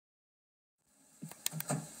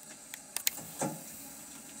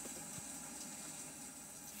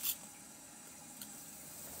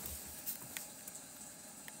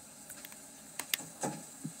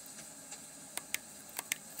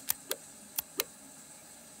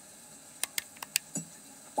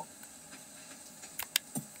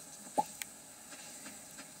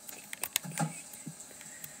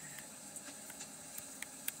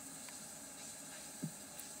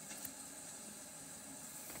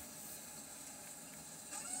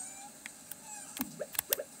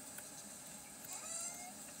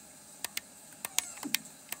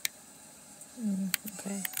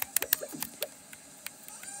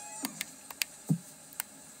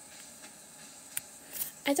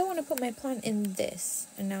I don't want to put my plant in this,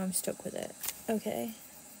 and now I'm stuck with it. Okay.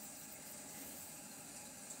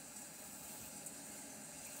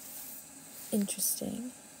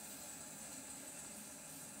 Interesting.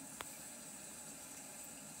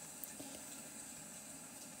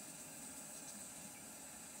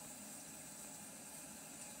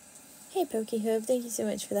 Hey Pokehub, thank you so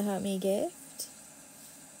much for the Heart Me gift.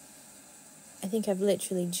 I think I've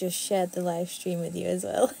literally just shared the live stream with you as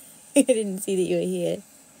well. I didn't see that you were here.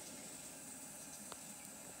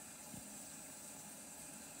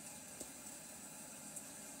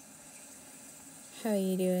 How are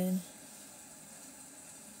you doing?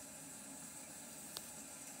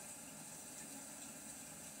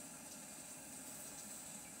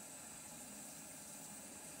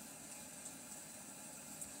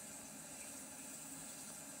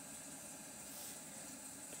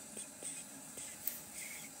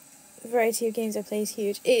 The variety of games I play is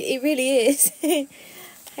huge. It really is.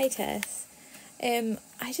 Hi Tess. I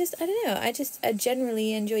don't know, I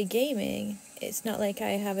generally enjoy gaming. It's not like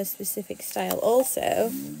I have a specific style.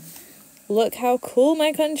 Also, look how cool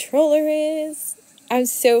my controller is. I'm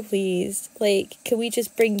so pleased. Like, can we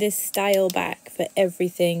just bring this style back for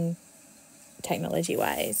everything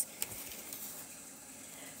technology-wise?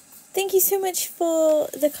 Thank you so much for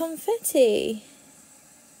the confetti.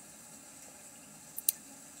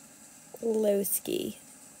 Lowski.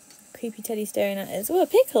 Creepy teddy staring at us. Oh,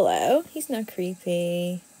 Piccolo. He's not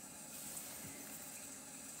creepy.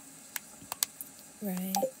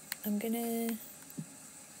 Right. I'm gonna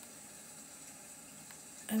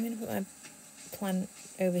put my plant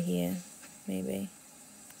over here, maybe.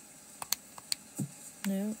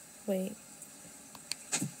 No, wait.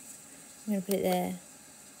 I'm gonna put it there.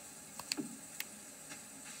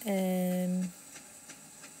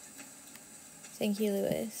 Thank you,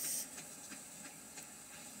 Lewis.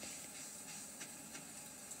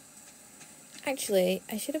 Actually,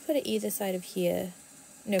 I should have put it either side of here.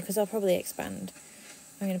 No, because I'll probably expand.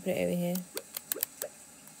 I'm gonna put it over here.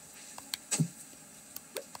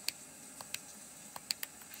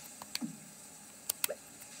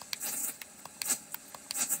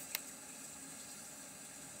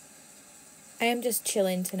 I am just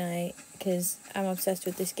chilling tonight because I'm obsessed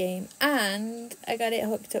with this game, and I got it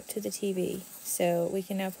hooked up to the TV, so we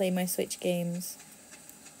can now play my Switch games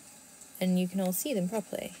and you can all see them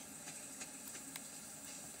properly.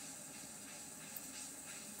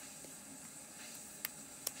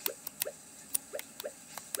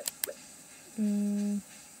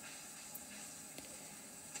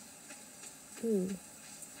 Ooh,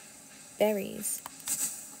 berries.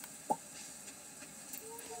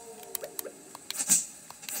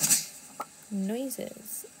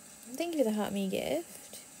 Noises. Thank you for the Heart Me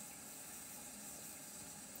gift.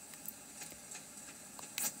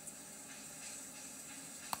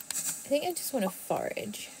 I think I just want to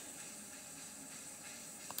forage.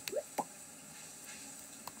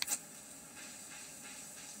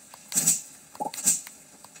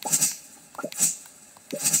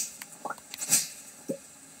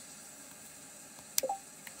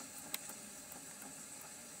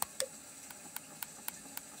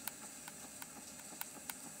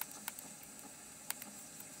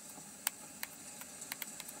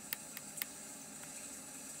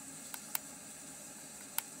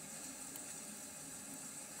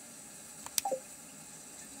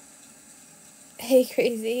 Hey,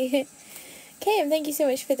 Crazy. Kim, thank you so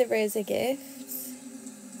much for the Rosa gifts.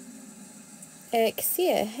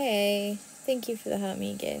 Xia, hey. Thank you for the Heart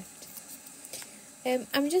Me gift.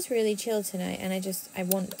 I'm just really chill tonight, and I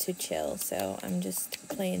want to chill, so I'm just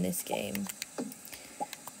playing this game.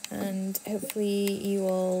 And hopefully you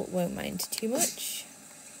all won't mind too much.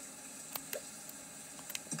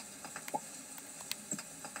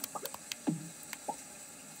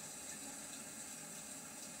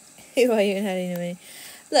 Who are you and how do you know me?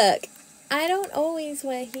 Look, I don't always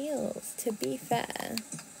wear heels, to be fair.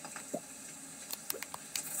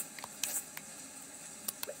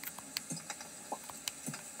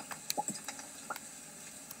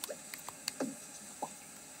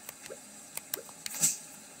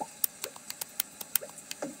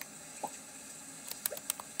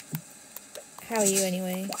 How are you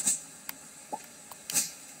anyway?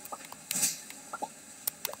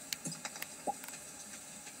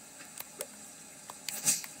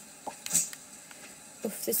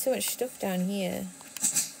 Oof, there's so much stuff down here.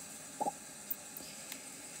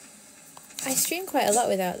 I stream quite a lot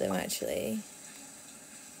without them, actually.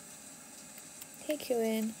 Hey,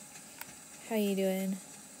 Kewin. How you doing?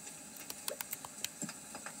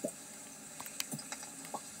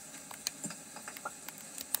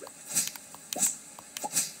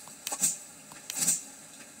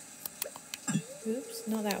 Oops,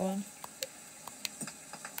 not that one.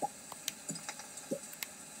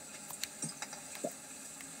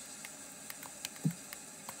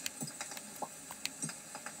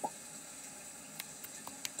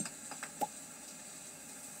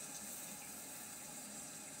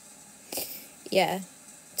 Yeah,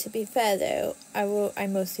 to be fair though, I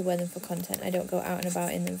mostly wear them for content. I don't go out and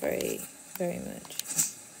about in them very much.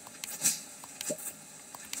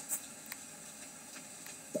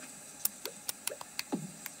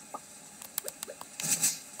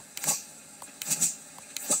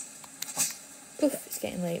 Oof, it's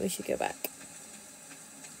getting late, we should go back.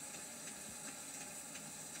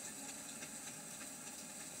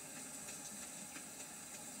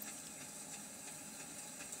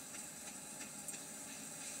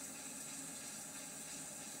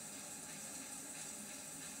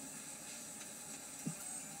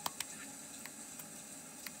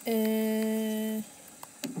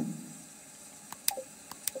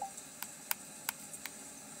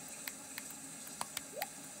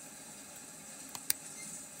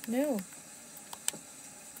 No.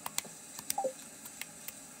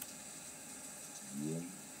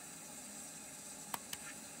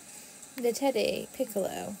 The Teddy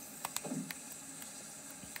Piccolo.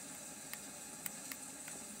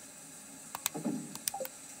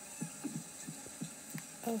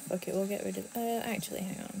 Oh fuck it, we'll get rid of. Actually,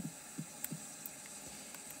 hang on.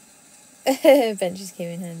 Benches came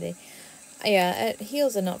in handy. Yeah,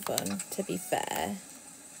 heels are not fun, to be fair.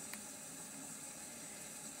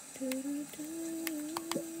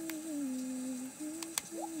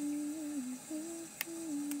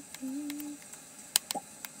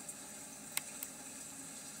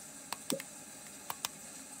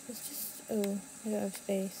 It's just, oh, I don't have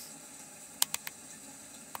space.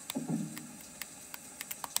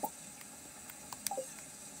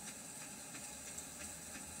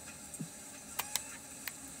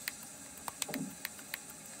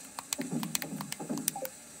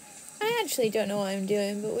 I actually don't know what I'm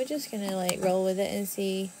doing, but we're just gonna like roll with it and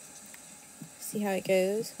see how it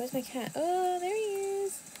goes. Where's my cat? Oh, there he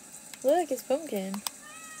is. Look, it's Pumpkin.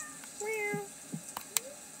 Meow.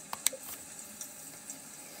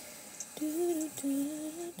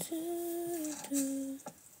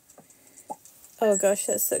 Oh gosh,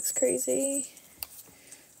 that looks crazy.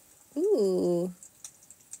 Ooh.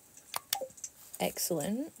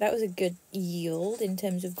 Excellent. That was a good yield in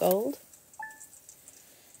terms of gold.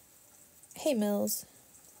 Hey, Mills.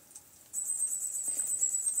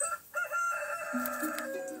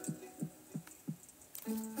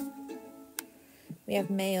 We have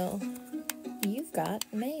mail. You've got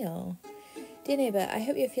mail. Dear neighbour, I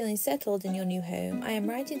hope you're feeling settled in your new home. I am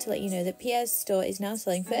writing to let you know that Pierre's store is now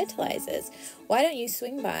selling fertilisers. Why don't you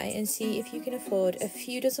swing by and see if you can afford a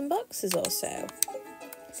few dozen boxes or so?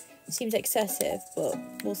 Seems excessive, but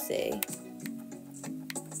we'll see.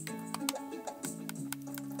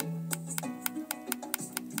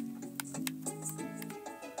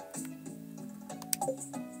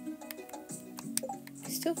 I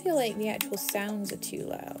still feel like the actual sounds are too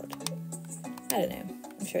loud. I don't know.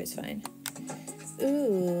 I'm sure it's fine.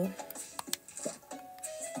 Ooh.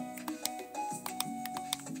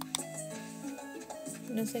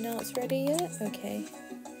 Nothing else ready yet? Okay.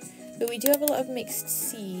 But we do have a lot of mixed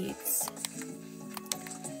seeds.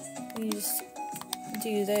 We can just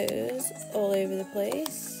do those all over the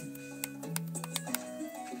place.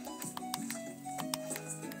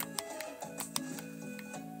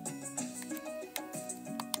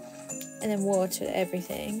 And then water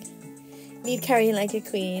everything. Need carrying like a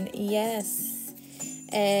queen. Yes.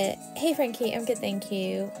 Hey Frankie, I'm good, thank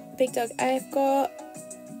you. Big Dog, I've got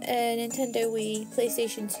a Nintendo Wii,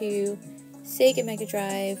 PlayStation 2, Sega Mega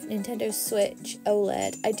Drive, Nintendo Switch,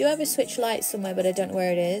 OLED. I do have a Switch Lite somewhere, but I don't know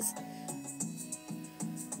where it is.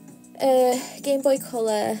 Game Boy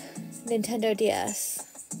Color, Nintendo DS.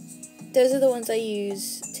 Those are the ones I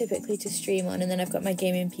use typically to stream on, and then I've got my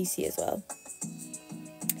gaming PC as well.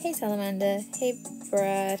 Hey Salamander. Hey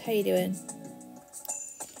Brad, how you doing?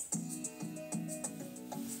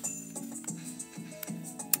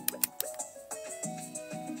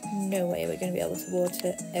 No way we're going to be able to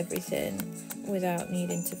water everything without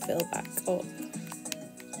needing to fill back up.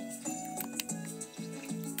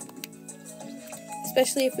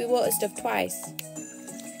 Especially if we water stuff twice.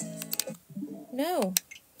 No,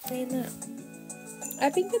 saying that.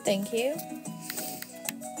 I've been good, thank you.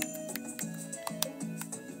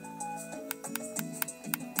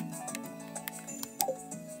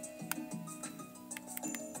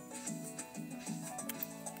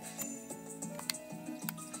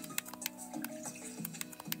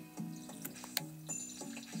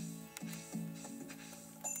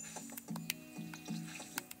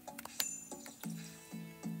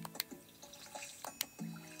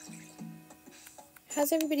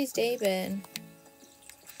 How's everybody's day been?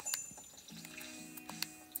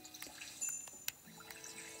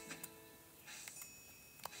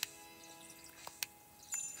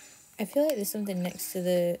 I feel like there's something next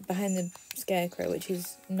to behind the scarecrow, which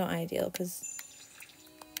is not ideal because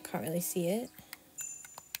I can't really see it.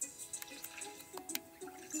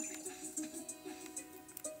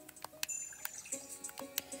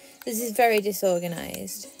 This is very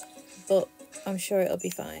disorganised, but I'm sure it'll be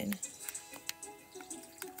fine.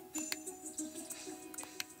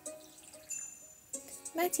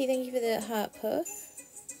 Matty, thank you for the heart puff.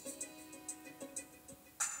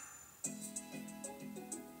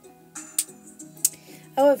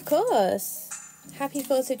 Oh, of course. Happy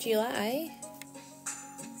 4th of July.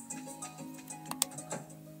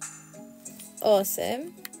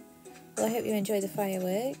 Awesome. Well, I hope you enjoy the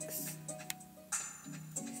fireworks.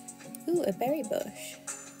 Ooh, a berry bush.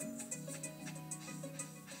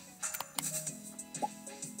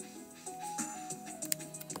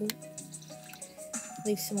 Ooh.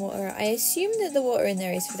 Leave some water out. I assume that the water in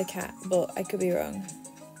there is for the cat, but I could be wrong.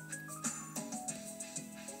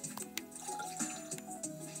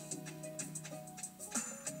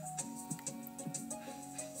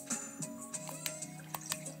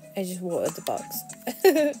 I just watered the box.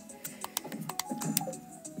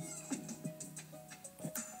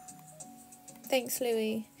 Thanks,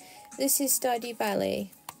 Louis. This is Stardew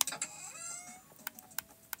Valley.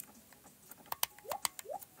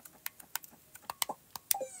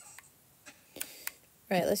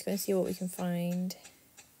 Right, let's go and see what we can find.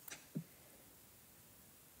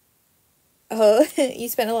 Oh, you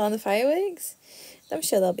spent a lot on the fireworks? I'm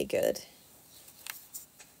sure they'll be good.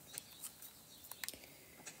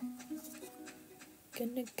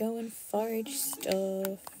 Gonna go and forage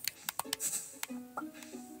stuff.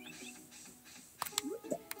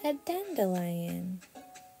 A dandelion.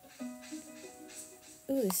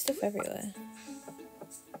 Ooh, there's stuff everywhere.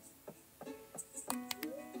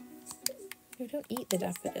 No, don't eat the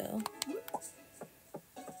daffodil.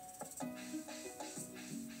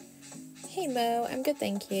 Hey Mo, I'm good,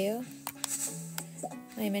 thank you.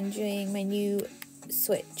 I'm enjoying my new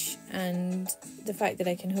Switch and the fact that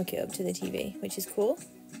I can hook it up to the TV, which is cool.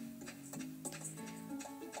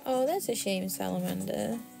 Oh, that's a shame,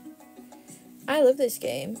 Salamander. I love this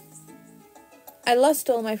game. I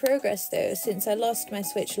lost all my progress though, since I lost my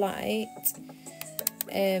Switch Lite.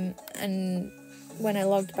 And when I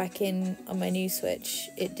logged back in on my new Switch,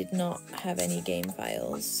 it did not have any game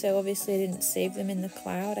files. So obviously I didn't save them in the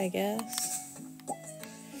cloud, I guess.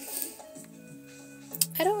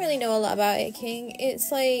 I don't really know a lot about it, King.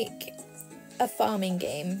 It's like a farming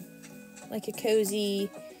game. Like a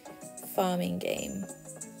cozy farming game.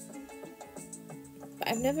 But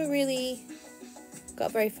I've never really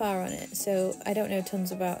got very far on it, so I don't know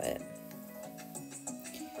tons about it.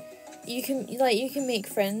 You can make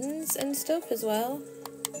friends and stuff as well.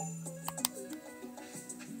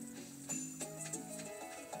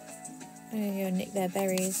 I'm gonna go nick their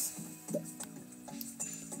berries.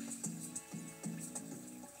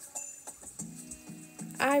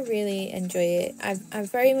 I really enjoy it. I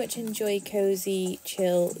very much enjoy cozy,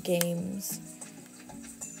 chill games.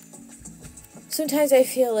 Sometimes I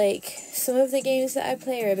feel like some of the games that I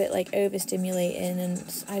play are a bit like overstimulating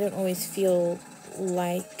and I don't always feel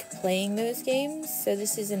like playing those games, so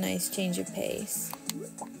this is a nice change of pace.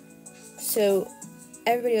 So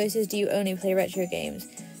everybody always says, do you only play retro games?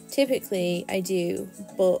 Typically I do,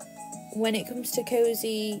 but when it comes to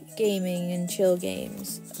cozy gaming and chill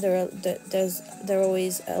games, they're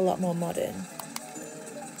always a lot more modern.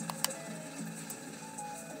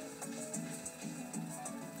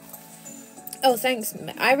 Oh, thanks.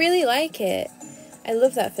 I really like it. I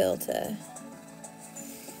love that filter.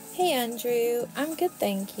 Hey, Andrew. I'm good,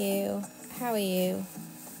 thank you. How are you?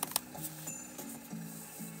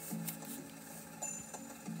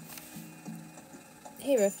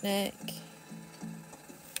 Hey, Roughneck.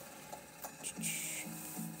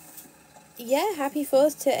 Yeah, happy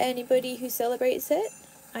 4th to anybody who celebrates it.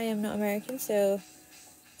 I am not American, so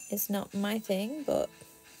it's not my thing, but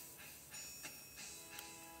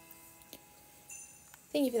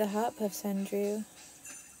thank you for the heart puffs, Andrew.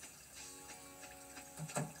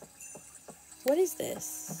 What is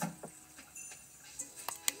this?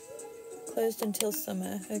 Closed until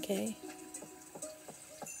summer, okay.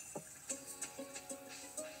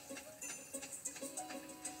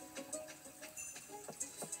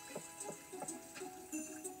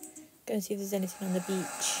 Go and see if there's anything on the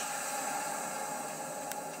beach.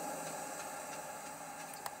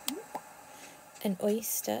 An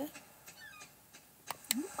oyster.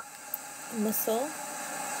 A mussel.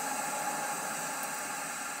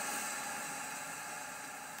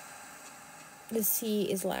 The sea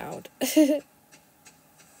is loud.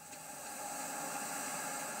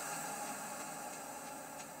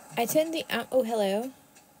 I turned the oh, hello.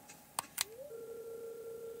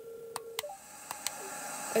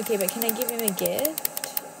 Okay, but can I give him a gift?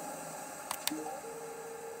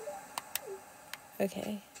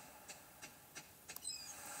 Okay.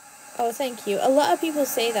 Oh, thank you. A lot of people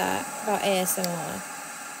say that about ASMR.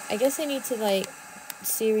 I guess I need to, like,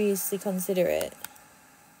 seriously consider it.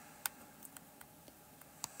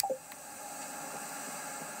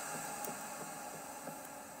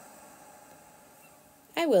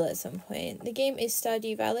 I will at some point. The game is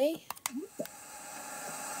Stardew Valley.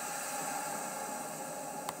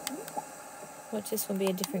 Watch this one be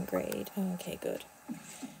a different grade. Oh, okay, good.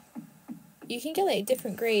 You can get, like,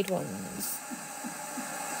 different grade ones.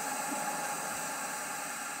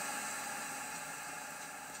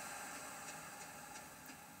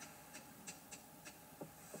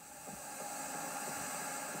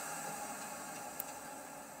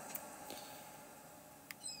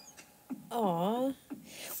 Aww.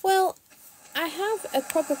 Well, I have a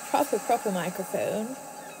proper microphone,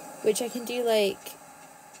 which I can do, like,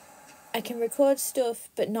 I can record stuff,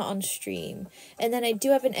 but not on stream. And then I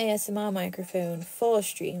do have an ASMR microphone for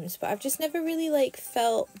streams, but I've just never really, like,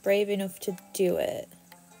 felt brave enough to do it.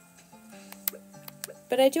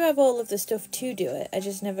 But I do have all of the stuff to do it, I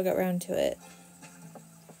just never got around to it.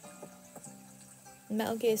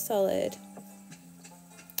 Metal Gear Solid.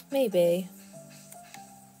 Maybe.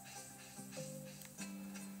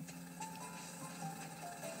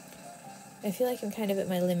 I feel like I'm kind of at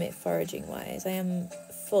my limit foraging wise. I am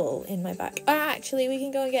full in my back. Ah, actually, we can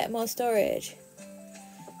go and get more storage.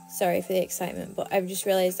 Sorry for the excitement, but I've just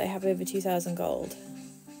realised I have over 2,000 gold.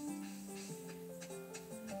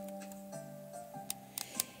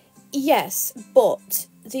 Yes, but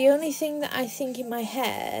the only thing that I think in my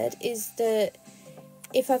head is that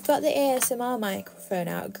if I've got the ASMR microphone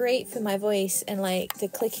out, great for my voice and, like, the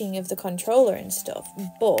clicking of the controller and stuff,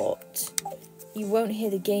 but you won't hear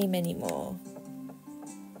the game anymore.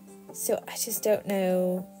 So I just don't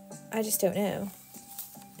know. I just don't know.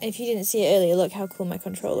 And if you didn't see it earlier, look how cool my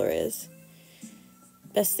controller is.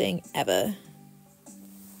 Best thing ever.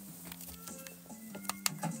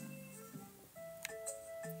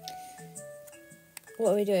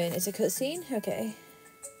 What are we doing? It's a cutscene? Okay.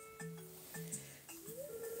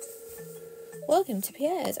 Welcome to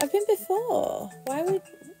Pierre's. I've been before. Why would...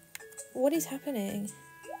 What is happening?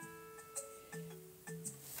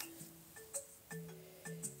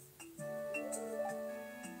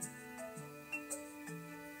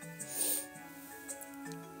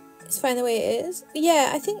 It's fine the way it is.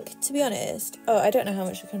 Yeah, I think, to be honest... Oh, I don't know how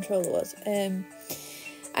much the controller was.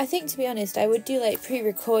 I think, to be honest, I would do, like,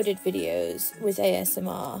 pre-recorded videos with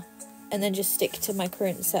ASMR and then just stick to my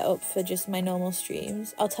current setup for just my normal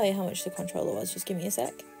streams. I'll tell you how much the controller was. Just give me a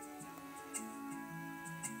sec.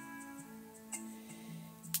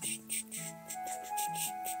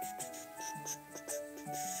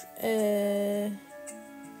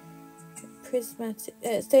 Prismatic...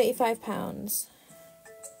 it's £35.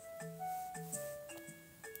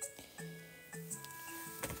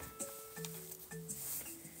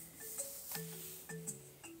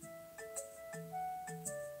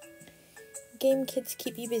 Game kids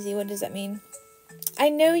keep you busy. What does that mean? I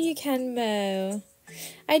know you can, Mo.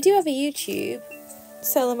 I do have a YouTube.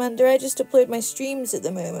 Salamander, I just upload my streams at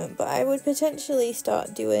the moment, but I would potentially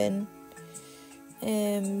start doing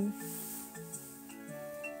ASMR,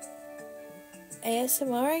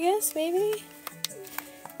 I guess, maybe?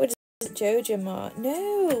 What is it, Joja Mart?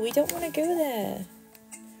 No, we don't want to go there.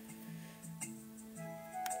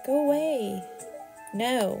 Go away.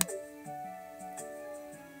 No.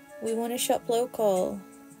 We want to shop local.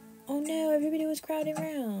 Oh no, everybody was crowding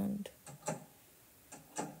around.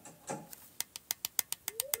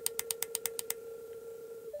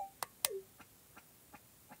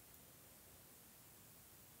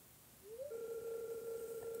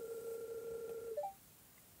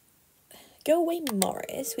 Go away,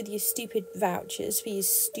 Morris, with your stupid vouchers for your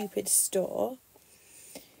stupid store.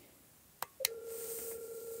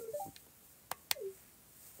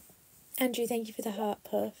 Andrew, thank you for the heart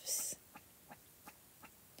puffs.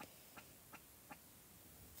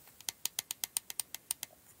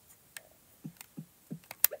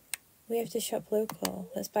 We have to shop local.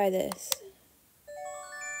 Let's buy this.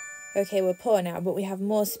 Okay, we're poor now, but we have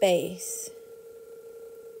more space.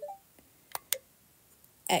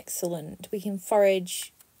 Excellent. We can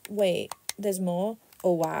forage... Wait, there's more?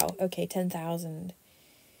 Oh, wow. Okay, 10,000.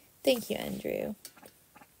 Thank you, Andrew.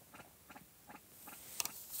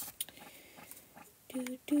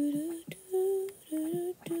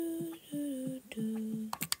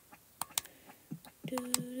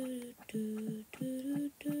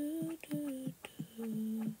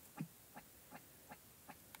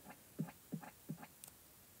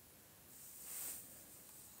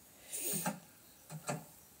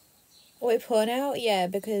 Wait, porn out? Yeah,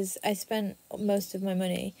 because I spent most of my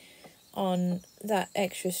money on that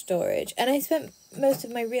extra storage, and I spent most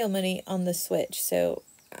of my real money on the Switch, so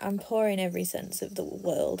I'm poor in every sense of the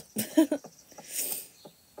world.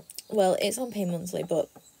 Well, it's on pay monthly, but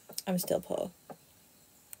I'm still poor.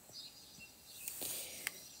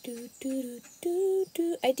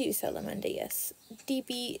 I do salamander, yes.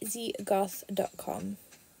 dbzgoth.com.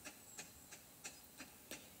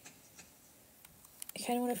 I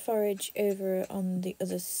kind of want to forage over on the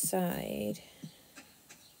other side.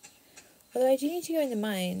 Although I do need to go in the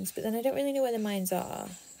mines, but then I don't really know where the mines are.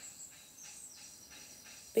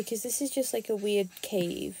 Because this is just like a weird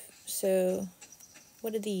cave. So,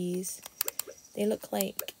 what are these? They look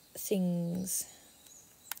like things.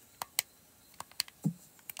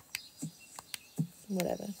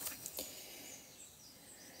 Whatever.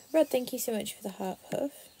 Rod, thank you so much for the heart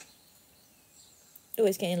puff. Oh,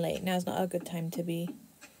 it's getting late. Now's not a good time to be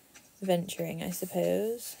venturing, I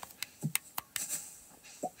suppose.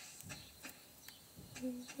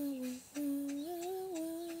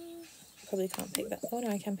 Probably can't pick that. Oh no,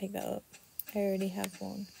 I can pick that up. I already have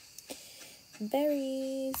one.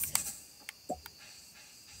 Berries.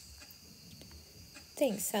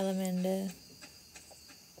 Thanks, salamander.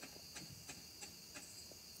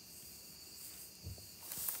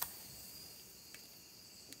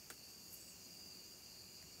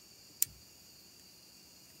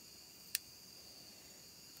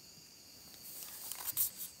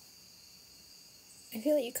 I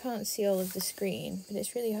feel like you can't see all of the screen, but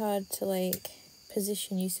it's really hard to like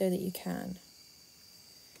position you so that you can.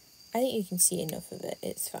 I think you can see enough of it,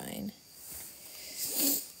 it's fine.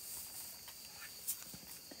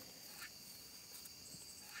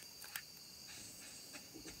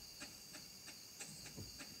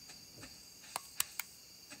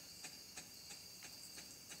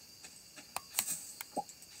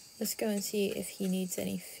 Let's go and see if he needs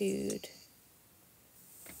any food.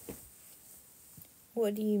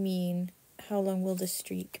 What do you mean? How long will the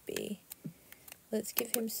streak be? Let's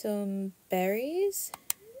give him some berries.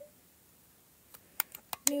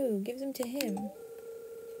 No, give them to him.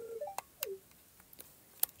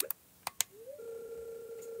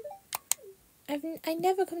 I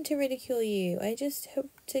never come to ridicule you. I just hope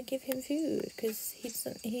to give him food because he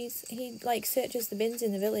like searches the bins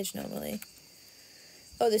in the village normally.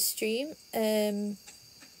 Oh, the stream. A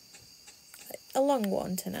long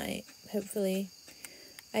one tonight. Hopefully,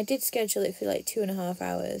 I did schedule it for like 2.5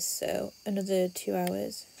 hours, so another 2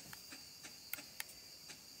 hours.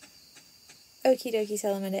 Okie dokie,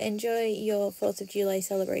 salamander. Enjoy your 4th of July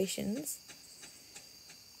celebrations.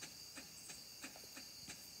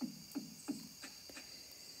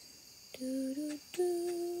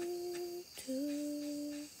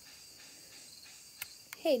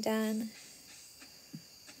 Hey, Dan.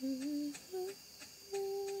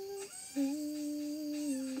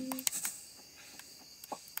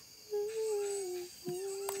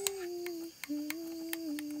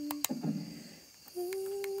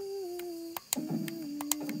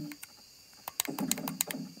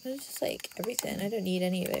 It's just like everything. I don't need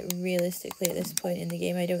any of it realistically at this point in the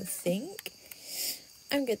game, I don't think.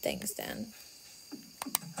 I'm good, thanks, Dan.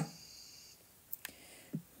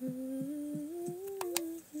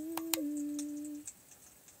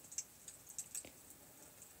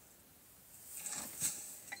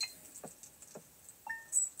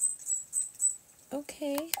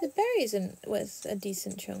 Okay, the berries was a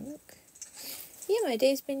decent chunk. Yeah, my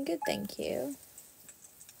day's been good, thank you.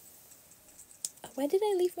 Where did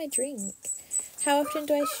I leave my drink? How often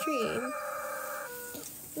do I stream?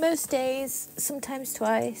 Most days, sometimes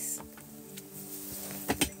twice.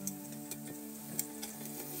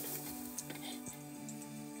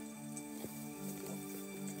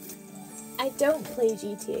 I don't play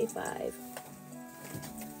GTA 5.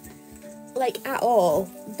 Like, at all,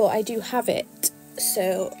 but I do have it,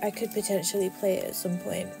 so I could potentially play it at some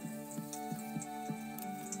point.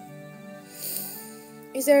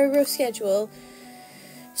 Is there a rough schedule?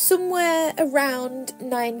 Somewhere around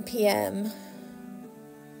 9 PM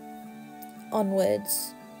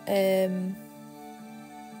onwards.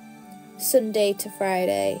 Sunday to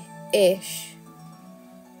Friday-ish.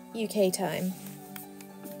 UK time.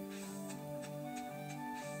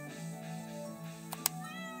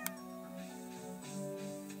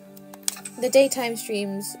 The daytime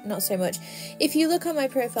streams, not so much. If you look on my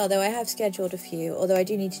profile, though, I have scheduled a few, although I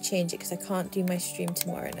do need to change it because I can't do my stream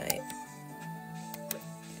tomorrow night.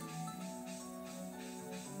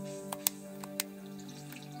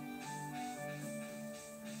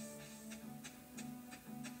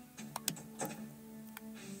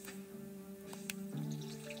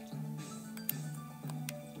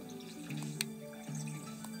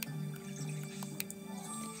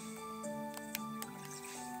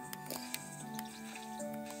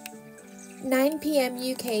 PM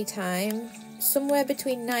UK time, somewhere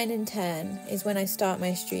between 9 and 10 is when I start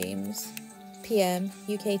my streams. PM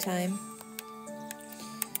UK time.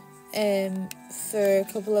 For a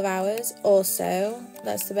couple of hours or so.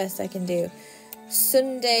 That's the best I can do.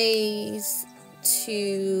 Sundays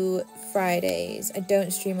to Fridays. I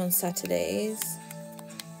don't stream on Saturdays.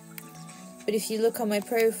 But if you look on my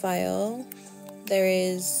profile, there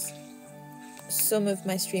is some of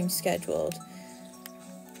my streams scheduled.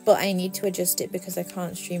 But I need to adjust it because I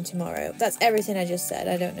can't stream tomorrow. That's everything I just said.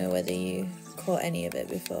 I don't know whether you caught any of it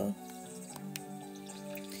before.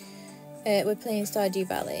 We're playing Stardew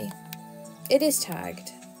Valley. It is tagged.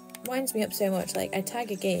 Winds me up so much. Like, I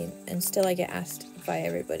tag a game and still I get asked by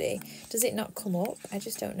everybody. Does it not come up? I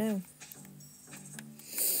just don't know.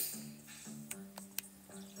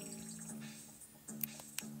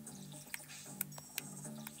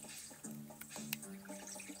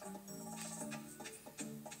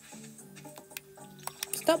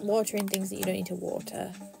 Stop watering things that you don't need to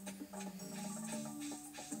water.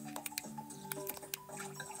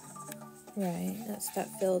 Right, that's that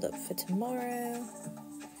filled up for tomorrow.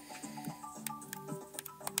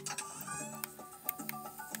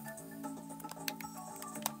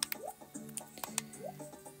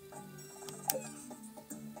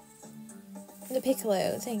 The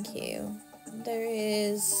piccolo, thank you.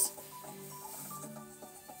 There's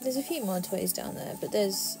a few more toys down there, but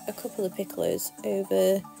there's a couple of piccolos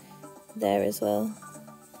over there as well.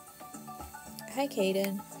 Hi,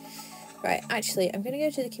 Caden. Right, actually, I'm going to go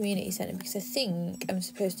to the community centre because I think I'm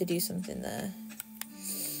supposed to do something there.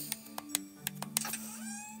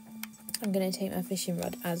 I'm going to take my fishing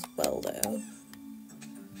rod as well, though.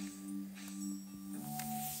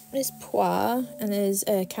 There's Poir, and there's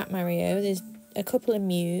Cat Mario, there's a couple of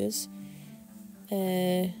Mews,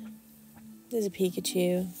 there's a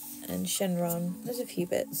Pikachu, and Shenron. There's a few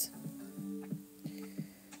bits.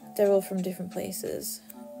 They're all from different places.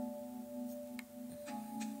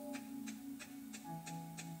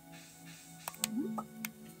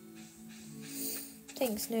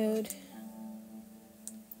 Thanks, Node.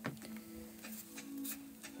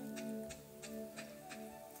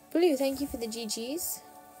 Blue, thank you for the GGs.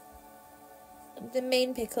 The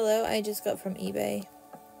main piccolo I just got from eBay.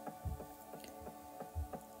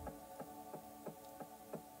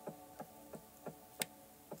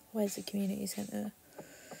 Where's the community centre?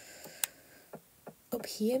 Up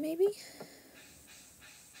here, maybe?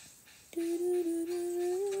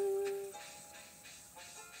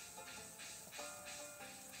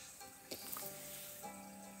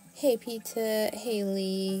 Hey Peter,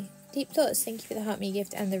 Haley, Deep Thoughts, thank you for the Heart Me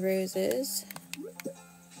gift and the roses.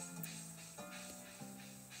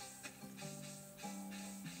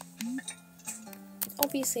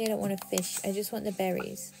 Obviously I don't want to fish, I just want the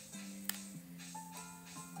berries.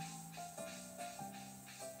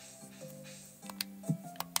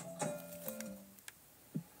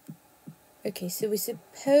 Okay, so we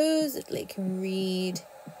supposedly can read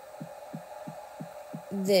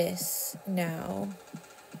this now.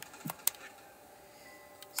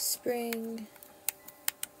 Spring.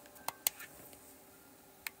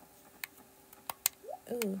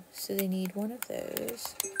 Oh, so they need one of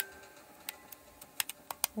those.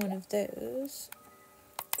 One of those.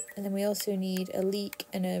 And then we also need a leek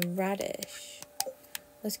and a radish.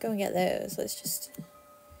 Let's go and get those. Let's just...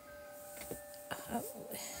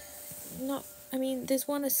 I mean, there's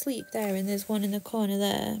one asleep there and there's one in the corner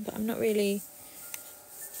there, but I'm not really...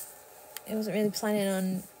 I wasn't really planning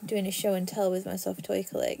on doing a show and tell with my soft toy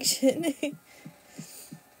collection.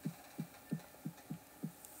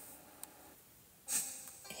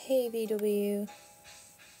 Hey, BW.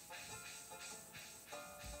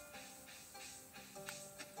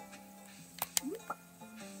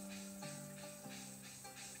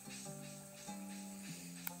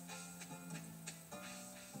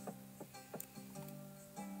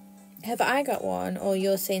 Have I got one, or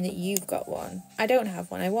you're saying that you've got one? I don't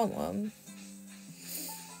have one, I want one.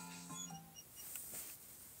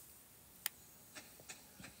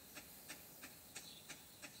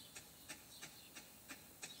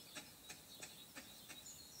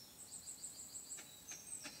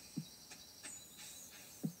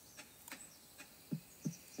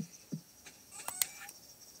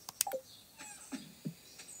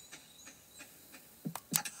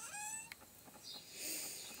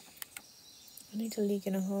 need a leek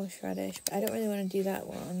and a horseradish, but I don't really want to do that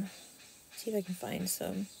one. See if I can find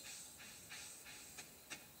some.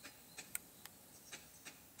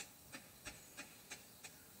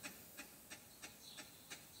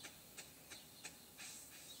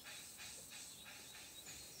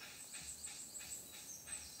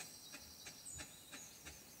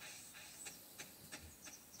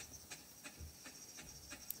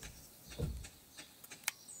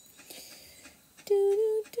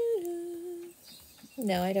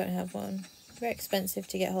 No, I don't have one. Very expensive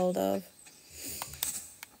to get hold of.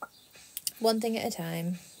 One thing at a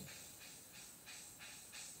time.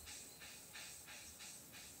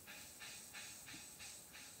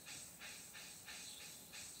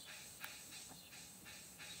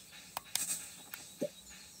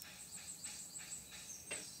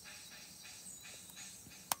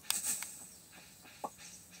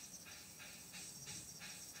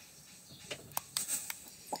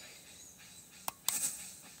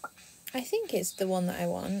 I think it's the one that I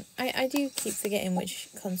want. I do keep forgetting which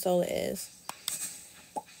console it is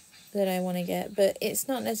that I want to get, but it's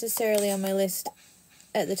not necessarily on my list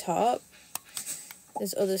at the top.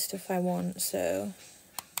 There's other stuff I want, so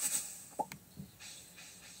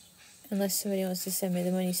unless somebody wants to send me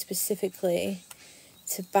the money specifically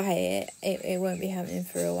to buy it, it won't be happening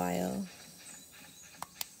for a while.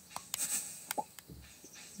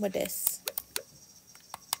 What this?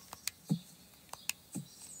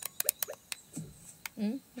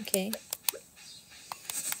 Okay.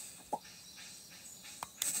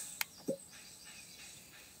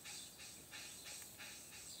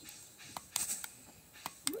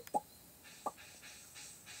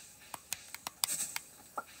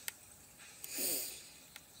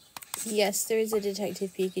 Yes, there is a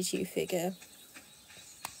Detective Pikachu figure.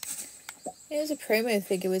 It was a promo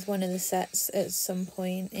figure with one of the sets at some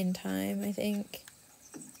point in time, I think.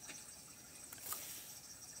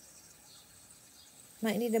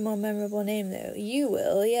 Might need a more memorable name though. You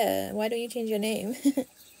will, yeah. Why don't you change your name?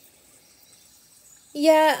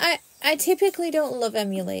 Yeah, I typically don't love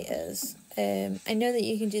emulators. I know that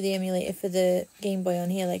you can do the emulator for the Game Boy on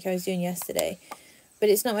here like I was doing yesterday, but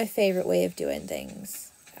it's not my favourite way of doing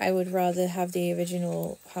things. I would rather have the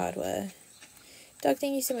original hardware. Dog,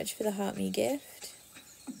 thank you so much for the Heart Me gift.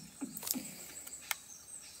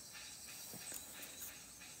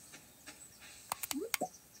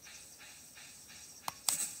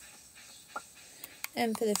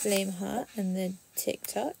 And for the flame heart and the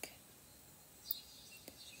TikTok.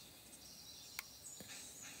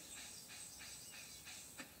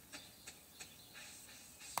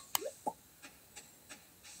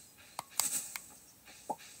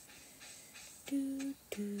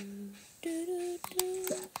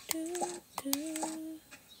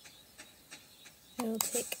 I will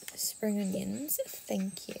take the spring onions,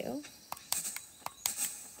 thank you.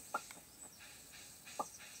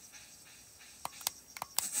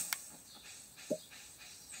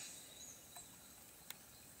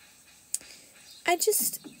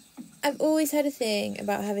 I've always had a thing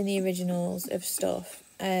about having the originals of stuff,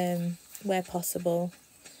 where possible.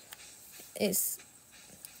 I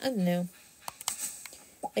don't know.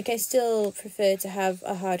 Like, I still prefer to have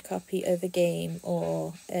a hard copy of a game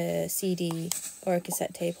or a CD or a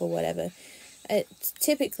cassette tape or whatever.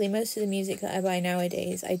 Typically, most of the music that I buy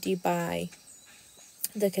nowadays, I do buy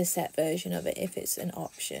the cassette version of it if it's an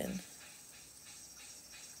option.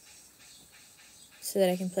 So that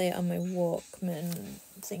I can play it on my Walkman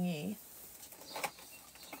thingy.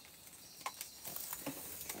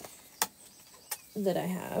 That I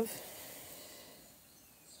have.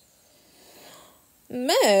 Mo,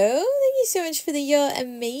 thank you so much for your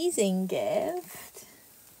amazing gift.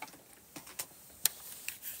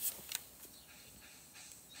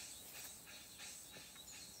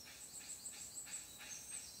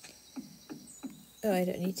 Oh, I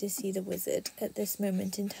don't need to see the wizard at this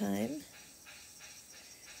moment in time.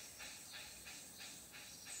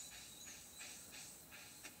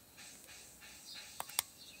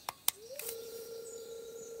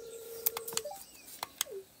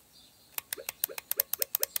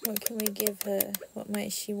 What can we give her? What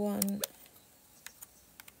might she want?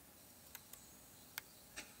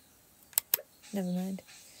 Never mind.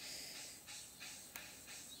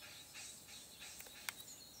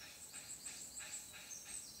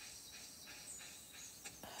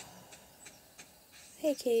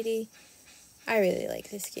 Hey, Katie. I really like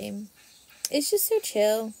this game. It's just so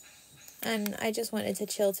chill. And I just wanted to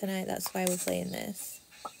chill tonight. That's why we're playing this.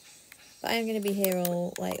 But I'm going to be here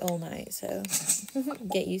all night, so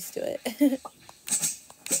get used to it.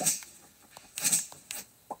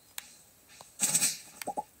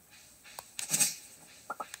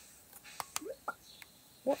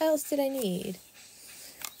 else did I need?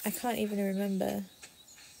 I can't even remember.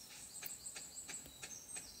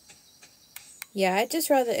 Yeah, I'd just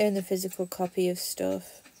rather own the physical copy of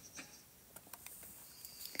stuff.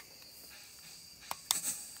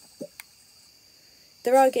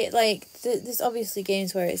 There are there's obviously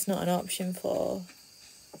games where it's not an option for,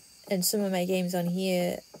 and some of my games on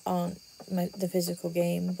here aren't the physical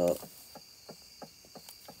game, but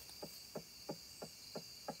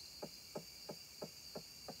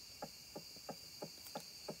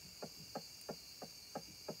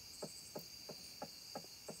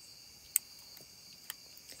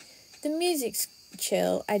the music's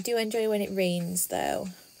chill. I do enjoy when it rains though.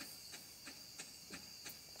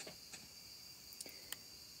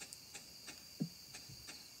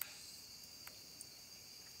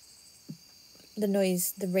 The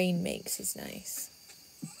noise the rain makes is nice.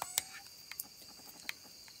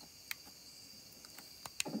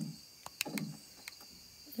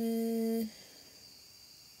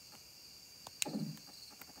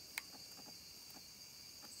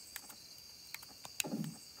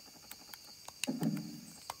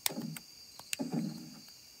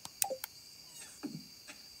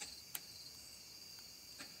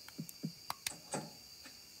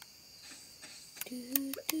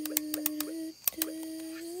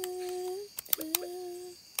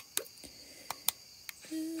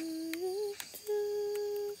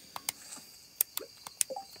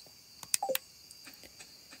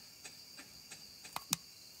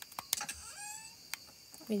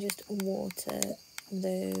 Let me just water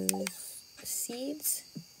those seeds.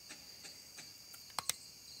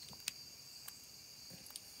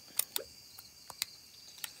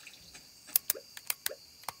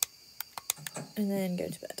 And then go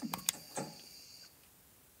to bed.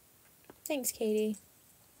 Thanks, Katie.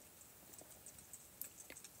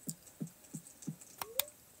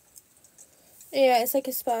 Yeah, it's like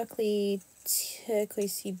a sparkly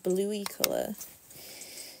turquoisey bluey colour.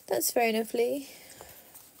 That's fair enough, Lee.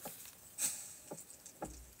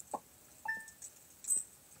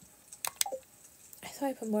 I thought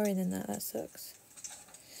I put more in than that. That sucks.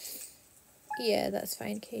 Yeah, that's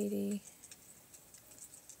fine, Katie.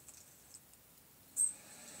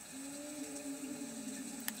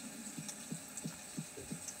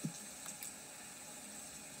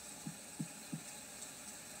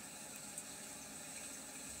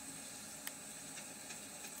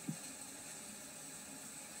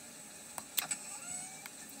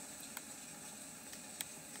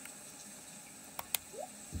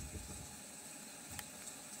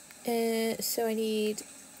 So I need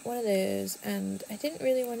one of those, and I didn't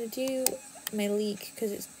really want to do my leek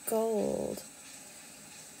because it's gold.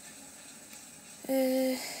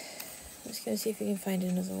 Let's go see if we can find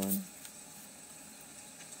another one.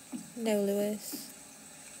 No, Lewis.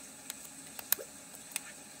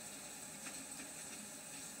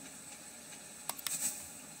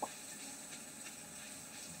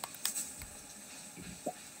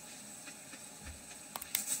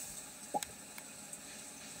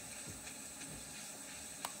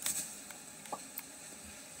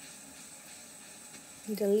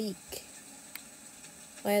 Need a leek.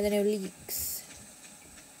 Why are there no leeks?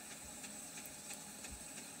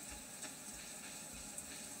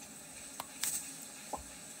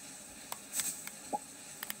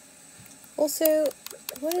 Also,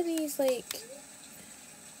 what are these, like...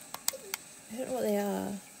 I don't know what they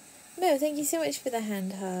are. No, thank you so much for the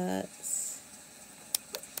hand hearts.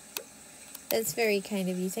 That's very kind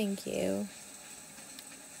of you, thank you.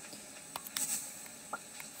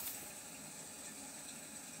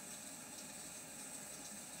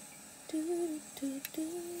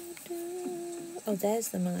 Oh, there's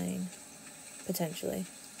the mine. Potentially.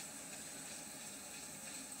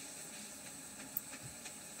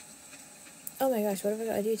 Oh my gosh, what have I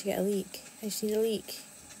got to do to get a leek? I just need a leek.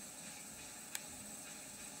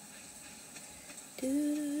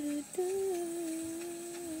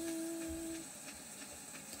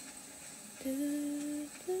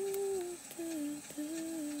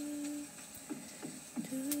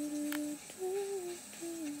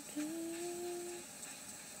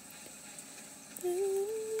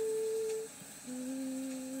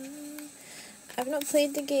 I've not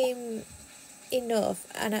played the game enough,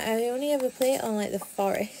 and I only ever play it on like the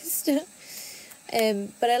forest.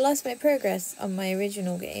 But I lost my progress on my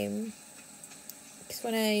original game because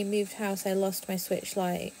when I moved house I lost my Switch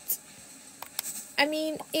Lite. I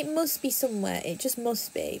mean, it must be somewhere, it just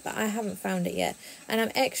must be, but I haven't found it yet, and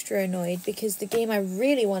I'm extra annoyed because the game I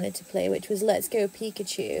really wanted to play, which was Let's Go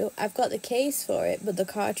Pikachu, I've got the case for it, but the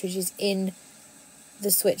cartridge is in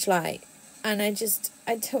the Switch Lite, and I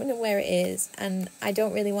don't know where it is, and I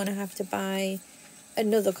don't really want to have to buy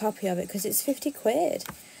another copy of it because it's 50 quid.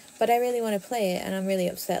 But I really want to play it and I'm really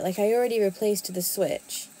upset. Like, I already replaced the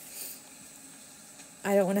Switch.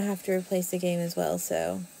 I don't want to have to replace the game as well,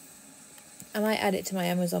 so I might add it to my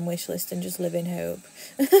Amazon wishlist and just live in hope.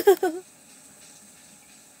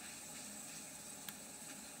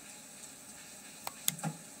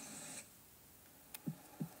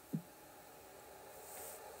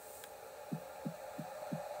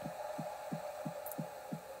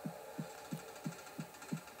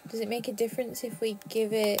 Does it make a difference if we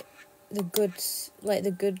give it the goods, like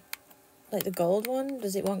the gold one?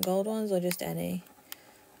 Does it want gold ones or just any?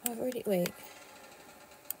 Oh, I've already, wait.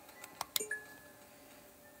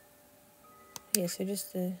 Yeah, so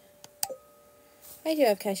just the... I do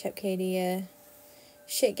have Cash App Katie, yeah.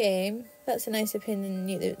 Shit game. That's a nice opinion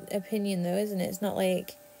though, isn't it? It's not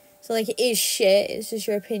like... So like it is shit, it's just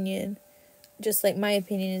your opinion. Just like my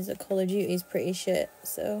opinion is that Call of Duty is pretty shit,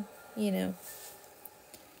 so, you know.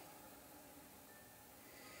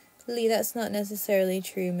 Lee, that's not necessarily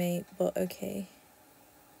true, mate, but okay.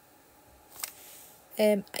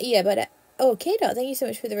 Yeah, but... oh, K-Dot, thank you so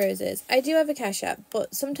much for the roses. I do have a Cash App,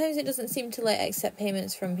 but sometimes it doesn't seem to, like, accept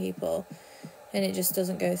payments from people. And it just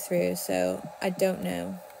doesn't go through, so I don't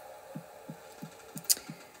know.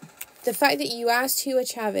 The fact that you asked who a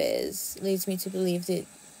chav is leads me to believe that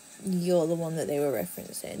you're the one that they were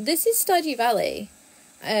referencing. This is Stardew Valley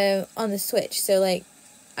on the Switch, so, like,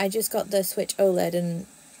 I just got the Switch OLED and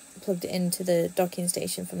plugged it into the docking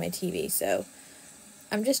station for my TV, so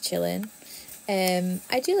I'm just chilling.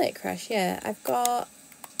 I do like Crash, yeah. I've got...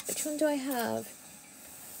 which one do I have?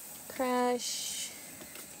 Crash...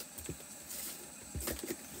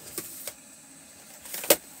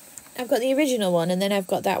 I've got the original one, and then I've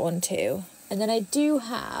got that one too. And then I do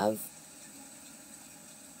have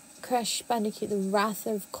Crash Bandicoot, The Wrath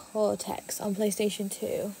of Cortex on PlayStation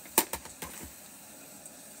 2.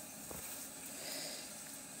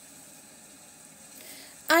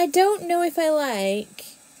 I don't know if I like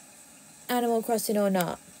Animal Crossing or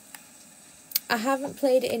not. I haven't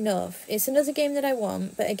played it enough. It's another game that I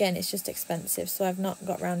want, but again, it's just expensive, so I've not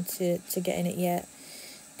got round to getting it yet.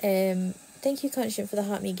 Thank you, Conscient, for the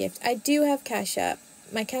Heart Me gift. I do have Cash App.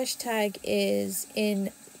 My cash tag is in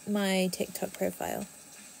my TikTok profile.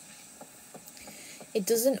 It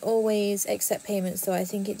doesn't always accept payments, though. I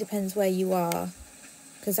think it depends where you are.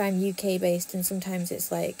 Because I'm UK based and sometimes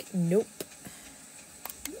it's like, nope.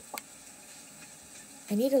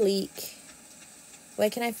 I need a leek. Where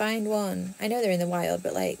can I find one? I know they're in the wild,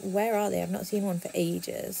 but like, where are they? I've not seen one for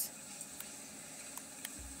ages.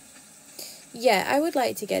 Yeah, I would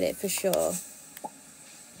like to get it for sure.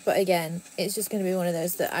 But again, it's just going to be one of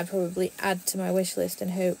those that I probably add to my wish list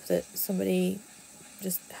and hope that somebody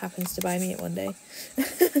just happens to buy me it one day.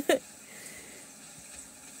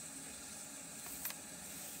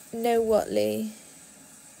 No, Watley.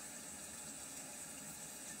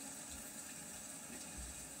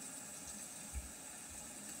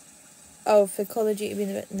 Oh, for Call of Duty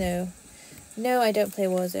being the... No. No, I don't play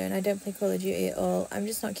Warzone. I don't play Call of Duty at all. I'm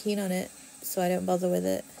just not keen on it, so I don't bother with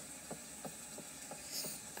it.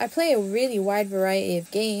 I play a really wide variety of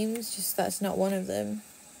games, just that's not one of them.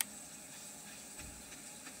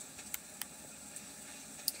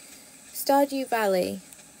 Stardew Valley.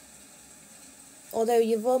 Although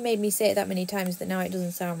you've all made me say it that many times that now it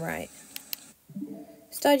doesn't sound right.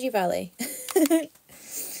 Stardew Valley.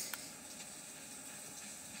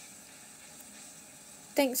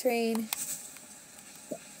 Thanks, Rain.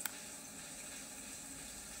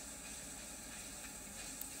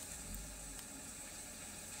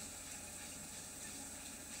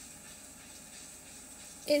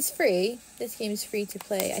 It's free. This game is free to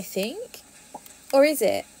play, I think. Or is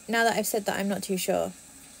it? Now that I've said that, I'm not too sure.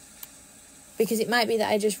 Because it might be that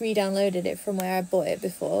I just re-downloaded it from where I bought it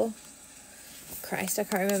before. Christ, I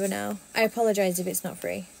can't remember now. I apologise if it's not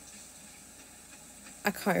free.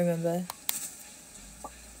 I can't remember.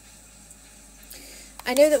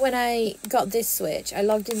 I know that when I got this Switch, I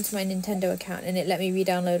logged into my Nintendo account and it let me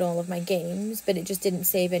re-download all of my games, but it just didn't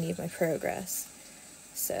save any of my progress.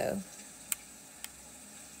 So...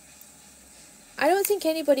 I don't think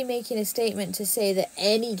anybody making a statement to say that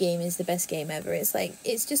any game is the best game ever. It's like,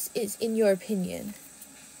 it's in your opinion.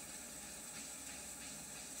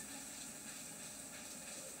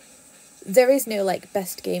 There is no, like,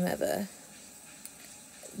 best game ever.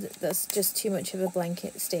 That's just too much of a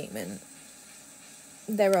blanket statement.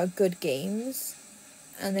 There are good games,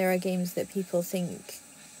 and there are games that people think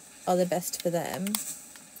are the best for them.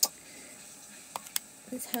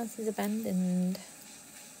 This house is abandoned.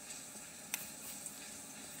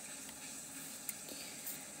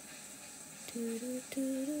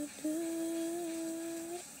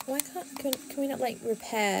 Why can we not, like,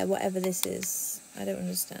 repair whatever this is? I don't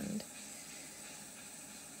understand.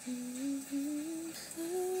 I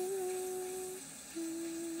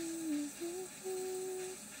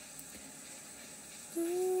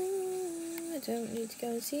don't need to go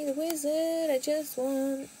and see the wizard. I just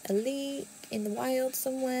want a leek in the wild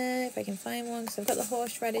somewhere, if I can find one, because I've got the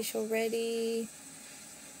horseradish already.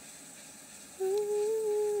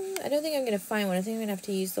 I don't think I'm going to find one. I think I'm going to have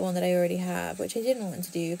to use the one that I already have, which I didn't want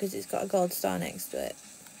to do because it's got a gold star next to it,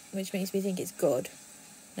 which makes me think it's good.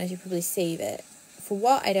 And I should probably save it. For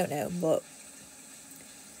what? I don't know, but...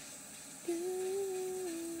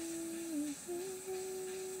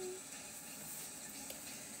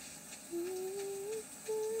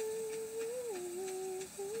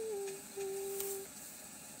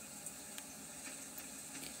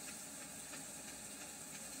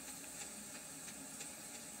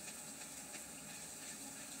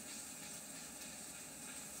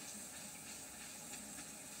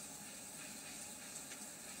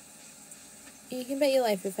 You can bet your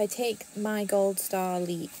life if I take my gold star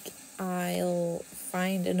leek, I'll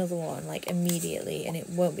find another one, like, immediately, and it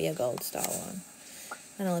won't be a gold star one.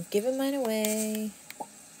 And I'll have given mine away.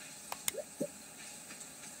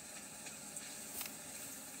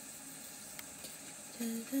 Da,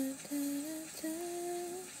 da, da, da,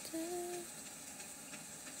 da.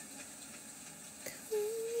 Call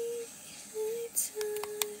me anytime,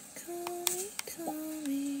 call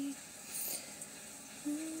me.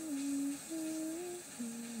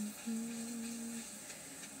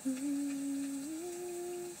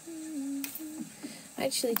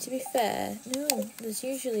 Actually, to be fair, no, there's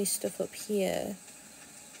usually stuff up here.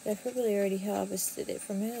 But I probably already harvested it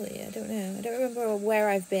from earlier. I don't know. I don't remember where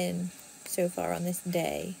I've been so far on this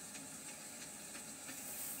day.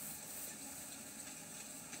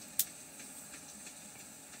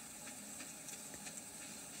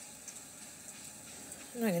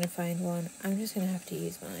 I'm not going to find one. I'm just going to have to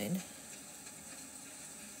use mine.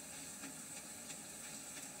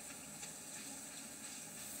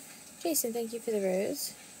 Jason, thank you for the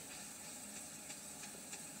rose.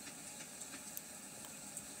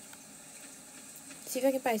 See if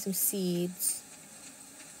I can buy some seeds.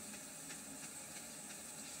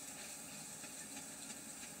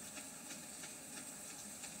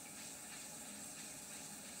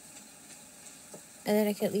 And then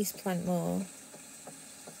I can at least plant more.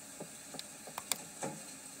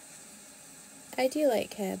 I do like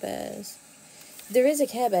Care Bears. There is a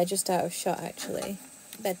Care Bear just out of shot, actually.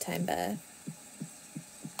 Bedtime bear.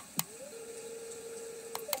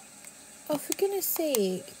 Oh, for goodness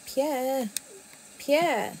sake. Pierre.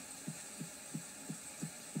 Pierre.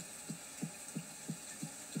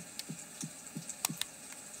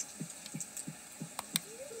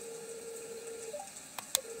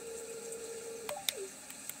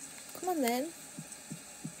 Come on then.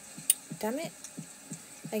 Damn it.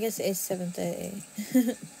 I guess it is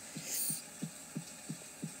 7:30.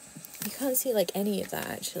 You can't see, like, any of that,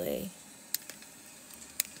 actually.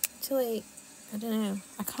 So, like, I don't know.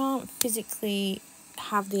 I can't physically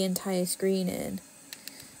have the entire screen in.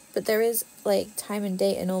 But there is, like, time and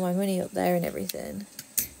date and all my money up there and everything.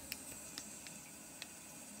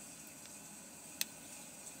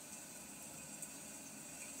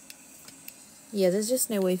 Yeah, there's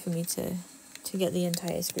just no way for me to get the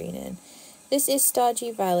entire screen in. This is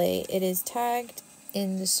Stardew Valley. It is tagged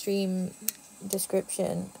in the stream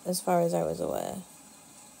description as far as I was aware.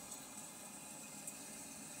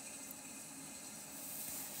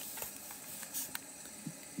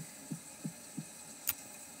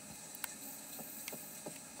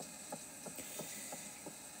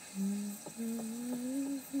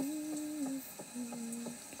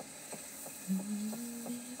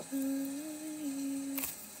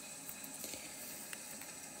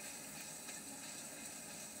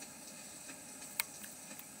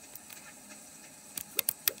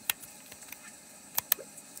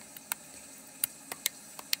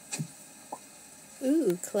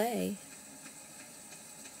 Ooh, clay.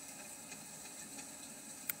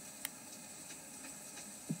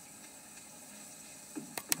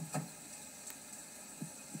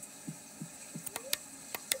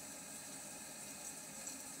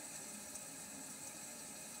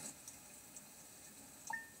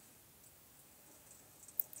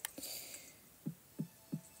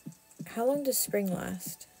 How long does spring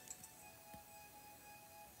last?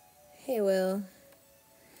 Hey, Will.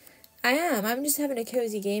 I am. I'm just having a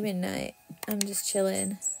cozy gaming night. I'm just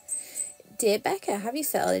chilling. Dear Becca, have you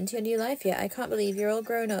settled into your new life yet? I can't believe you're all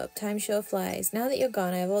grown up. Time sure flies. Now that you're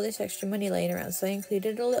gone, I have all this extra money laying around, so I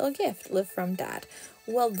included a little gift. Love from Dad.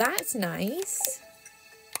 Well, that's nice.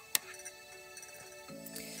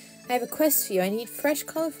 I have a quest for you. I need fresh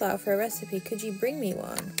cauliflower for a recipe. Could you bring me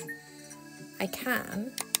one? I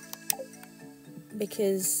can.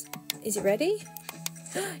 Because... Is it ready?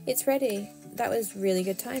 It's ready. That was really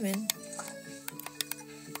good timing.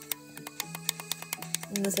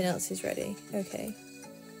 Nothing else is ready. Okay.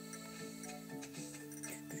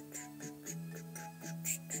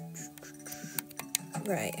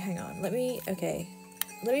 Right, hang on. Let me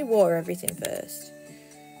water everything first.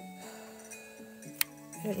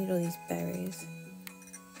 I don't need all these berries.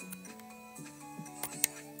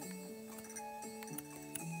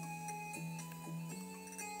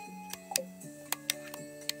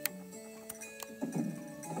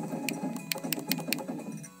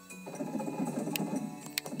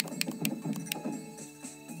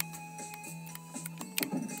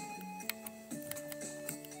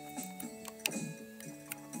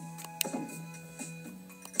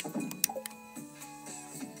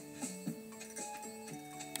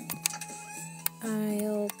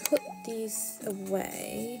 I'll put these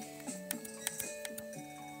away.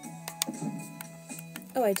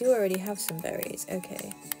 Oh, I do already have some berries.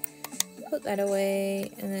 Okay. Put that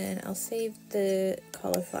away, and then I'll save the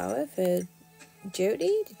cauliflower for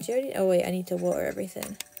Jody. Jody? Oh wait, I need to water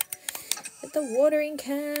everything. With the watering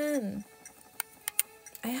can.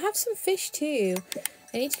 I have some fish too.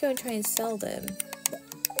 I need to go and try and sell them.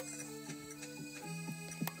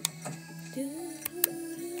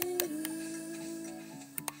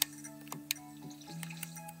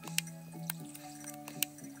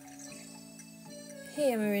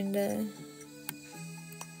 Hey, Amarinda.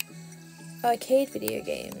 Arcade video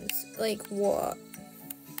games? Like what?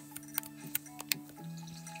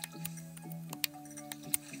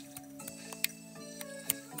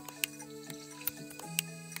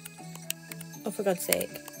 Oh, for God's sake.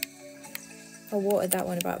 I watered that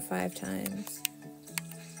one about 5 times.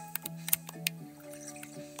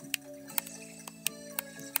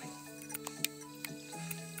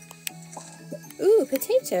 Ooh,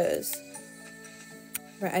 potatoes!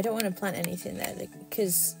 Right, I don't want to plant anything there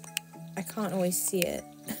because I can't always see it.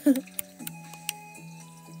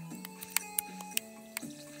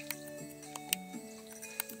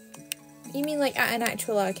 You mean like at an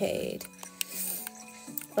actual arcade?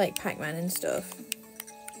 Like Pac-Man and stuff?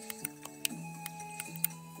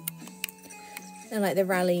 And like the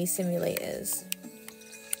rally simulators?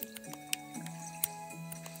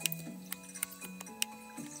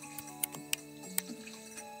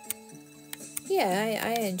 Yeah,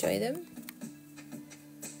 I enjoy them.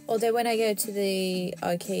 Although when I go to the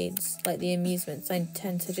arcades, like the amusements, I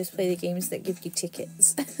tend to just play the games that give you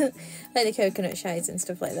tickets. Like the coconut shies and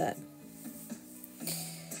stuff like that.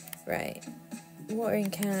 Right. Watering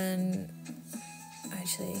can...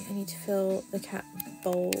 Actually, I need to fill the cat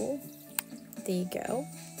bowl. There you go.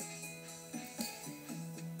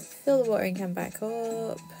 Fill the watering can back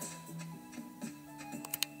up.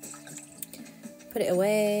 Put it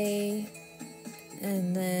away.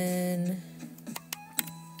 And then...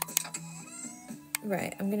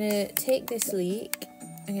 Right, I'm going to take this leek.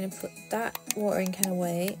 I'm going to put that watering can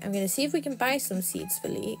away. I'm going to see if we can buy some seeds for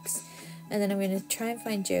leeks. And then I'm going to try and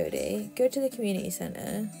find Jody. Go to the community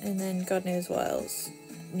centre. And then God knows what else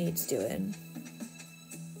needs doing.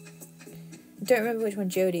 I don't remember which one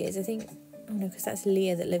Jody is. I think... Oh no, because that's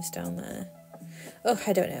Leah that lives down there. Oh,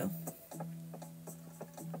 I don't know.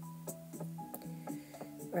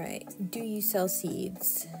 Right, do you sell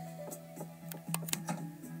seeds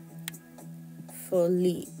for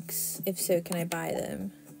leeks? If so, can I buy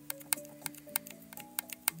them?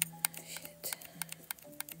 Shit.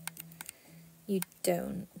 You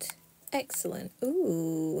don't. Excellent.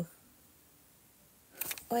 Ooh.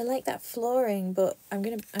 Oh, I like that flooring, but I'm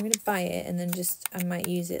gonna buy it and then I might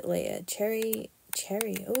use it later. Cherry.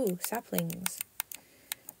 Oh, saplings.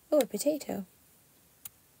 Oh, a potato.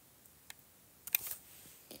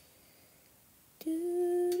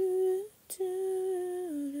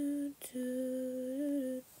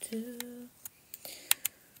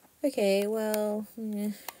 Okay, well,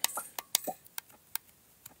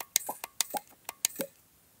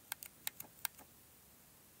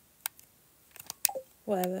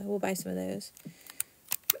 whatever, we'll buy some of those.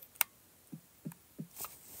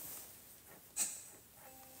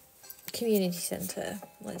 Community centre,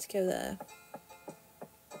 let's go there.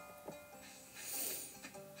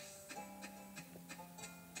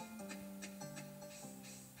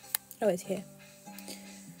 Oh, it's here.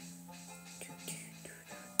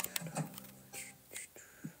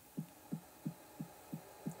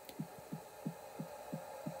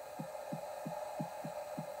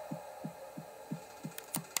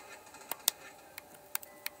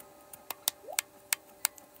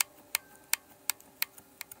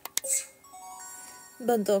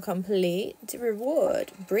 Bundle complete.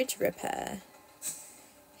 Reward. Bridge repair.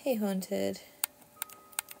 Hey, Haunted.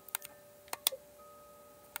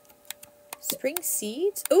 Spring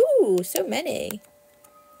seeds? Ooh, so many.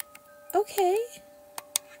 Okay.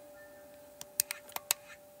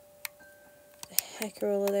 The heck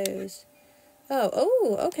are all of those?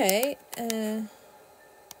 Oh, okay.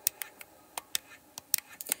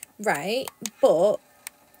 Right, but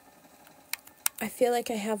I feel like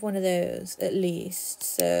I have one of those at least.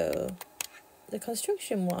 So the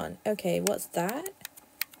construction one. Okay, what's that?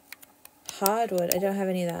 Hardwood. I don't have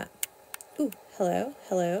any of that. Ooh, hello,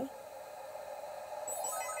 hello.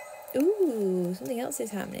 Ooh, something else is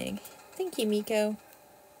happening. Thank you, Miko.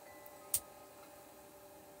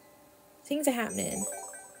 Things are happening.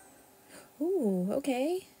 Ooh,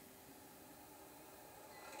 okay.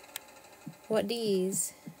 What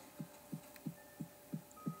these?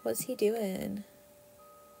 What's he doing?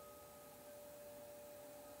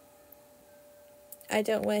 I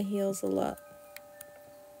don't wear heels a lot.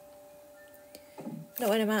 Not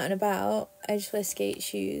when I'm out and about. I just wear skate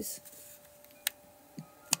shoes.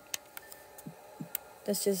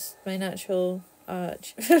 That's just my natural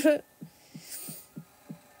arch.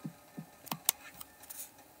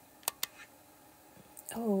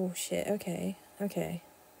 Oh shit, okay. Okay.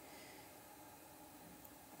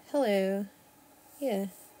 Hello. Yeah,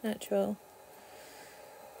 natural.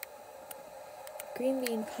 Green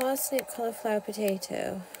bean, parsnip, cauliflower,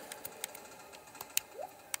 potato.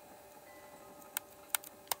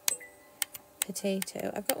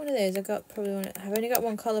 Potato. I've got one of those. I've got probably one. I've only got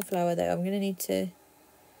one cauliflower though. I'm gonna need to.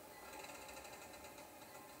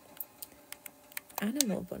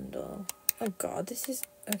 Animal bundle. Oh god, this is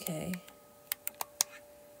okay.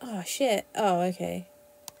 Oh shit. Oh, okay.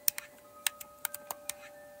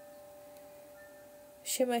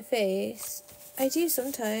 Show my face. I do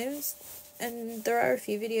sometimes, and there are a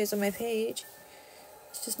few videos on my page.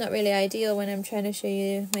 It's just not really ideal when I'm trying to show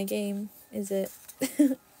you my game, is it?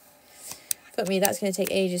 Fuck me, that's going to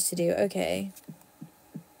take ages to do. Okay.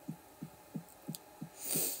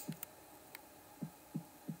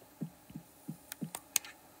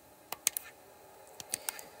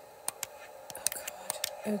 Oh god.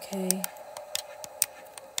 Okay.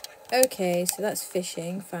 Okay, so that's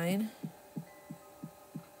fishing. Fine.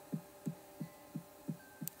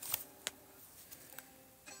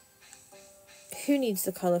 Who needs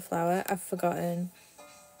the cauliflower? I've forgotten.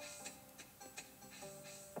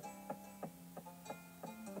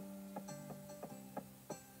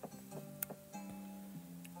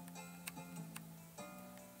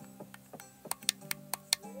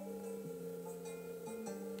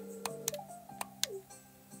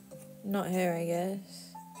 Not her, I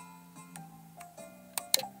guess.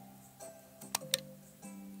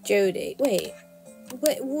 Jodie. Wait.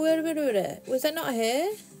 Wait. Was that not her?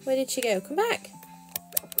 Where did she go? Come back.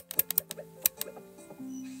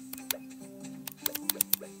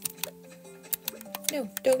 No,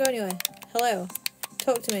 don't go anywhere. Hello.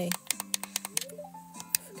 Talk to me.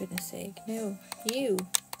 For goodness sake. No. You.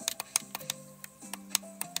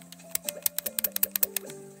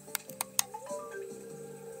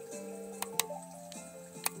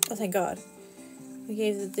 Oh, thank God. We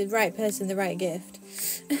gave the right person the right gift.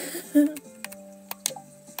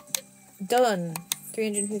 Done.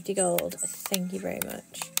 350 gold. Thank you very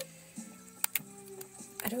much.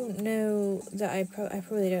 I don't know that I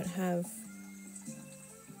probably don't have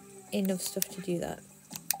enough stuff to do that.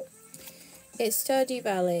 It's Stardew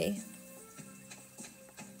Valley.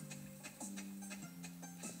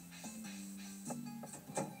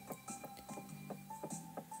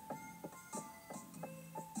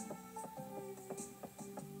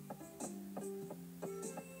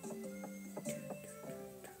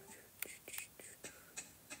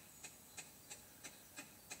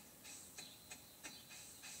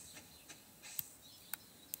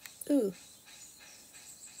 Ooh.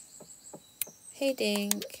 Hey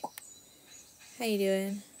Dink. How you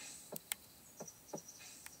doing?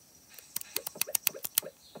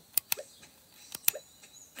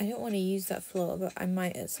 I don't want to use that floor, but I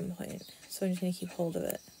might at some point. So I'm just going to keep hold of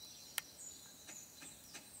it.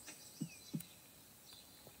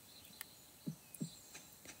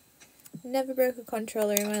 Never broke a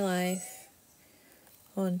controller in my life.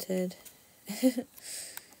 Haunted.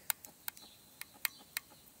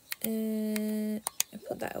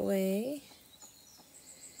 Put that away.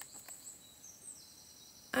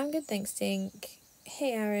 I'm good, thanks, Dink.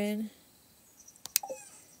 Hey, Aaron.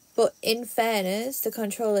 But in fairness, the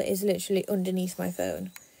controller is literally underneath my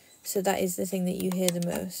phone. So that is the thing that you hear the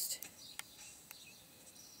most.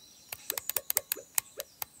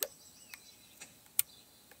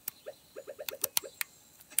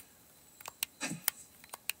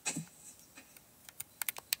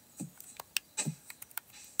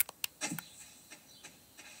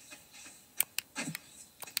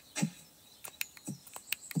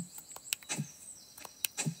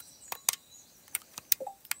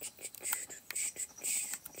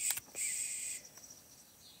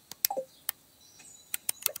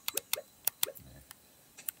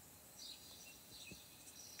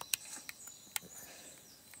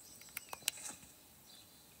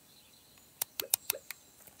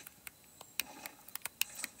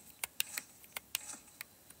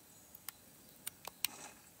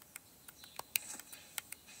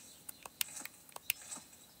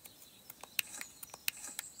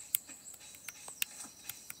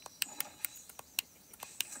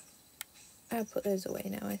 I'll put those away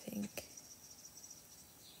now, I think.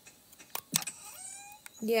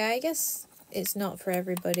 Yeah, I guess it's not for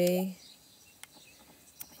everybody.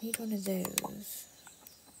 I need one of those.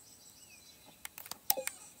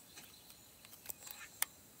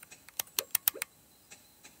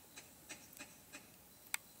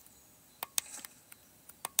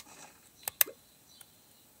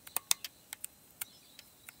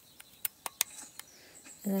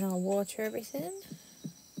 And then I'll water everything.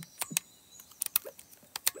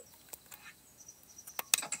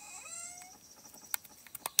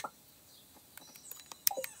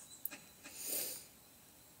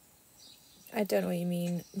 I don't know what you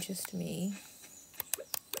mean, just me.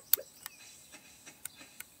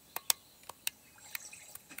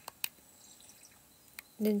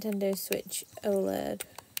 Nintendo Switch OLED.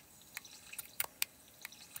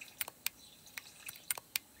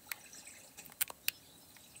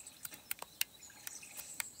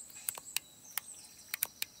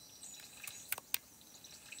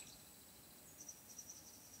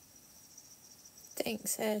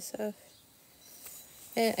 Thanks, Airsoft.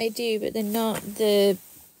 I do, but they're not the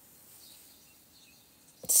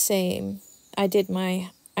same. I did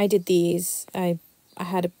these. I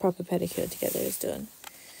had a proper pedicure to get those done.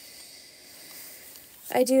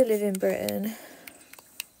 I do live in Britain.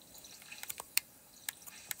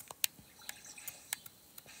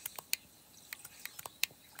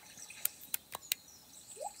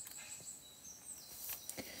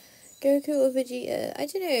 Goku or Vegeta? I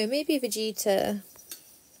don't know, maybe Vegeta.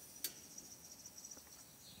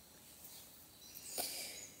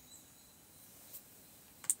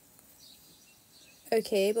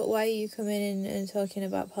 Okay, but why are you coming in and talking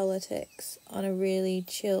about politics on a really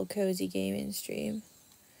chill, cozy gaming stream?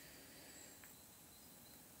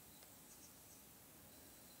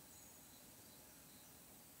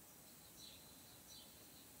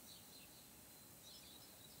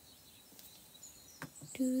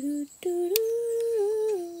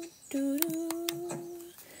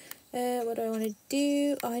 What do I want to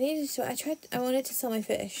do? Oh, I wanted to sell my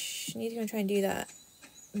fish. I need to go and try and do that.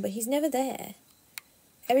 But he's never there.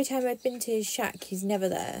 Every time I've been to his shack, he's never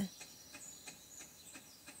there.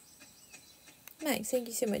 Max, thank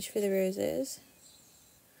you so much for the roses.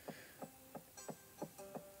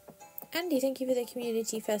 Andy, thank you for the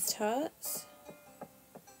community fest hearts.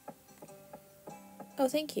 Oh,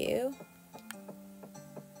 thank you.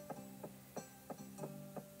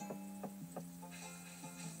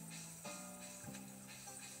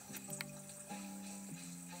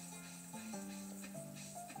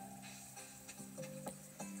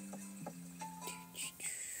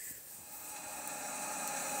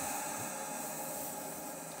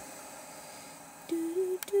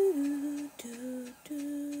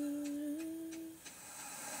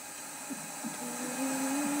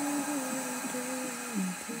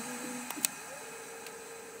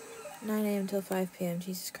 Until 5 PM.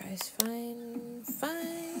 Jesus Christ. Fine.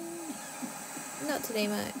 Not today,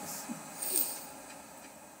 Max.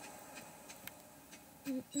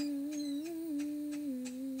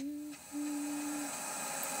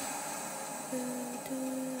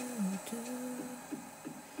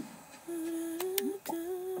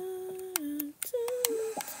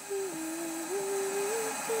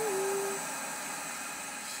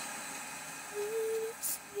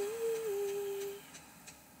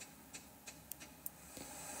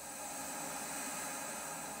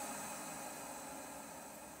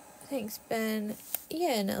 Thanks, Ben.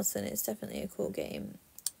 Yeah, Nelson, it's definitely a cool game.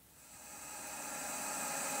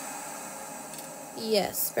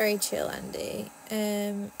 Yes, very chill, Andy.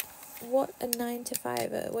 What a 9 to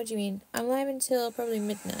 5er? What do you mean? I'm live until probably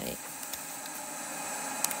midnight.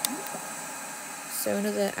 So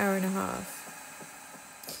another hour and a half.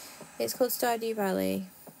 It's called Stardew Valley.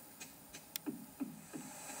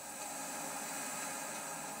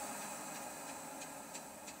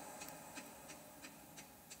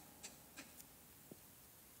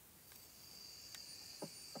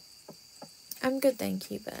 I'm good,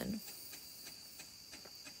 thank you, Ben.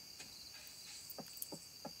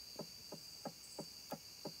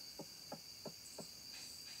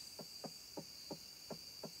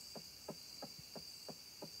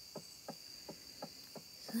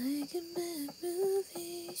 Like a bad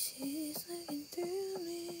movie, she's looking through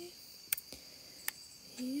me.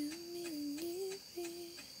 You mean you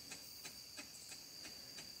me.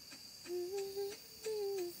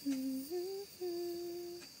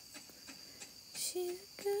 She's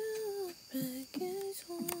a girl back as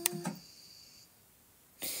one.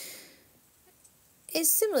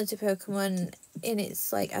 It's similar to Pokemon in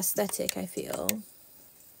its like aesthetic, I feel.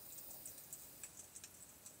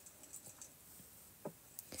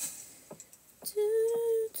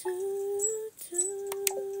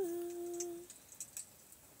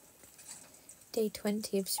 Day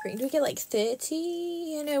 20 of spring. Do we get like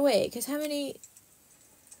 30? No, wait, because how many...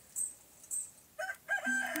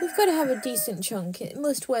 We've got to have a decent chunk. It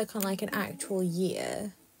must work on like an actual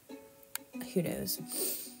year. Who knows?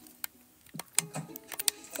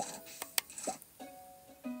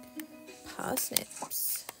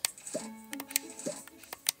 Parsnips.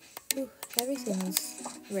 Ooh, everything's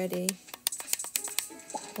ready.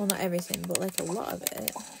 Well, not everything, but like a lot of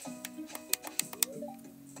it.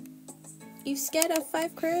 You've scared off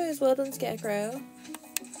 5 crows. Well done, Scarecrow.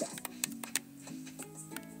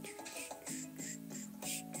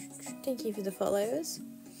 Thank you for the follows.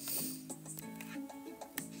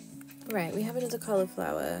 Right, we have another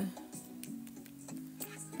cauliflower.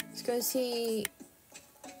 Let's go see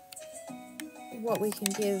what we can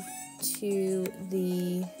give to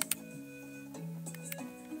the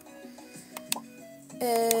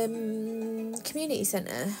community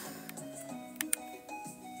centre.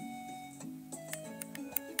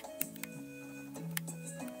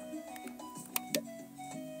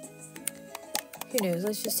 Who knows?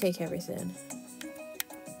 Let's just take everything.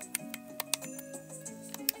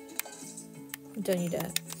 Don't need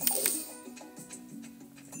that.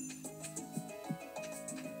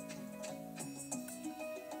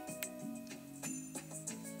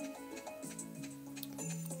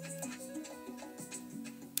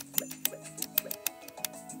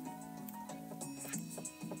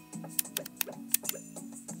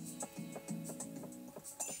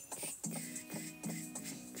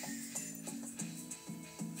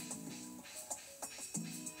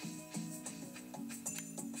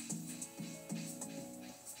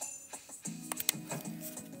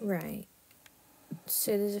 Right,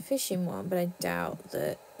 so there's a fishing one, but I doubt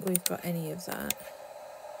that we've got any of that.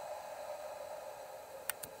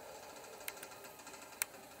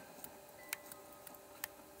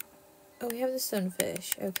 Oh, we have the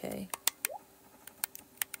sunfish, okay.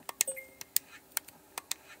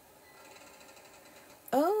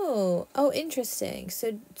 Oh, interesting.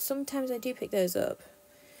 So sometimes I do pick those up.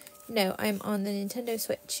 No, I'm on the Nintendo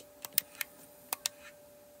Switch.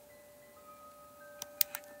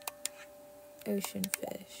 Ocean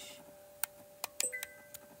fish.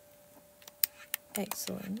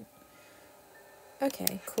 Excellent.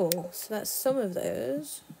 Okay, cool. So that's some of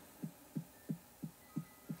those.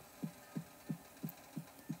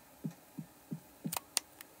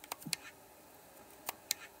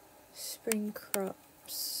 Spring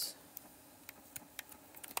crops.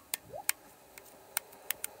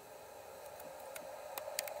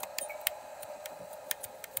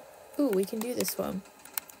 Ooh, we can do this one.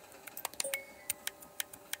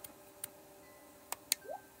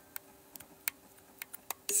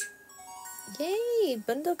 Yay,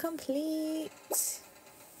 bundle complete.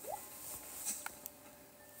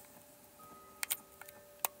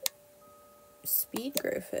 Speed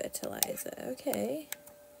grow fertilizer, okay.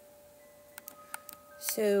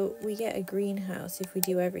 So we get a greenhouse if we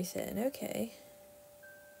do everything, okay.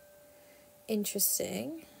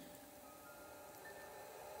 Interesting.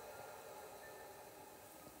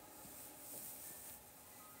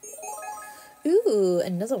 Ooh,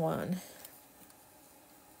 another one.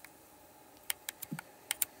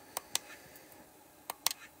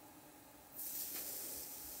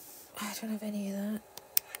 I don't have any of that.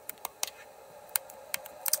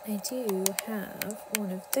 I do have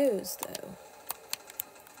one of those though.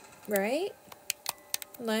 Right?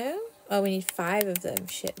 No? Oh, we need 5 of them.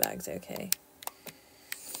 Shitbags, okay.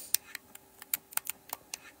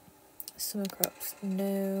 Summer crops,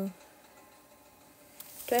 no.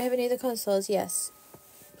 Do I have any other consoles? Yes.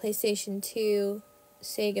 PlayStation 2,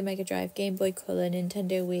 Sega Mega Drive, Game Boy Color,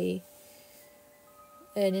 Nintendo Wii,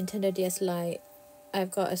 Nintendo DS Lite. I've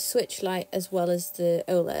got a Switch Lite as well as the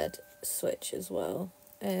OLED Switch as well.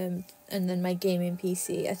 And then my gaming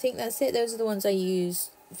PC. I think that's it. Those are the ones I use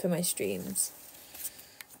for my streams.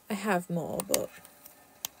 I have more, but...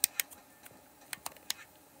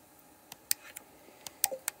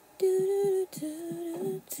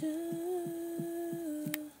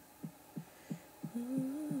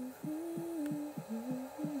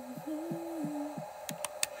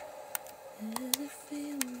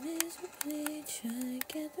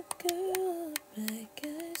 Get the girl back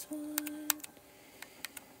as one.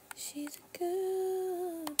 She's a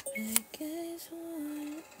girl back as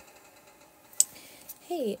one.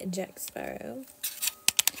 Hey, Jack Sparrow.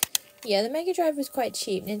 Yeah, the Mega Drive was quite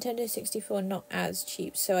cheap. Nintendo 64 not as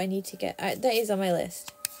cheap, so I need to get... that is on my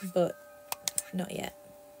list, but not yet.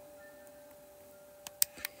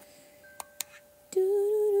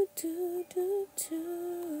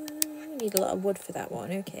 Need a lot of wood for that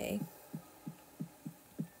one, okay.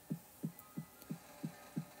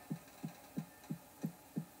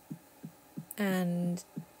 And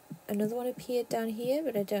another one appeared down here,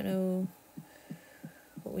 but I don't know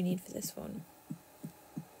what we need for this one.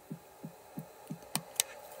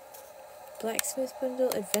 Blacksmith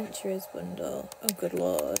bundle, adventurers bundle. Oh, good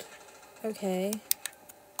lord. Okay.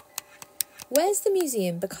 Where's the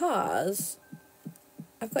museum? Because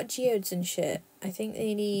I've got geodes and shit. I think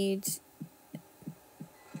they need...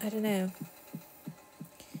 I don't know.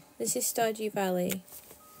 This is Stardew Valley.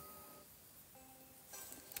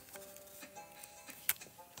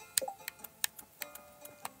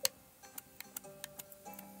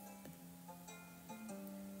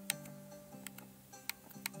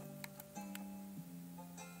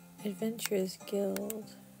 Adventurers Guild.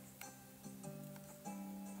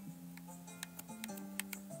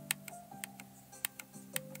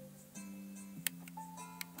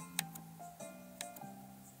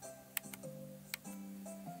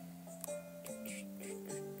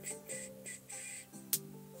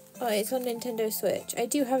 Oh, it's on Nintendo Switch. I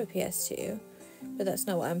do have a PS2, but that's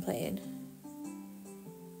not what I'm playing.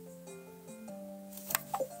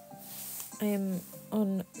 I am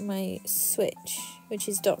on my Switch, which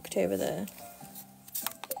is docked over there.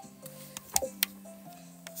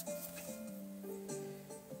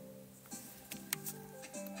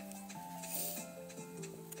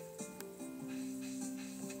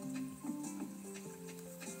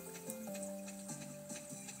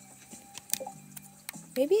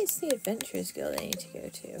 Maybe it's the Adventurers Guild I need to go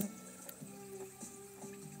to.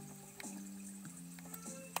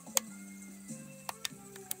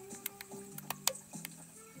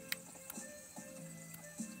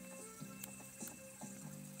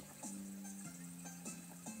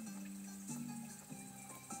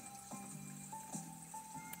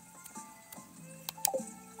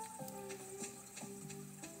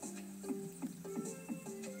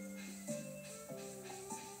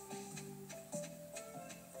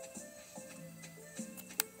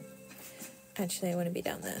 Actually, I want to be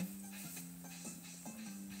down there.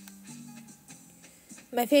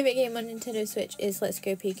 My favourite game on Nintendo Switch is Let's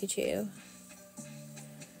Go Pikachu.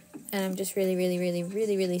 And I'm just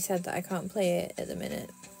really sad that I can't play it at the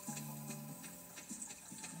minute.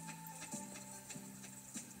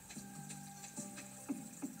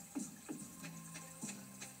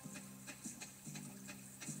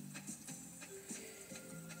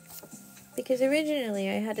 Because originally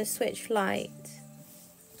I had a Switch Lite,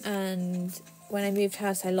 and when I moved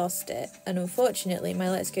house I lost it, and unfortunately my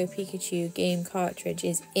Let's Go Pikachu game cartridge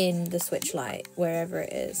is in the Switch Lite, wherever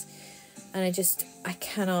it is, and I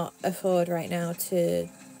cannot afford right now to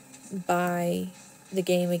buy the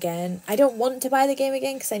game again. I don't want to buy the game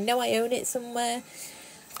again because I know I own it somewhere,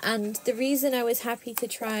 and the reason I was happy to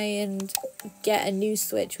try and get a new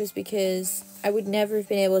Switch was because I would never have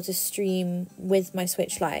been able to stream with my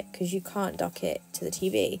Switch Lite because you can't dock it to the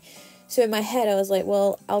TV. So in my head, I was like,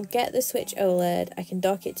 well, I'll get the Switch OLED, I can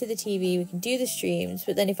dock it to the TV, we can do the streams,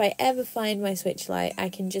 but then if I ever find my Switch Lite, I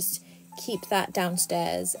can just keep that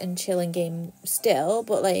downstairs and chill and game still,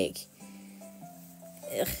 but like,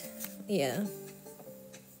 ugh, yeah.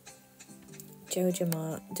 Jojo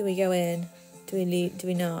Mart, do we go in? Do we leave? Do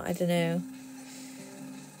we not? I don't know.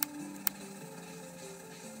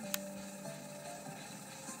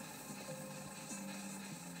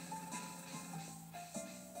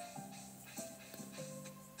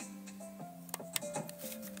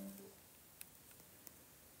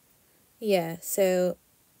 Yeah, so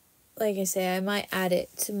like I say, I might add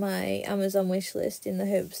it to my Amazon wish list in the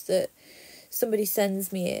hopes that somebody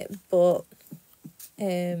sends me it, but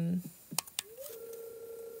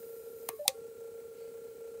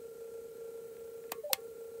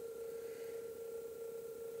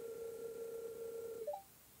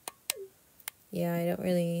yeah, I don't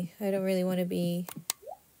really want to be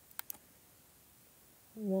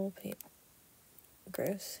wallpaper.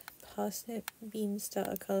 Gross. Parsnip, bean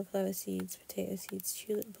starter, cauliflower seeds, potato seeds,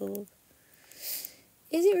 tulip bulb.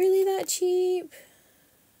 Is it really that cheap?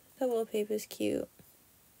 The wallpaper's cute.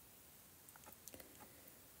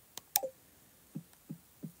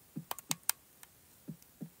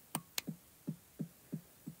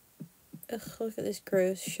 Ugh, look at this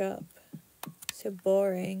gross shop. So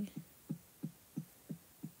boring.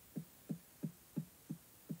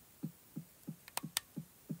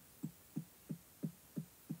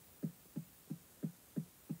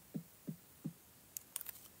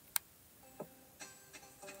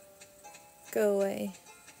 Go away.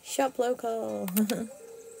 Shop local.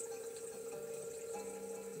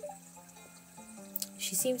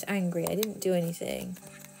 She seems angry. I didn't do anything.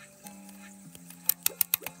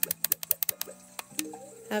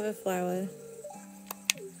 Have a flower.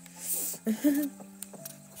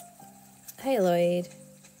 Hey, Lloyd.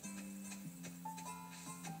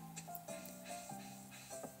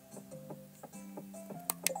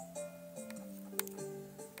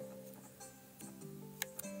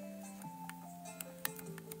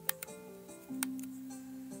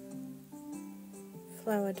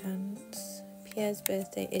 Flower dance. Pierre's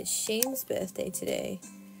birthday. It's Shane's birthday today.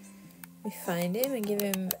 We find him and give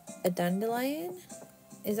him a dandelion.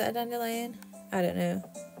 Is that a dandelion? I don't know.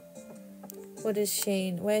 What is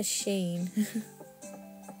Shane? Where's Shane?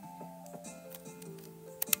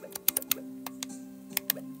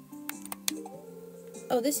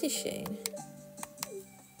 Oh, this is Shane.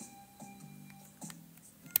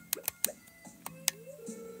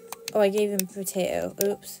 Oh, I gave him a potato.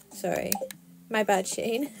 Oops, sorry. My bad,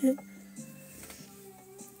 Shane.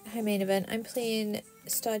 Hi, main event. I'm playing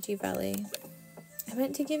Stardew Valley. I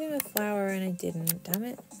meant to give him a flower and I didn't. Damn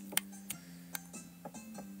it.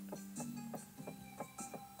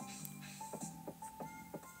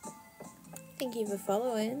 Thank you for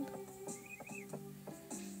following.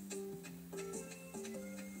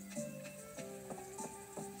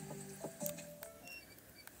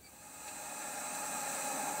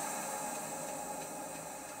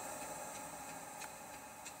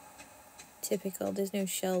 Typical. There's no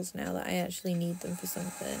shells now that I actually need them for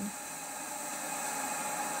something.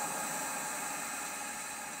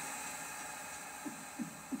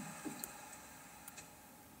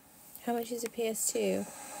 How much is a PS2?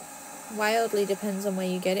 Wildly depends on where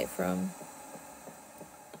you get it from.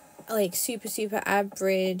 Like super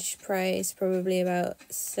average price, probably about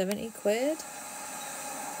 70 quid.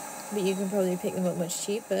 But you can probably pick them up much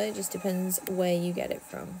cheaper. It just depends where you get it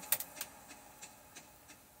from.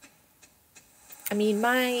 I mean,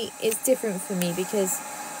 it's different for me because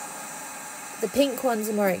the pink ones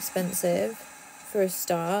are more expensive for a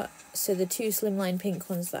start. So the two slimline pink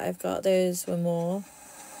ones that I've got, those were more.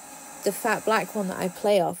 The fat black one that I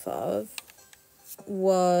play off of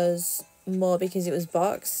was more because it was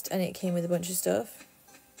boxed and it came with a bunch of stuff.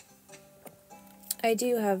 I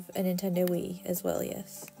do have a Nintendo Wii as well,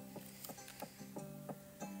 yes.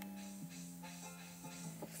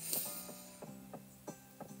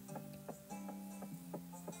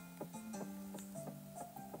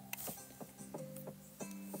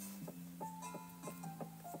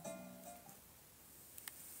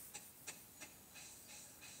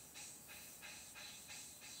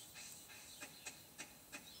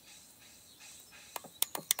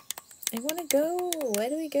 I want to go. Where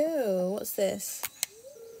do we go? What's this?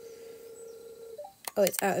 Oh,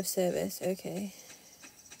 it's out of service. Okay.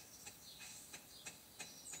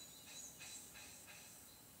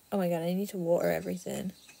 Oh my god, I need to water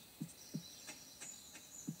everything.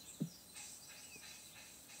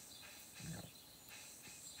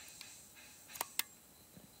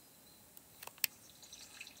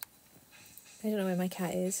 I don't know where my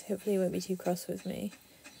cat is. Hopefully he won't be too cross with me.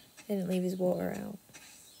 I didn't leave his water out.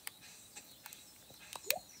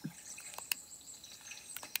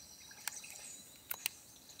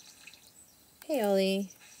 Hey, Ollie.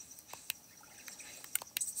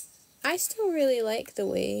 I still really like the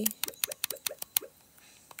Wii.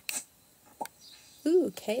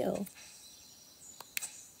 Ooh, kale.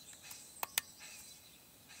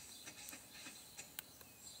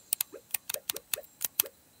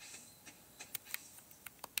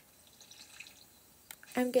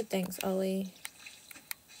 I'm good, thanks, Ollie.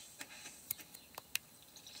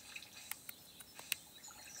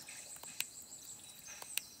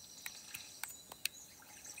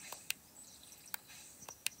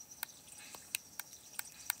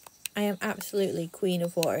 I am absolutely queen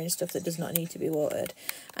of watering stuff that does not need to be watered.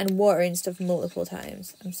 And watering stuff multiple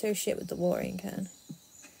times. I'm so shit with the watering can.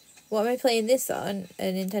 What am I playing this on?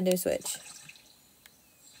 A Nintendo Switch.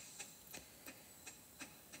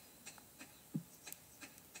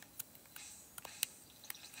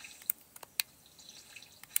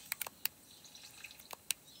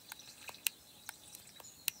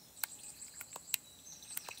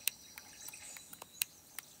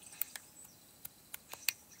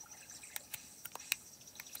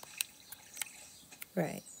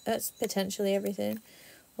 Right, that's potentially everything.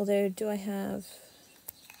 Although, do I have...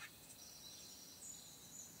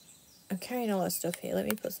 I'm carrying a lot of stuff here. Let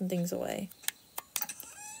me put some things away.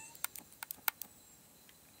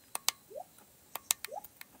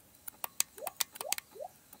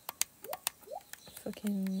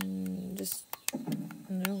 Fucking... just...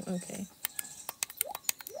 no? Okay.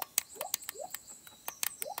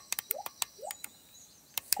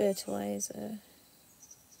 Fertilizer.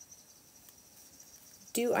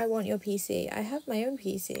 Do I want your PC? I have my own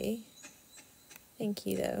PC. Thank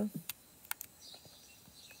you, though.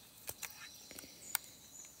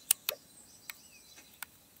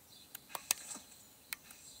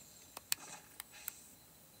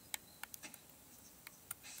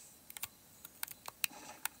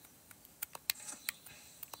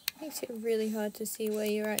 Makes it really hard to see where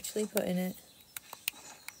you're actually putting it.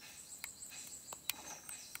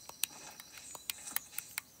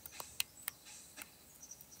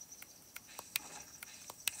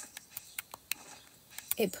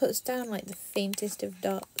 it puts down like the faintest of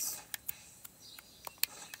dots.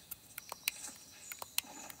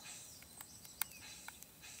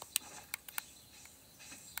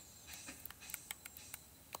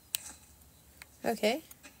 Okay.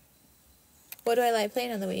 What do I like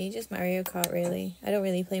playing on the Wii? Just Mario Kart, really. I don't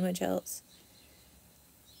really play much else.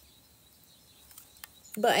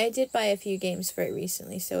 But I did buy a few games for it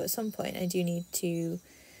recently, so at some point I do need to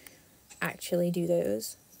actually do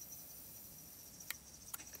those.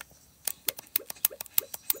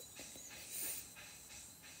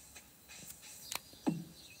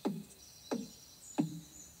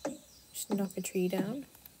 Just knock a tree down.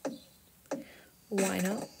 Why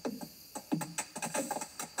not?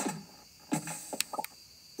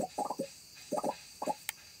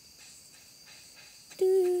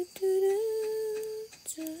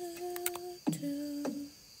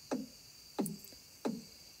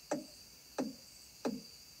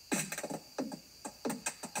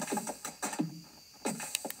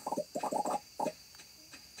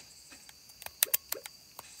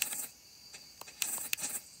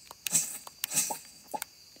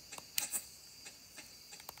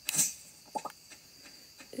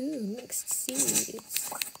 Ooh, mixed seeds.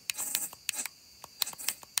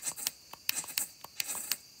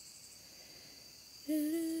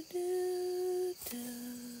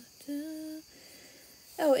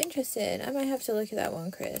 Oh, interesting. I might have to look at that one,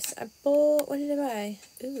 Chris. I bought... What did I buy?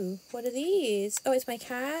 Ooh, what are these? Oh, it's my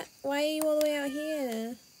cat. Why are you all the way out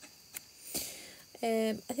here?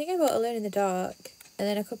 I think I bought Alone in the Dark. And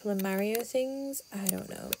then a couple of Mario things. I don't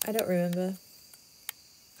know. I don't remember.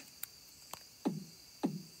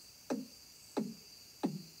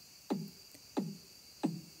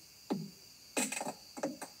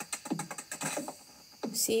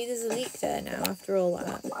 See, there's a leak there now after all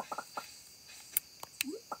that.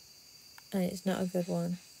 And it's not a good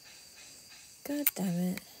one. God damn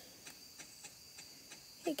it.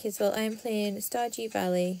 Hey kids, well I am playing Stardew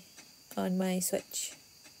Valley on my Switch.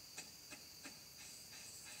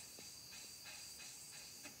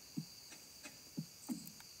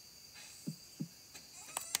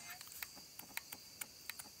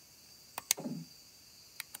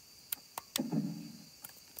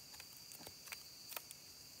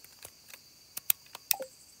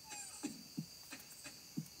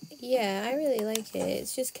 Yeah, I really like it.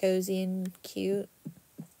 It's just cozy and cute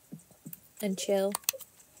and chill.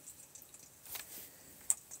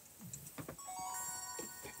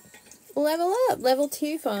 Level up! Level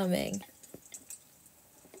 2 farming.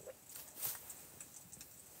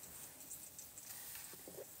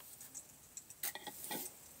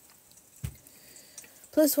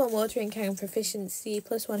 +1 watering can proficiency,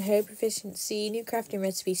 +1 hoe proficiency, new crafting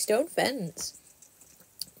recipe, stone fence.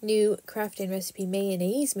 New crafting recipe,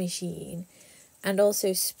 mayonnaise machine. And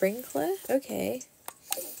also sprinkler. Okay.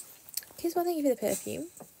 Here's one, thank you for the perfume.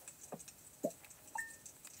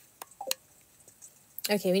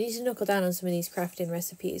 Okay, we need to knuckle down on some of these crafting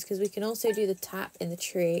recipes because we can also do the tap in the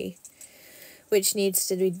tree, which needs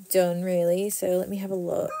to be done really. So let me have a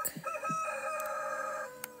look.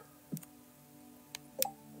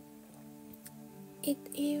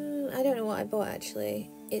 I don't know what I bought actually.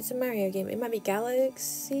 It's a Mario game. It might be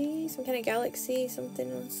Galaxy, some kind of Galaxy, something,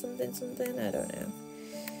 I don't know.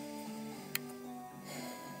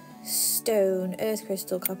 Stone, earth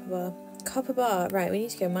crystal, copper bar. Copper bar, right, we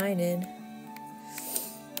need to go mining.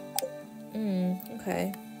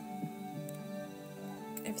 Okay.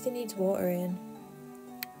 Everything needs water in.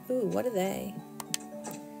 Ooh, what are they?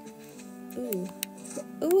 Ooh.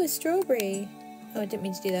 Ooh, a strawberry. Oh, I didn't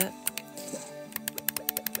mean to do that.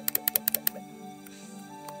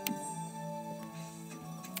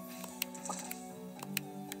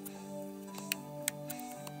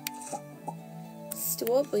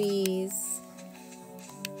 Strawberries.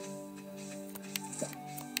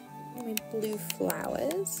 My blue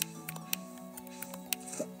flowers.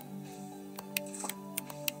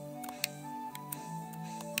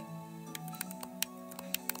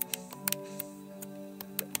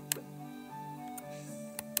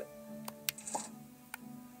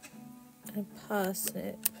 And a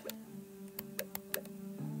parsnip.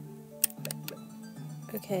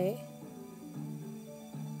 Okay.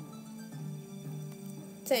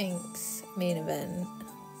 Thanks, main event.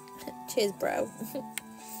 Cheers, bro.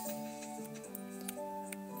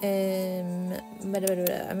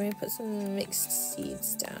 I'm gonna put some mixed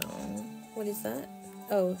seeds down. What is that?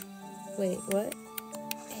 Oh, wait, what?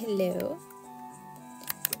 Hello.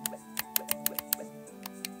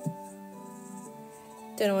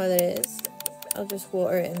 Don't know what that is. I'll just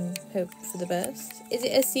water it and hope for the best. Is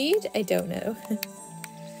it a seed? I don't know.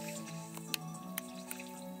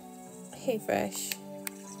 Hey, fresh.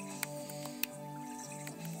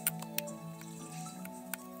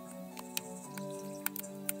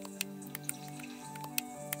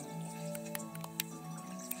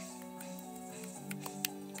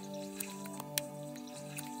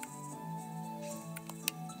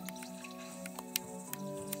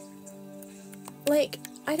 like,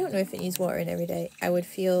 I don't know if it needs watering every day. I would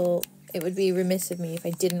feel it would be remiss of me if I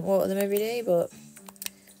didn't water them every day, but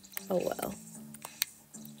oh well.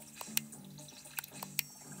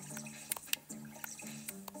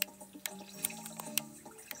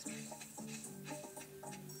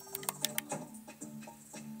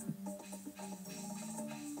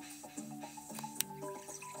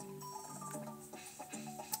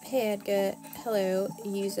 Hey Edgar, hello,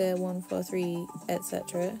 user 143,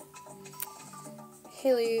 etc.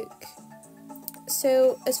 Hey Luke.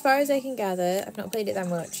 So, as far as I can gather, I've not played it that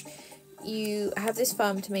much, you have this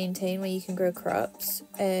farm to maintain where you can grow crops.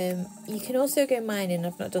 You can also go mining,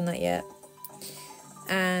 I've not done that yet.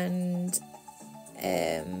 And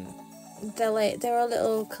there are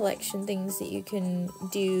little collection things that you can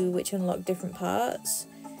do which unlock different parts.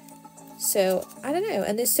 So, I don't know,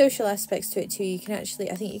 and there's social aspects to it too. You can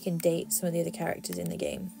actually, I think you can date some of the other characters in the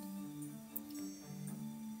game.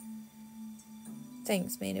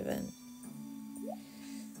 Thanks, main event.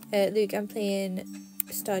 Luke, I'm playing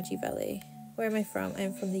Stardew Valley. Where am I from?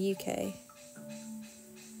 I'm from the UK.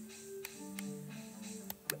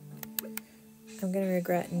 I'm going to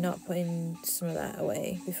regret not putting some of that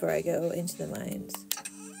away before I go into the mines.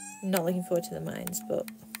 I'm not looking forward to the mines, but...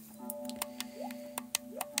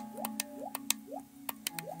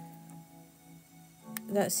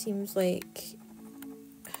 that seems like...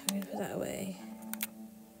 I'm going to put that away.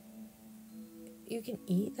 You can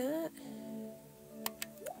eat that?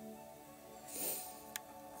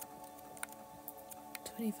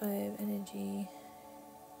 $25 energy.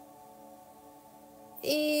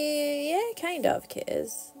 Yeah, kind of,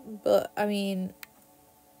 Kiz. But, I mean,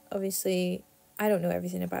 obviously, I don't know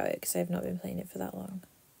everything about it because I've not been playing it for that long.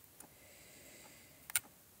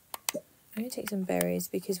 I'm going to take some berries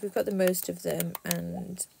because we've got the most of them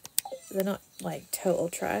and they're not, like, total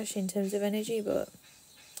trash in terms of energy, but...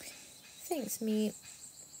 Thanks, meat.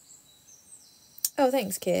 Oh,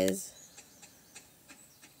 thanks, Kiz.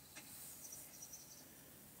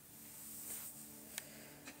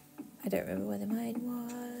 I don't remember where the mine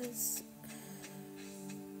was.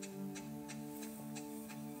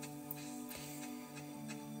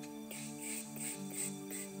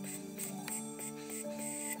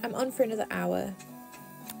 I'm on for another hour.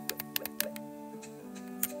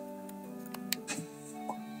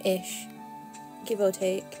 Ish. Give or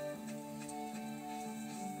take.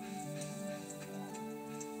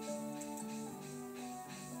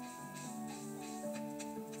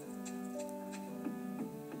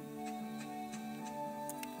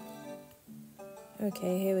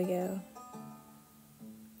 Okay, here we go.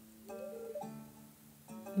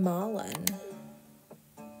 Marlin.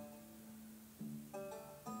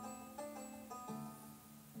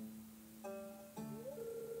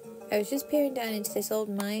 I was just peering down into this old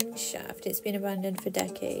mine shaft. It's been abandoned for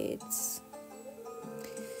decades.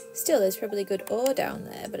 Still, there's probably good ore down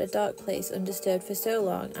there, but a dark place undisturbed for so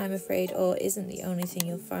long, I'm afraid ore isn't the only thing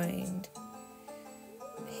you'll find.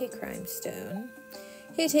 Hey, crime stone.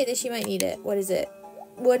 Here, take this, you might need it. What is it?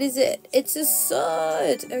 What is it? It's a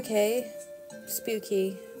sword! Okay.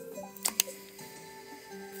 Spooky.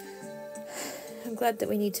 I'm glad that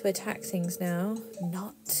we need to attack things now.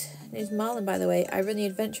 Not. Name's Marlin, by the way. I run the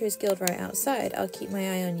Adventurers Guild right outside. I'll keep my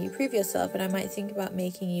eye on you. Prove yourself, and I might think about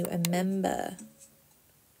making you a member.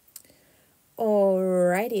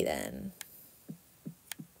 Alrighty then.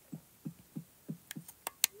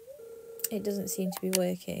 It doesn't seem to be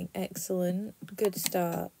working. Excellent. Good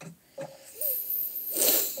start.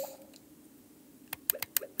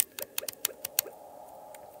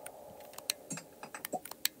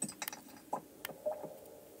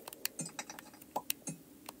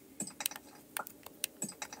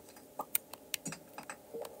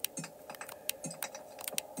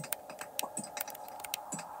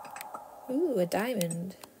 Ooh, a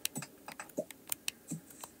diamond.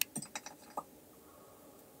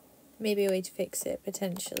 Maybe a way to fix it,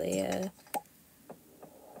 potentially.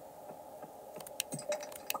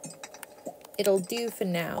 It'll do for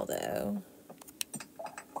now, though.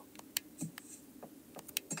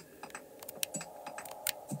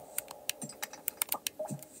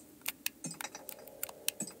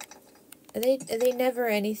 Are they never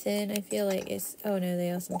anything? I feel like it's... oh no, they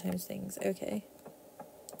are sometimes things. Okay.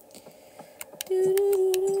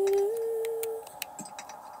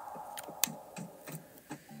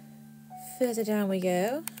 Further down we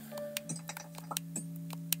go.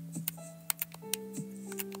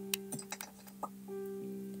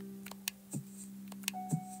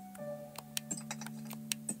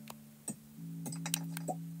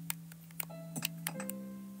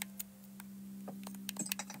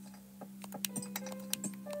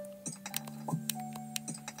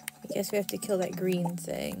 Guess we have to kill that green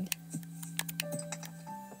thing.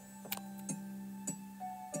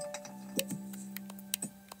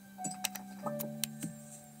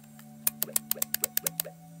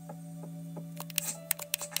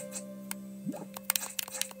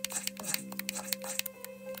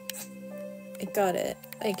 I got it.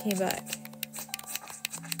 I came back.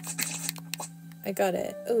 I got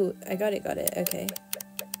it. Oh, I got it, okay.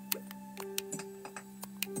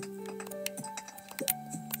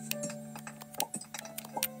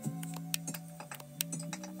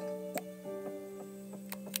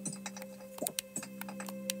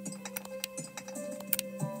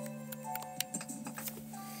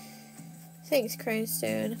 Thanks,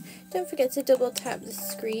 Crownstone. Don't forget to double tap the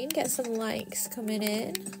screen, get some likes coming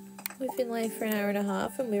in. We've been live for an hour and a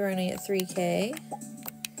half and we were only at 3k.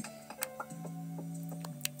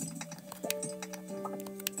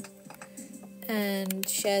 And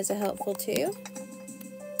shares are helpful too,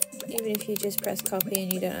 even if you just press copy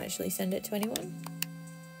and you don't actually send it to anyone.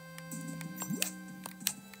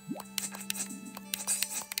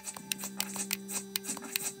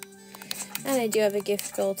 And I do have a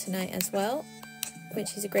gift goal tonight as well,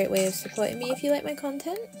 which is a great way of supporting me if you like my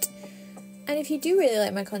content. And if you do really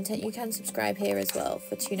like my content, you can subscribe here as well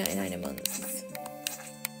for $2.99 a month.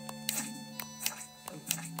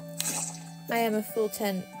 I am a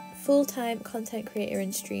full-time content creator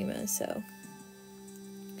and streamer, so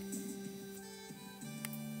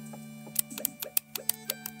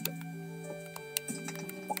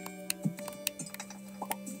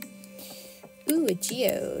ooh, a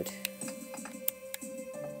geode.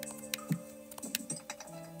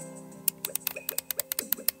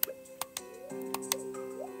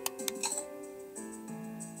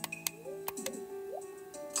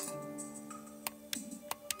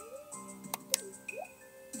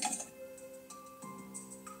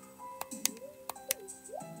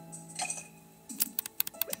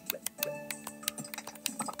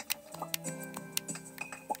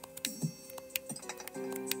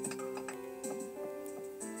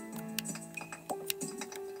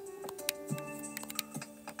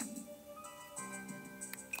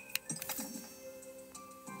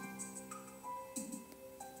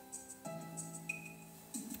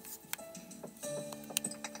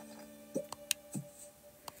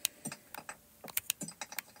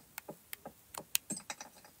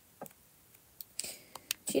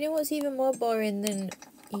 Do you know what's even more boring than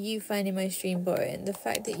you finding my stream boring? The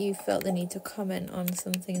fact that you felt the need to comment on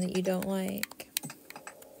something that you don't like.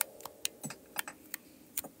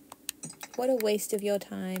 What a waste of your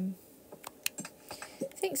time.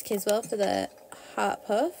 Thanks, Kiswell, for the heart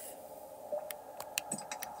puff.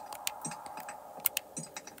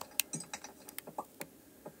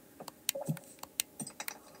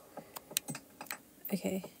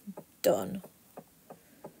 Okay, done.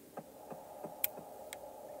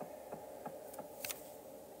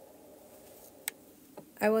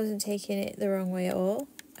 I wasn't taking it the wrong way at all.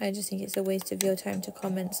 I just think it's a waste of your time to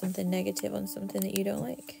comment something negative on something that you don't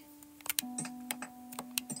like.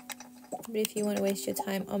 But if you want to waste your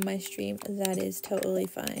time on my stream, that is totally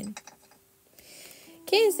fine.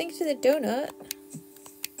 Kids, thanks for the donut.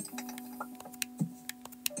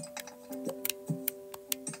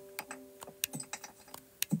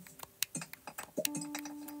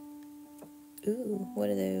 Ooh, what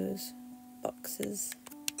are those boxes?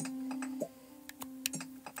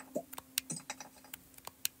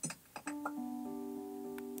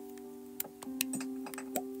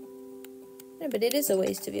 No, but it is a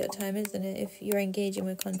waste of your time, isn't it, if you're engaging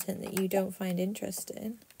with content that you don't find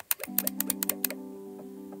interesting.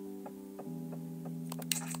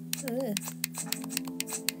 Ugh.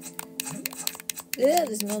 Ugh,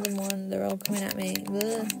 there's more than one. They're all coming at me.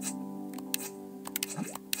 Ugh.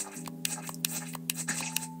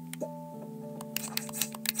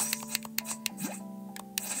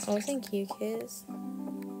 Oh, thank you, kids.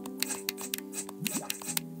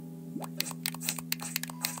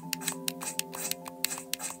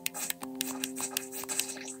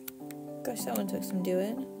 Gosh, that one took some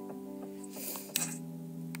doing.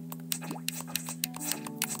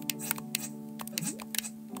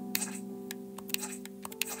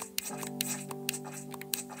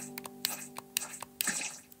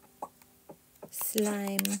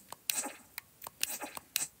 Slime.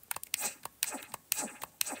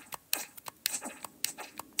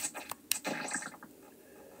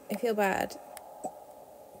 I feel bad,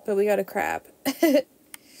 but we got a crab.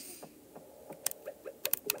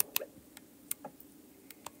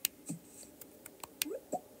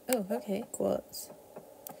 Oh, okay, quartz.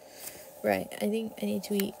 Right, I think I need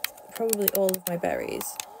to eat probably all of my berries.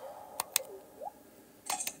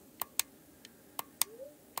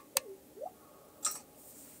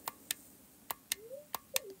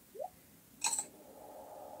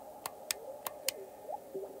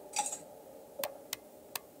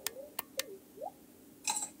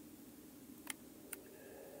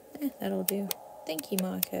 That'll do. Thank you,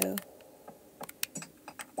 Marco.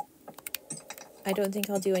 I don't think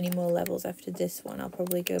I'll do any more levels after this one. I'll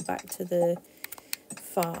probably go back to the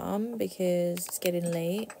farm because it's getting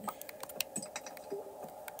late.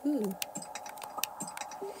 Ooh.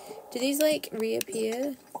 Do these like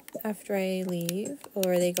reappear after I leave,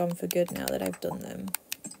 or are they gone for good now that I've done them?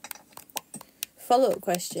 Follow-up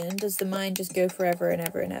question, does the mine just go forever and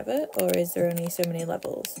ever and ever, or is there only so many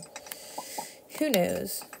levels? Who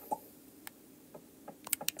knows?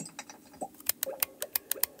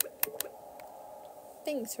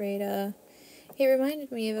 Thanks, Radar. He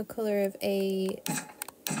reminded me of a colour of a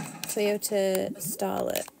Toyota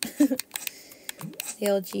Starlet. The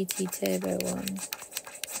old GT Turbo one.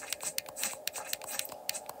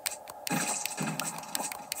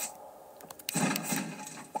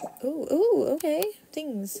 Ooh, okay.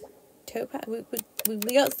 Things. Topaz.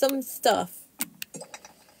 We got some stuff.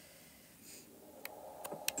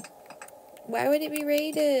 Why would it be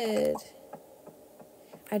raided?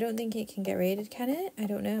 I don't think it can get raided, can it? I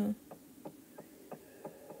don't know.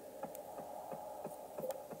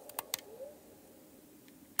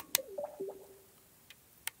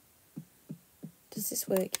 Does this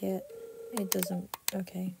work yet? It doesn't.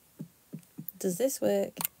 Okay. Does this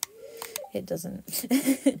work? It doesn't.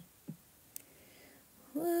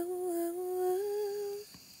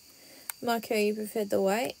 Marco, you preferred the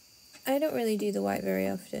white? I don't really do the white very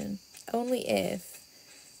often. Only if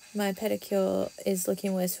my pedicure is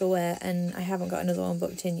looking worse for wear and I haven't got another one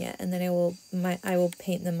booked in yet, and then I will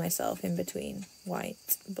paint them myself in between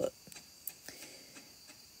white, but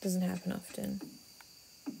doesn't happen often.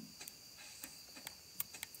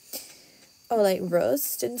 Oh, like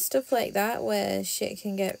rust and stuff like that, where shit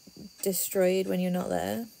can get destroyed when you're not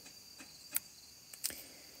there.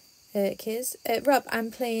 Kiz? Rob,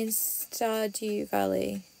 I'm playing Stardew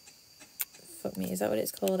Valley. Fuck me, is that what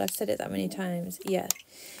it's called? I've said it that many times. Yeah.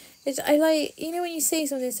 I like, you know when you say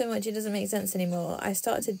something so much it doesn't make sense anymore? I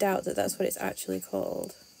start to doubt that that's what it's actually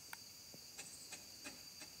called.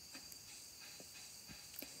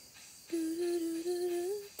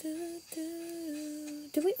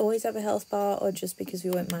 Did we always have a health bar, or just because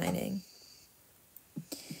we went mining?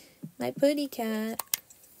 My putty cat.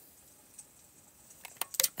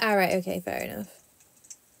 Alright, okay, fair enough.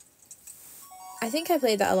 I think I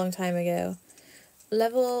played that a long time ago.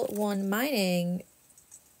 Level 1 mining.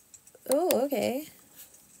 Oh, okay.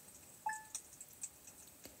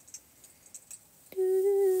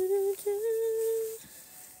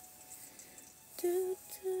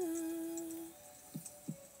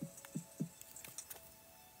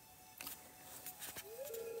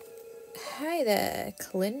 Hi there,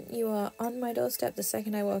 Clint. You are on my doorstep the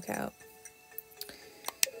second I walk out.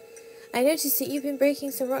 I noticed that you've been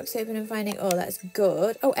breaking some rocks open and finding... Oh, that's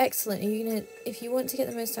good. Oh, excellent. Are you gonna... If you want to get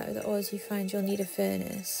the most out of the ores you find, you'll need a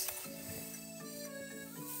furnace.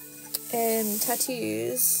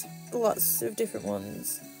 Tattoos. Lots of different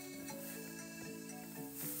ones.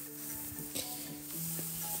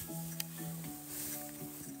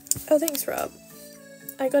 Oh, thanks, Rob.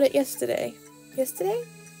 I got it yesterday. Yesterday?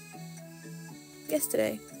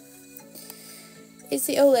 Yesterday. It's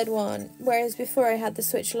the OLED one, whereas before I had the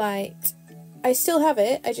Switch Lite. I still have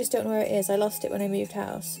it, I just don't know where it is. I lost it when I moved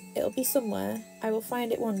house. It'll be somewhere. I will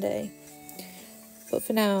find it one day. But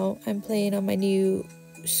for now, I'm playing on my new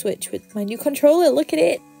Switch with my new controller. Look at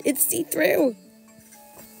it! It's see-through!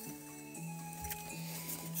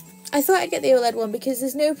 I thought I'd get the OLED one because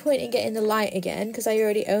there's no point in getting the Lite again, because I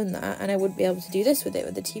already own that, and I wouldn't be able to do this with it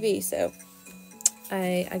with the TV, so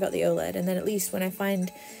I got the OLED, and then at least when I find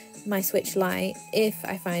my Switch Lite, if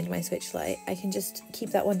I find my Switch Lite, I can just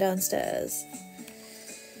keep that one downstairs.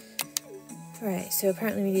 Right, so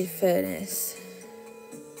apparently we need a furnace.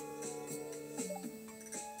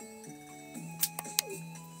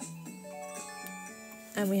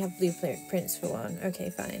 And we have blueprints for one. Okay,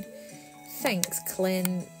 fine. Thanks,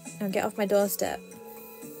 Clint. Now get off my doorstep.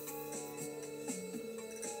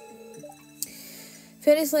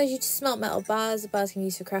 Furnace allows you to smelt metal bars. The bars can be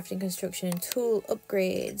used for crafting, construction, and tool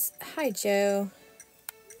upgrades. Hi, Joe.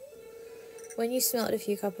 When you smelt a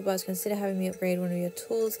few copper bars, consider having me upgrade one of your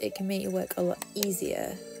tools. It can make your work a lot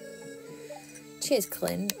easier. Cheers,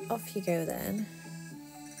 Clint. Off you go, then.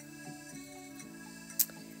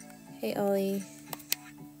 Hey, Ollie.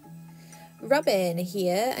 Robin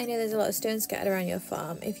here. I know there's a lot of stone scattered around your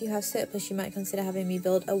farm. If you have surplus, you might consider having me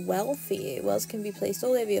build a well for you. Wells can be placed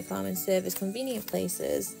all over your farm and serve as convenient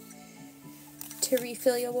places to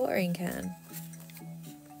refill your watering can.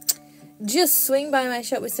 Just swing by my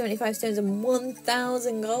shop with 75 stones and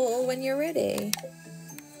 1,000 gold when you're ready.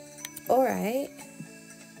 Alright.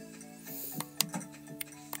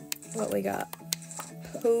 What we got?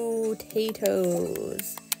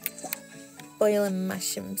 Potatoes. Boil and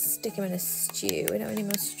mash them, stick them in a stew. We don't have any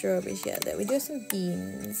more strawberries yet though. We do have some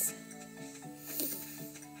beans.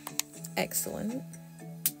 Excellent.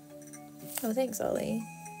 Oh, thanks, Ollie.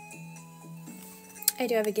 I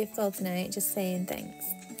do have a gift call tonight, just saying thanks.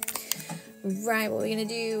 Right, what we're gonna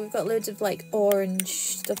do, we've got loads of like orange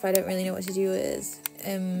stuff I don't really know what to do with.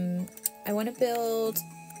 I want to build,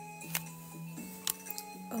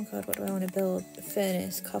 oh god, what do I want to build?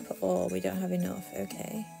 Furnace, copper ore, we don't have enough,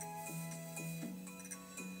 okay.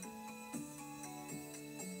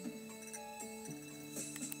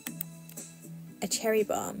 A cherry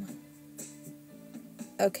bomb.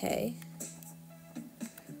 Okay.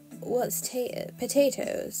 What's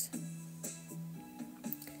potatoes?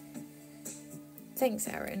 Thanks,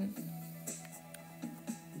 Aaron.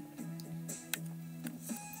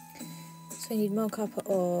 So I need more copper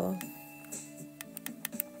ore.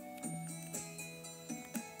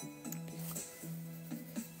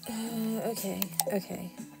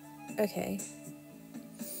 Okay.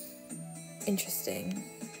 Interesting.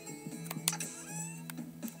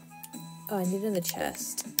 Oh, I need another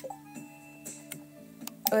chest.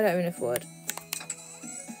 Oh, I don't have enough wood.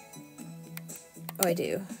 Oh, I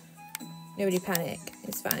do. Nobody panic.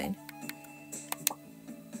 It's fine.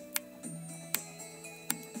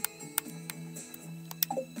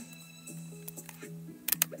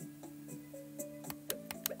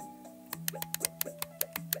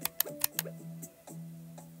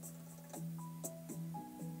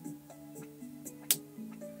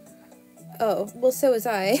 Oh, well, so was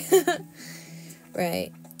I.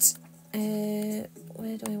 Right.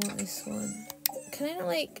 Where do I want this one? Can I not,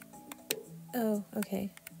 like... Oh, okay.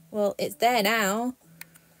 Well, it's there now.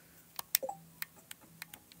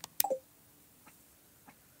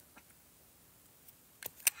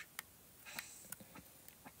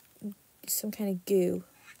 Some kind of goo.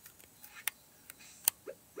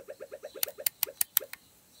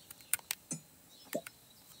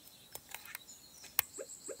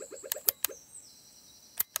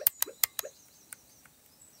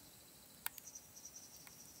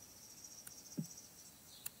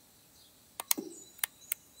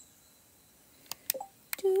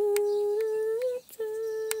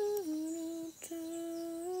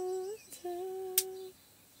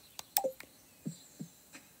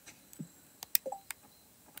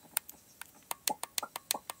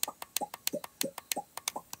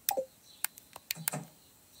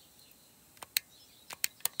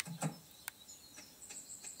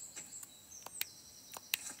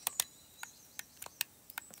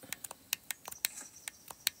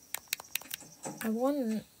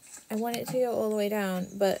 I want it to go all the way down,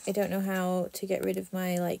 but I don't know how to get rid of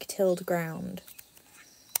my, like, tilled ground.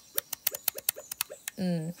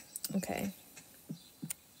 Okay.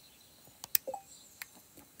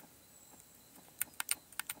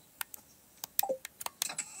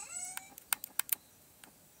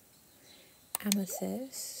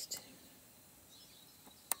 Amethyst.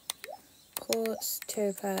 Quartz,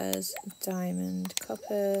 topaz, diamond,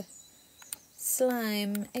 copper,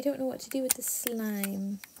 slime. I don't know what to do with the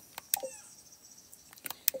slime.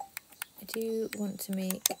 I do want to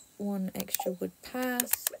make one extra wood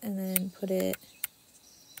path and then put it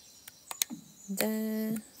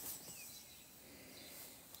there.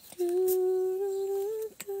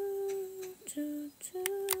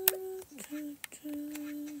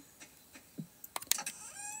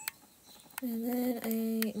 And then I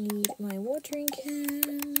need my watering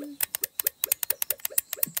can.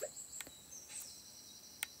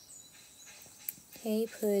 Hey,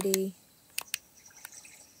 Putty.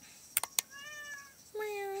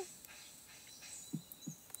 Meow.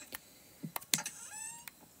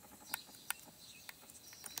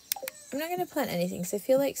 I'm not going to plant anything, so I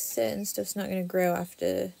feel like certain stuff's not going to grow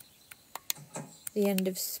after the end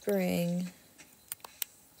of spring.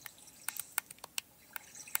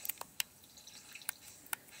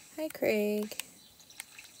 Hi, Craig.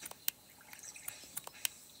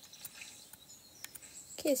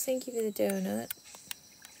 Kiss, thank you for the donut.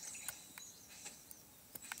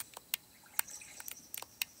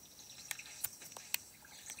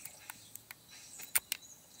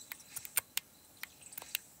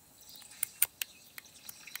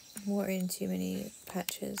 I'm watering too many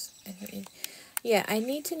patches. Yeah, I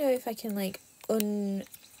need to know if I can, like,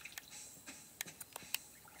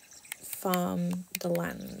 farm the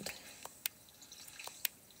land.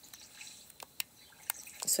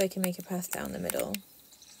 So I can make a path down the middle.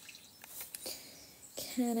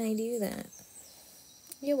 Can I do that?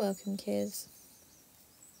 You're welcome, kids.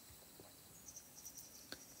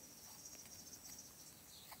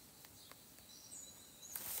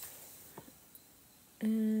 Hey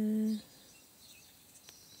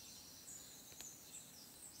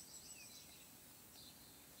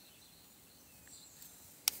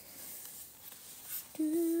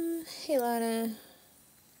Lana.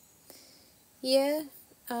 Yeah,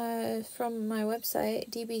 from my website,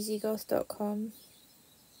 dbzgoth.com.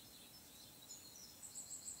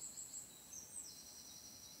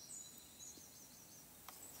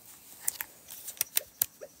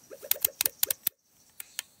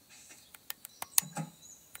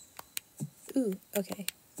 Ooh, okay.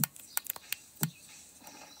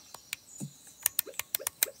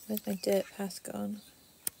 Where's my dirt pass gone?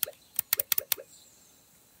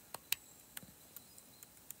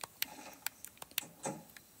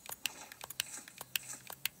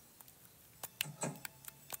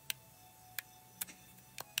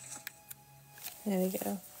 There we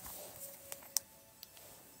go.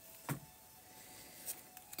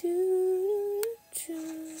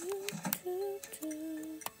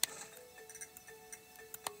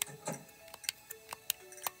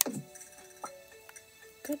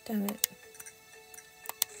 God damn it.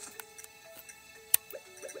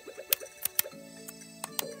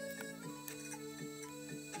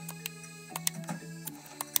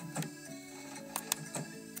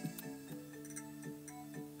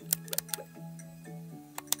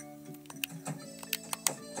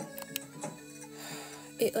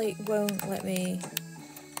 It like won't let me.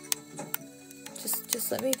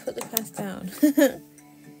 Just let me put the path down.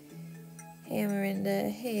 Hey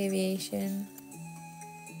Amarinda, hey Aviation.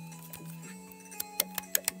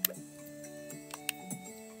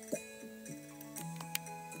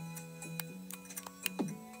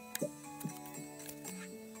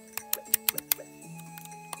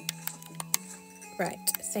 Right,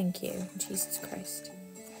 thank you, Jesus Christ.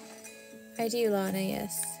 I do, Lana,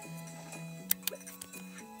 yes.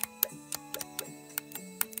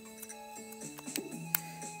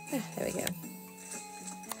 Ah, there we go.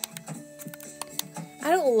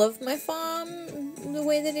 I don't love my farm the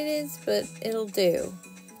way that it is, but it'll do.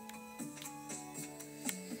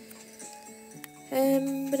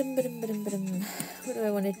 What do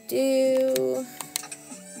I want to do?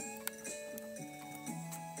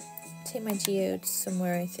 Take my geodes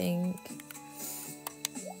somewhere, I think.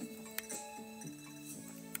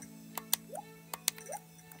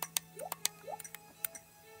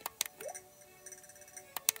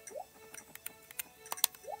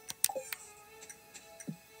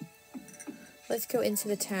 Let's go into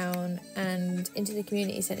the town and into the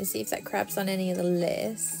community centre, see if that crab's on any of the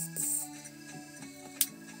lists.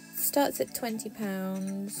 Starts at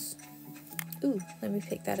 £20. Ooh, let me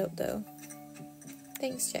pick that up though.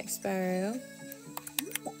 Thanks, Jack Sparrow.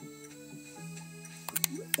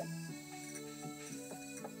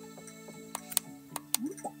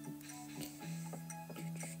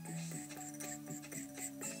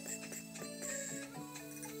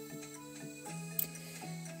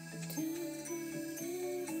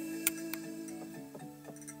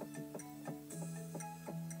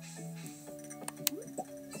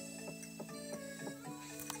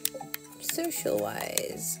 Social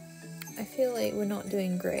wise, I feel like we're not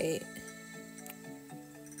doing great.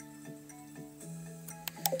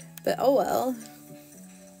 But oh well.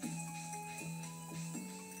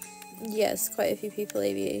 Yes, quite a few people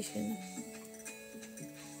aviation.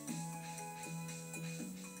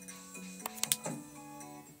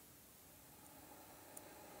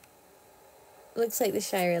 Looks like the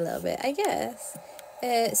Shire a little bit, I guess.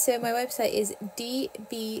 So my website is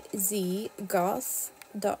dbzgoth.com.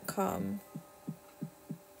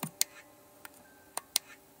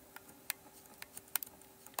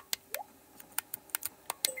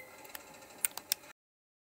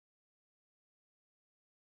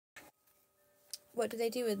 What do they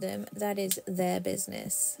do with them? That is their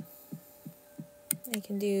business. They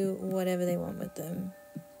can do whatever they want with them.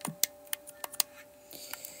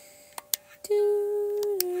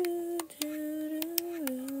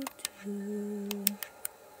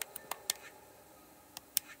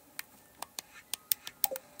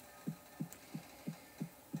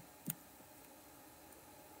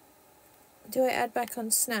 Do I add back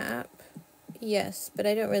on Snap? Yes, but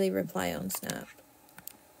I don't really reply on Snap.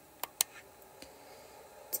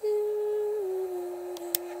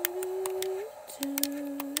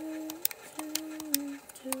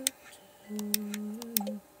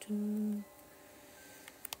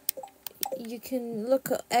 You can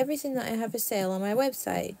look at everything that I have for sale on my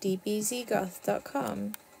website,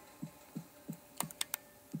 dbzgoth.com.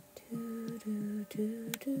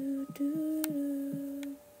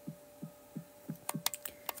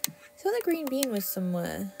 I thought the green bean was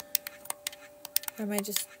somewhere. Or am I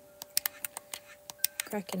just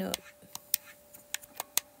cracking up?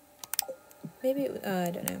 Maybe it was, oh,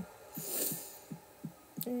 I don't know.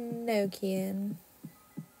 No, Kian.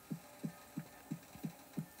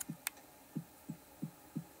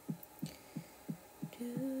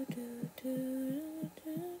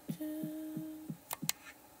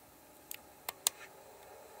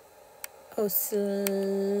 Oh,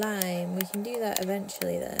 slime. We can do that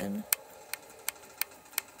eventually then.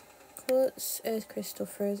 Quartz, earth crystal,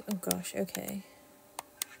 frozen. Oh gosh, okay.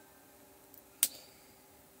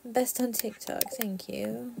 Best on TikTok, thank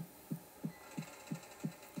you.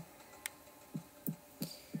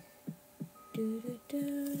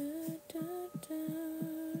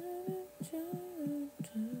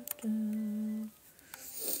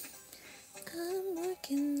 I'm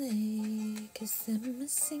working late 'cause I'm a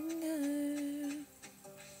singer.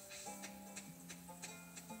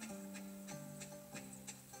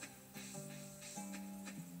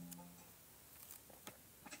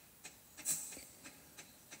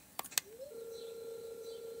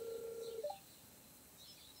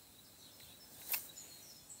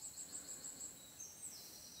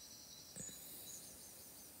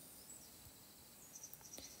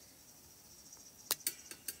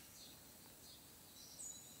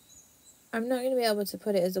 I'm not going to be able to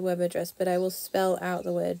put it as a web address, but I will spell out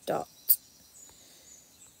the word dot.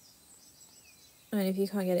 And if you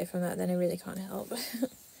can't get it from that, then I really can't help.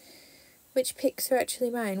 Which pics are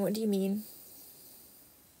actually mine? What do you mean?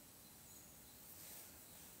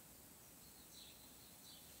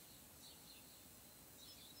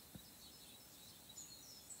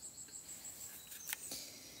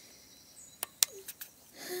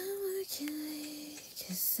 I'm working late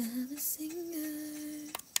 'cause I'm a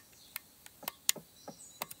singer.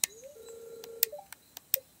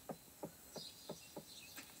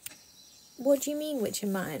 What do you mean, which are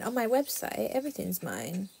mine? On my website, everything's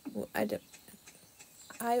mine. I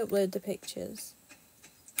upload the pictures.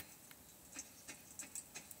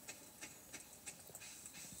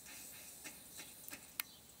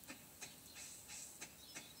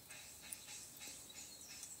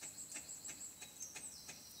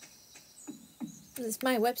 It's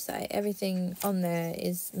my website. Everything on there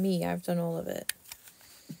is me. I've done all of it.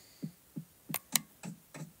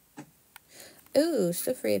 Ooh,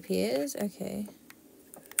 stuff reappears. Okay.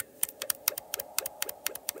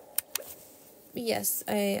 Yes,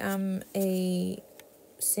 I am a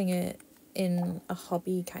singer in a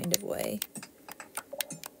hobby kind of way.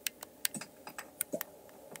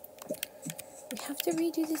 We have to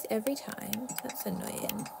redo this every time. That's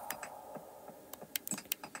annoying.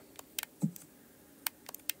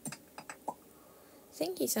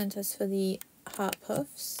 Thank you, Santos, for the heart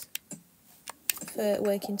puffs. For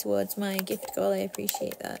working towards my gift goal. I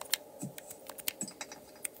appreciate that.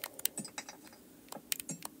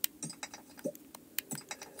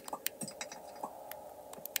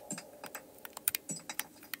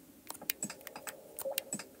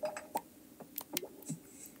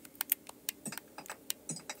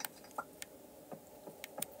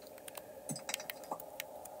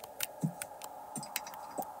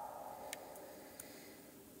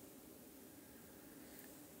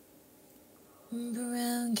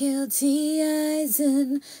 Brown guilty eyes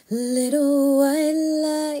and little white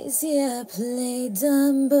lies. Yeah, I played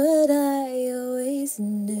dumb, but I always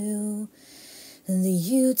knew that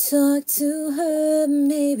you talked to her.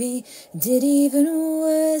 Maybe did even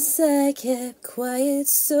worse. I kept quiet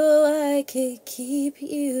so I could keep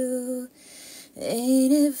you.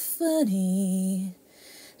 Ain't it funny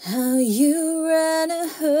how you ran to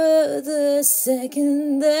her the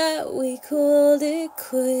second that we called it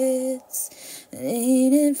quits?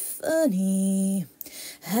 Ain't it funny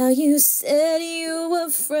how you said you were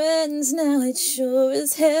friends? Now it sure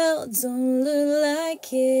as hell don't look like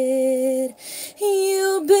it.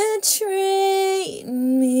 You betrayed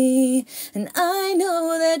me, and I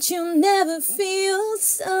know that you'll never feel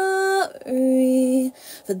sorry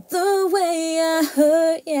for the way I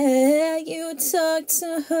hurt. Yeah, you talked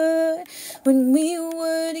to her when we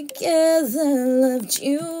were together, loved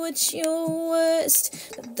you at your worst,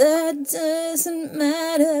 but that doesn't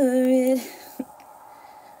matter.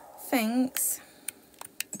 Thanks.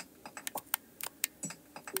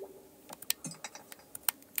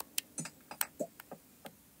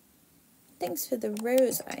 Thanks for the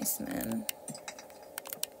rose, Iceman.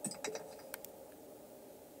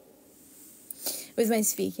 With my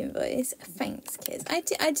speaking voice. Thanks, kids. I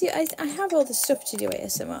have all the stuff to do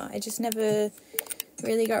ASMR. I just never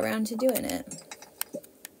really got around to doing it.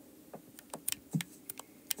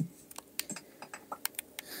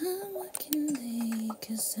 I'm working late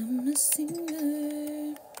 'cause I'm a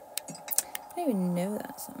singer. I don't even know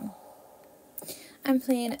that song. I'm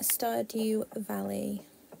playing Stardew Valley.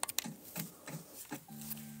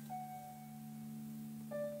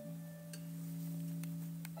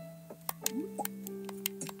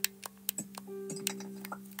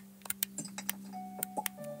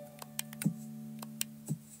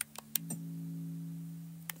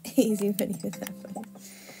 Easy money with that one.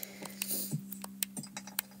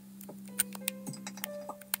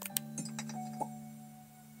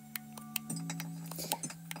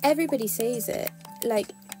 Everybody says it,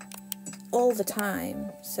 like, all the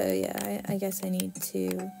time. So yeah, I guess I need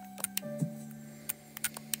to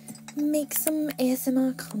make some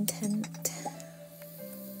ASMR content.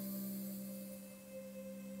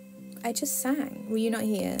 I just sang. Were you not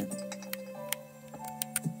here?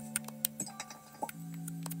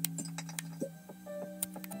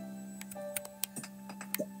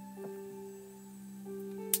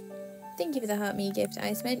 Thank you for the heart me gift,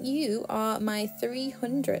 Iceman. You are my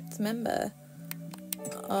 300th member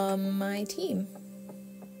on my team.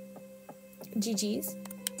 GG's.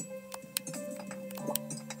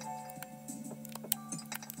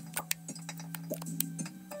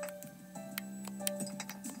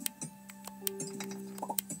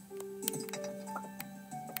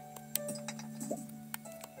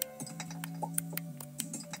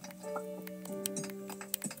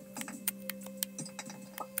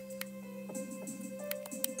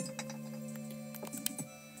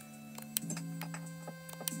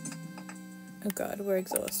 Oh god, we're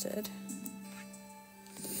exhausted.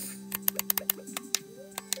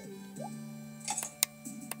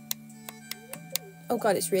 Oh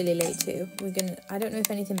god, it's really late too. I don't know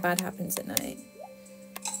if anything bad happens at night.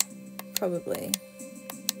 Probably.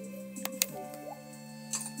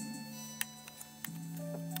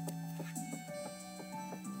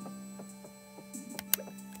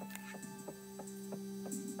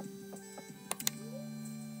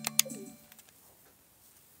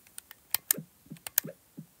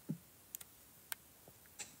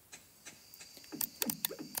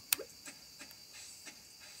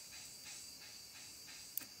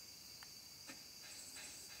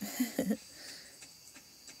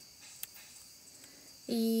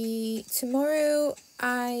 Tomorrow,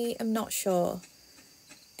 I am not sure.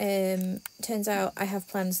 Turns out I have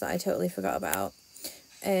plans that I totally forgot about.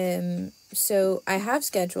 So I have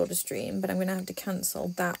scheduled a stream, but I'm going to have to cancel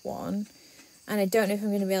that one. And I don't know if I'm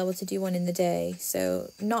going to be able to do one in the day.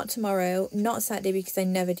 So not tomorrow, not Saturday, because I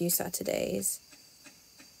never do Saturdays.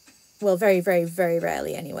 Well, very, very, very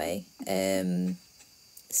rarely anyway.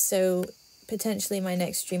 So potentially my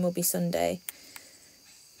next stream will be Sunday.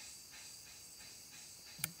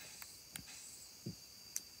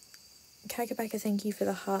 Kakabaka, thank you for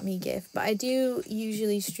the heart me gift, but I do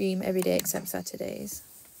usually stream every day except Saturdays.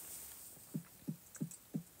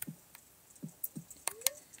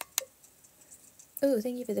 Oh,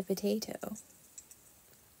 thank you for the potato.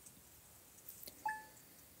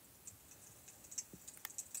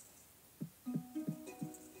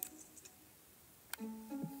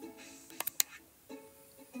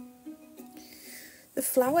 The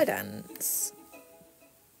flower dance.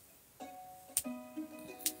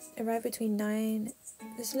 Arrive between 9.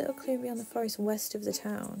 There's a little clearing beyond the forest west of the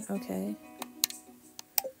town. Okay.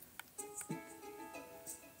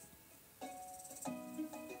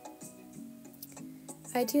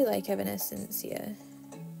 I do like Evanescence, yeah.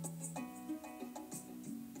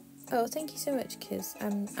 Oh, thank you so much, Kiz.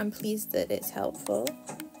 I'm pleased that it's helpful.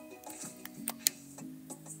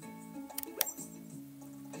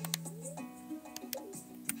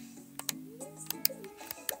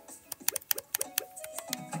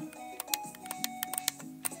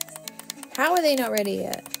 How are they not ready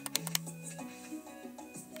yet?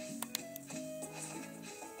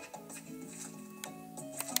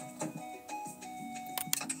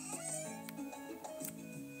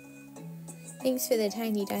 Thanks for the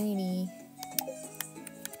tiny.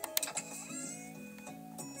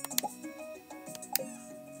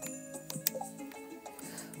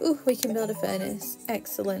 Ooh, we can build a furnace.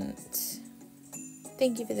 Excellent.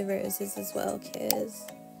 Thank you for the roses as well, Kiz.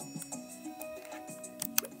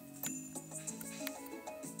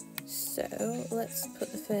 So, let's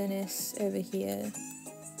put the furnace over here.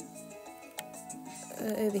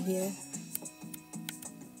 Over here.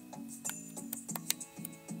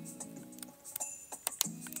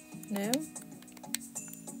 No?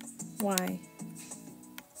 Why?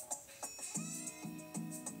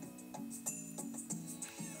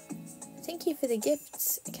 Thank you for the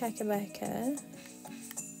gifts, Kakabaka.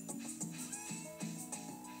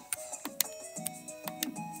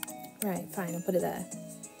 Right, fine, I'll put it there.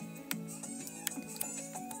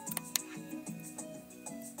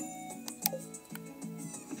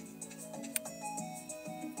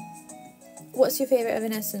 What's your favourite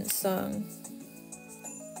Evanescence song?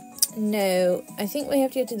 No, I think we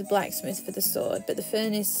have to go to the blacksmith for the sword, but the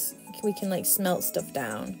furnace, we can like smelt stuff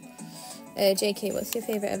down. JK, what's your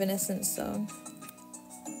favourite Evanescence song?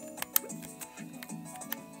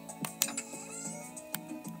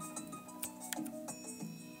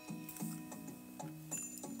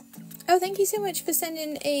 Oh, thank you so much for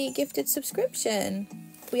sending a gifted subscription.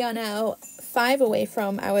 We are now 5 away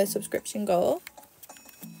from our subscription goal.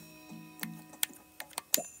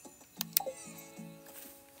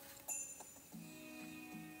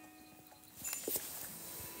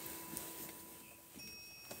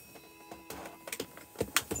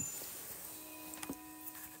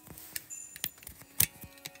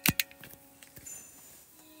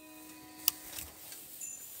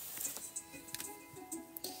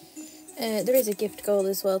 There is a gift goal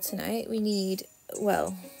as well tonight. We need,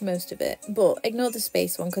 well, most of it, but ignore the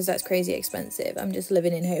space one because that's crazy expensive. I'm just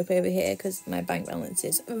living in hope over here because my bank balance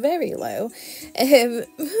is very low.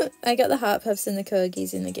 I got the heart puffs and the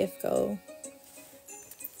corgis in the gift goal.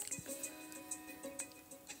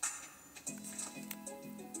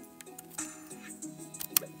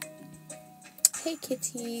 Hey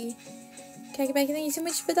kitty. Becca, thank you so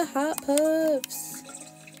much for the heart puffs.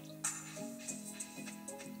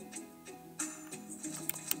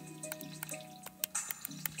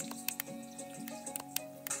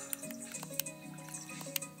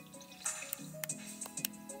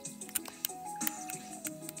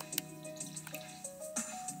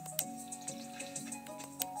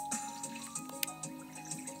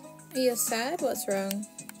 Are you sad? What's wrong?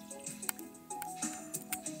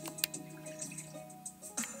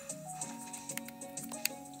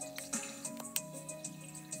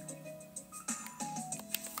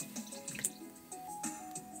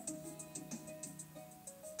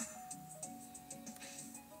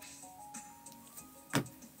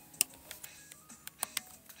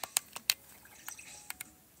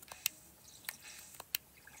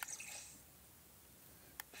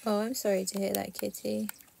 Oh, I'm sorry to hear that, kitty.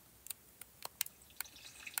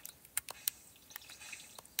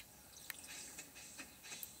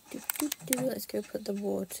 Let's go put the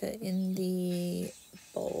water in the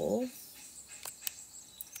bowl.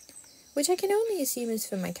 Which I can only assume is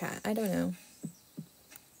for my cat. I don't know.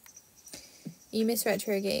 You miss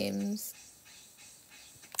retro games.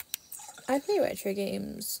 I play retro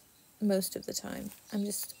games most of the time.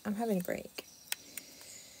 I'm having a break.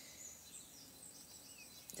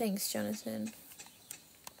 Thanks, Jonathan.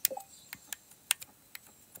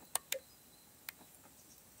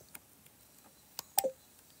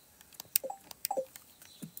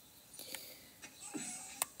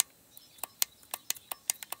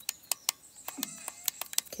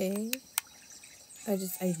 Okay.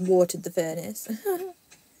 I watered the furnace.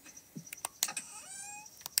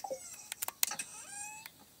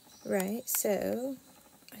 Right, so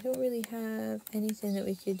I don't really have anything that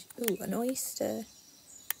we could... Ooh, an oyster.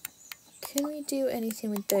 Can we do anything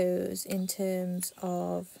with those in terms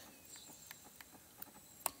of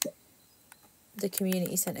the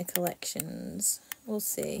community centre collections? We'll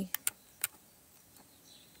see.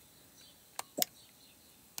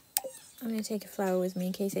 I'm going to take a flower with me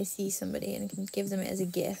in case I see somebody and I can give them it as a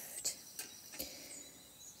gift.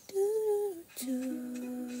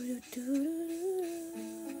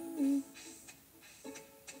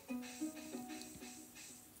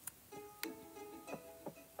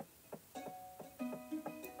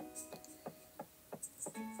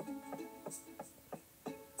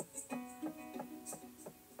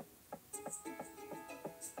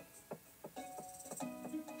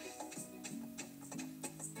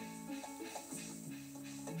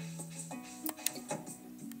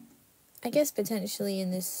 I guess potentially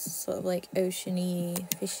in this sort of like oceany,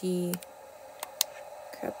 fishy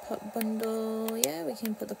crab pot bundle, yeah, we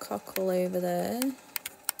can put the cockle over there.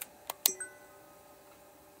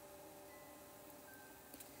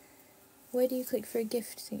 Where do you click for a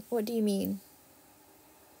gift thing? What do you mean?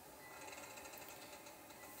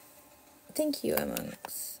 Thank you,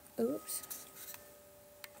 Amongst. Oops.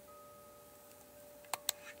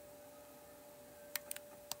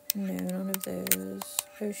 No, none of those.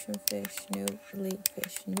 Ocean fish, nope. Lake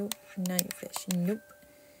fish, nope. Night fish, nope.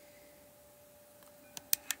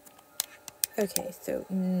 Okay, so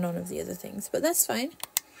none of the other things, but that's fine.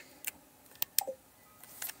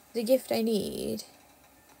 The gift I need...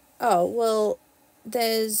 Oh, well,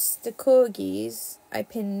 there's the corgis I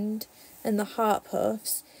pinned and the heart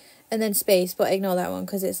puffs and then space, but ignore that one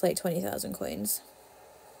because it's like 20,000 coins.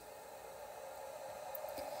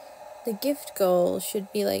 The gift goal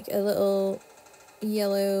should be like a little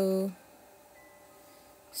yellow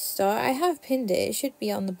star. I have pinned it. It should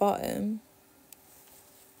be on the bottom.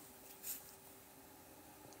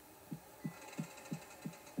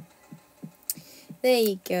 There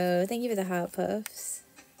you go. Thank you for the heart puffs.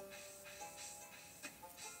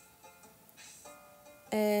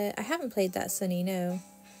 I haven't played that, Sunny, no.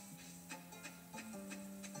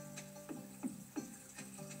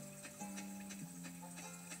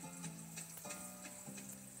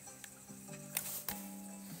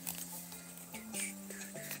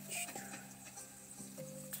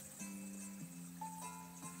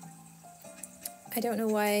 I don't know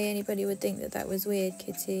why anybody would think that that was weird,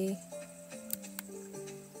 Kitty.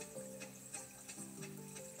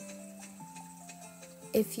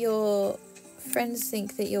 If your friends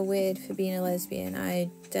think that you're weird for being a lesbian, I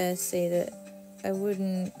dare say that I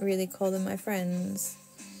wouldn't really call them my friends.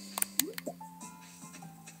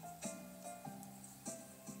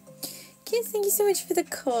 Kids, thank you so much for the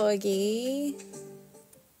corgi.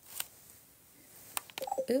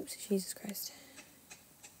 Oops, Jesus Christ.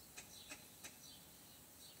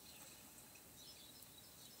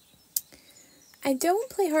 I don't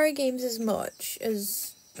play horror games as much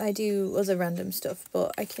as I do other random stuff,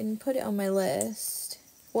 but I can put it on my list.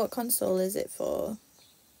 What console is it for?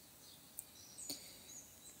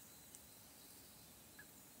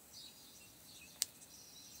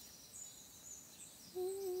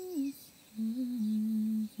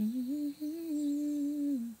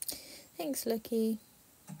 Thanks, Lucky.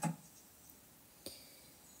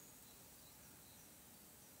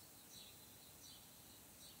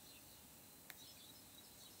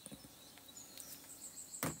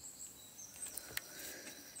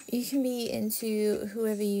 You can be into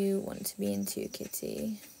whoever you want to be into,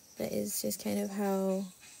 Kitty. That is just kind of how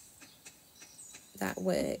that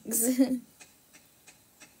works.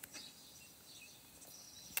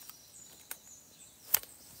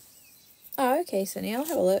 Oh, okay, Sunny, I'll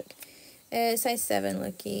have a look. Size 7,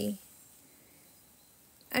 Lucky.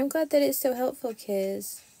 I'm glad that it's so helpful,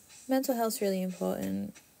 kids. Mental health's really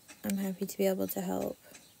important. I'm happy to be able to help.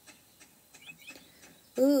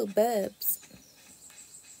 Ooh, burbs.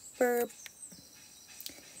 Burp.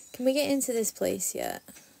 Can we get into this place yet?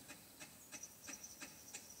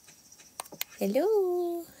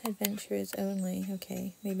 Hello! Adventurers only.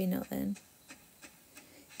 Okay, maybe not then.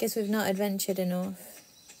 Guess we've not adventured enough.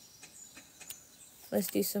 Let's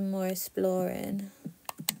do some more exploring.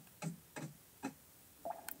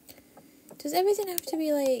 Does everything have to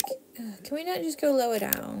be like... can we not just go lower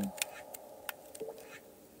down?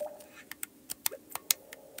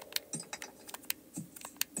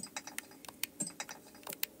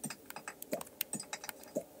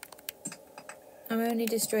 I'm only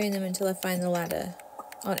destroying them until I find the ladder.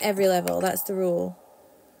 On every level, that's the rule.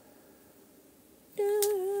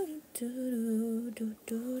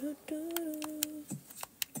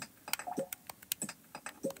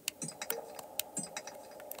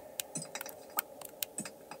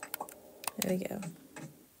 There we go.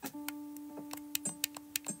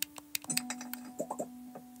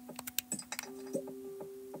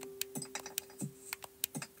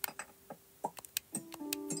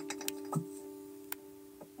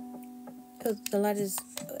 Oh, the ladder's...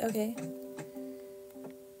 okay.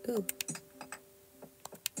 Ooh.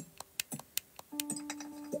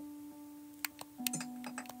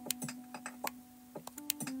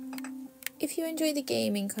 If you enjoy the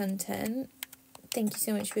gaming content, thank you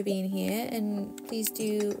so much for being here, and please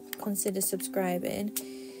do consider subscribing.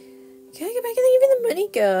 Can I go back and thank you for the money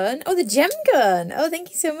gun? Oh, the gem gun! Oh, thank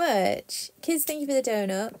you so much. Kids, thank you for the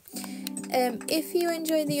donut. If you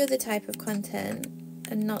enjoy the other type of content,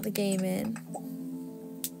 and not the gaming,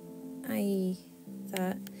 i.e.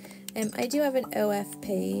 that, I do have an OF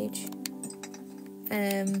page.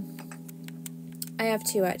 I have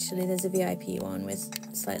two actually. There's a VIP one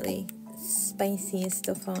with slightly spicier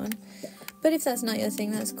stuff on. But if that's not your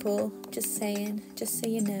thing, that's cool. Just saying. Just so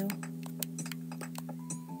you know.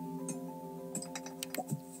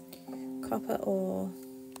 Copper ore.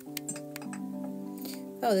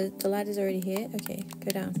 Oh, the ladder's already here? Okay,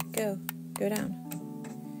 go down. Go. Go down.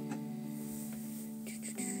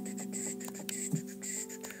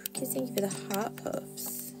 Kids, thank you for the heart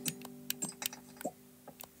puffs.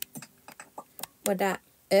 What that?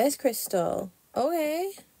 Earth crystal.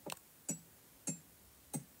 Okay.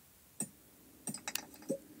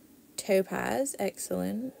 Topaz.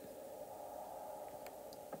 Excellent.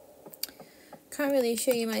 Can't really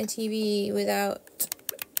show you my TV without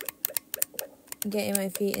getting my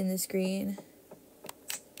feet in the screen.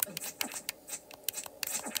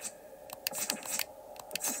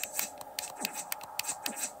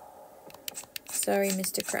 Sorry,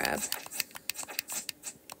 Mr. Crab.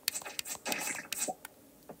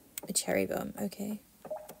 A cherry bomb, okay.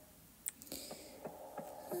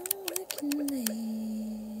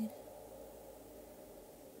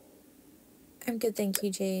 I'm good, thank you,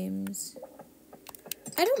 James.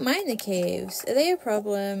 I don't mind the caves. Are they a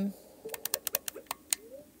problem?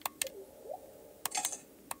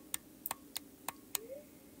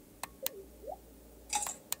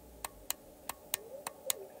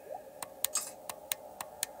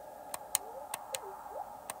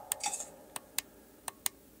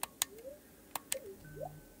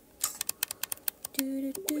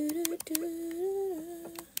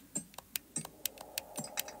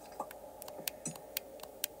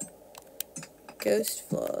 Ghost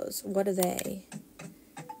floors. What are they?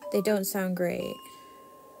 They don't sound great.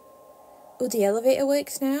 Oh, the elevator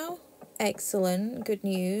works now? Excellent. Good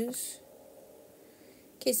news.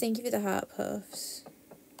 Okay, thank you for the heart puffs.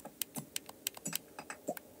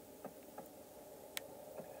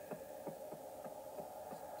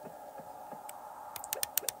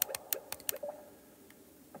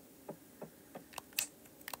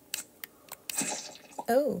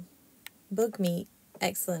 Oh, bug meat.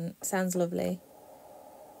 Excellent. Sounds lovely.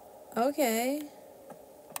 Okay.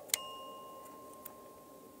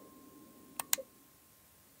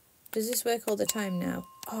 Does this work all the time now?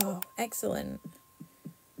 Oh, excellent.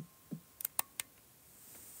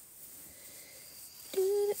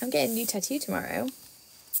 I'm getting a new tattoo tomorrow.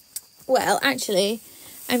 Well, actually,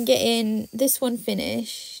 I'm getting this one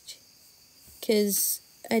finished because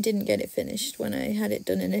I didn't get it finished when I had it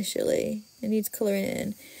done initially. It needs colouring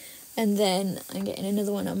in. And then I'm getting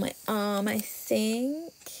another one on my arm, I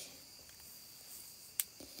think.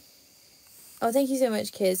 Oh, thank you so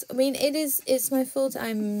much, kids. I mean, it's my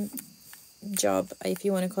full-time job, if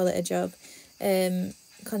you want to call it a job.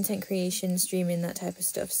 Content creation, streaming, that type of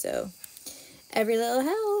stuff. So every little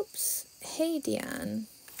helps. Hey, Diane.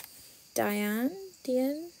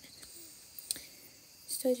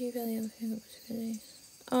 Stardew Valley.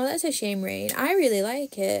 Oh, that's a shame, Rain. I really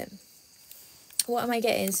like it. What am I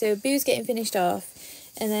getting? So Boo's getting finished off,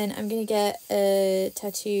 and then I'm gonna get a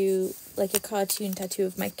tattoo, like a cartoon tattoo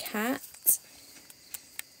of my cat.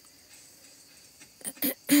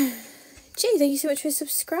 Jay, thank you so much for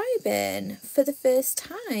subscribing for the first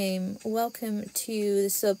time. Welcome to the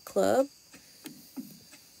sub club.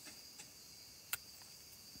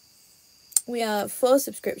 We are 4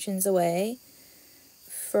 subscriptions away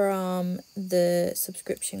from the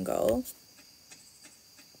subscription goal.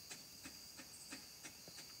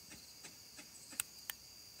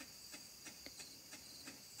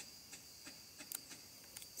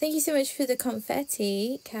 Thank you so much for the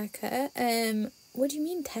confetti, Kaka. What do you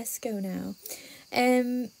mean Tesco now?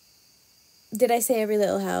 Did I say every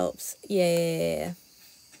little helps? Yeah.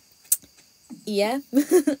 Yeah,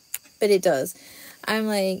 but it does. I'm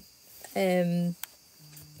like,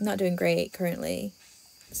 not doing great currently.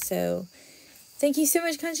 So, thank you so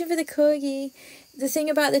much, Concha, for the corgi. The thing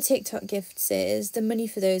about the TikTok gifts is the money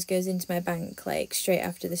for those goes into my bank, like, straight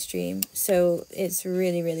after the stream. So, it's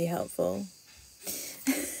really, really helpful.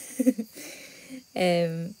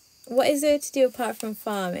 What is there to do apart from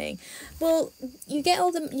farming? Well, you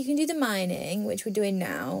can do the mining, which we're doing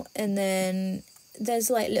now, and then there's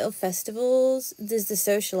like little festivals. There's the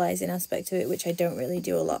socializing aspect of it, which I don't really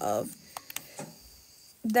do a lot of.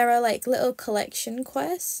 There are like little collection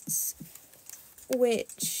quests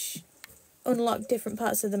which unlock different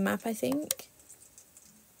parts of the map, I think.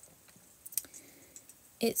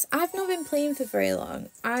 I've not been playing for very long.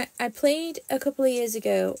 I played a couple of years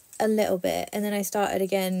ago a little bit, and then I started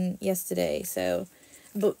again yesterday, so,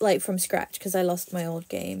 but like from scratch because I lost my old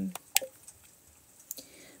game.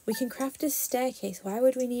 We can craft a staircase. Why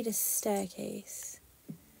would we need a staircase?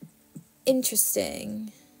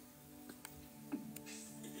 Interesting.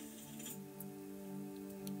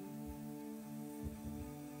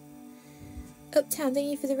 Uptown,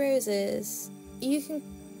 thank you for the roses. You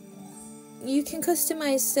can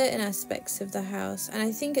customize certain aspects of the house, and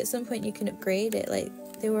I think at some point you can upgrade it. Like,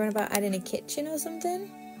 they were about adding a kitchen or something.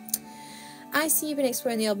 I see you've been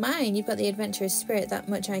exploring the old mine. You've got the adventurous spirit, that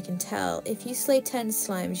much I can tell. If you slay 10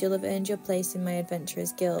 slimes, you'll have earned your place in my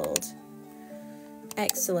adventurers guild.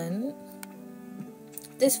 Excellent.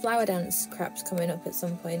 This flower dance crap's coming up at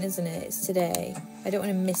some point, isn't it? It's today. I don't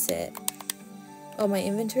want to miss it. Oh, my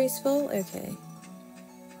inventory's full? Okay.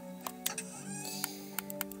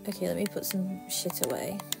 Okay, let me put some shit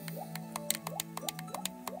away.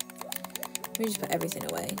 Let me just put everything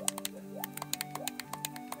away.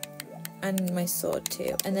 And my sword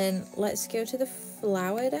too. And then let's go to the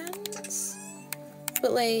flower dance.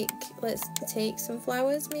 But like, let's take some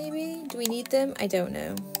flowers maybe? Do we need them? I don't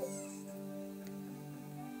know.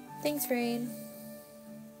 Thanks, Rain.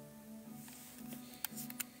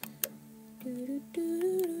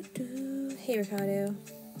 Hey, Ricardo.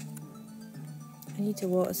 I need to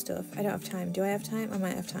water stuff. I don't have time. Do I have time? I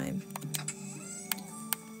might have time.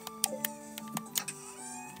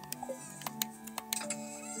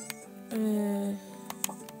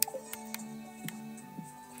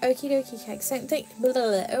 Okie dokie,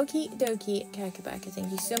 okie dokie, Kakabaka.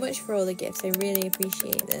 Thank you so much for all the gifts. I really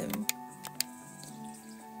appreciate them.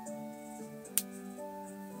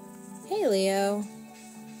 Hey, Leo.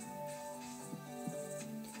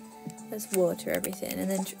 Let's water everything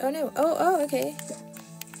and then... Oh, no. Oh, okay.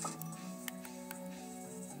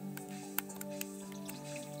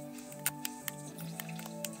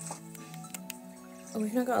 Oh,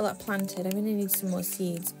 we've not got a lot planted. I'm going to need some more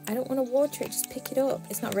seeds. I don't want to water it. Just pick it up.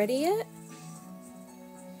 It's not ready yet?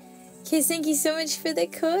 Kids, thank you so much for the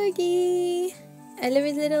corgi. I love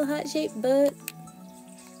his little heart-shaped butt.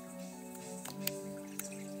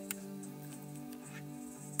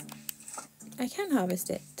 I can harvest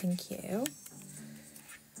it. Thank you.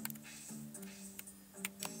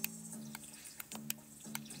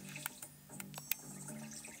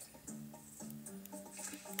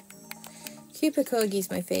 Cooper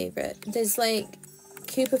Corgi's my favourite. There's like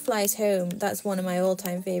Cooper Flies Home. That's one of my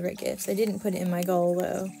all-time favourite gifts. I didn't put it in my goal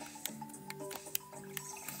though.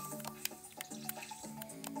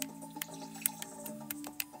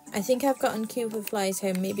 I think I've gotten Cooper Flies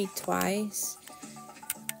Home maybe twice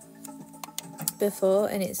before,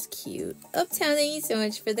 and it's cute. Uptown, thank you so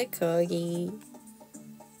much for the corgi.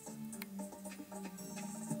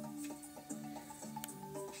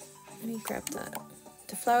 Let me grab that.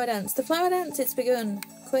 The flower dance. The flower dance, it's begun.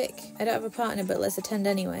 Quick. I don't have a partner, but let's attend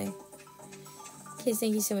anyway. Kids,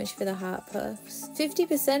 thank you so much for the heart puffs.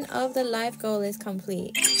 50% of the live goal is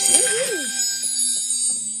complete.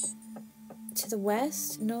 To the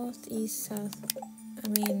west, north, east, south. I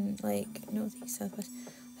mean, like, north, east, southwest.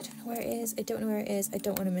 I don't know where it is. I don't know where it is. I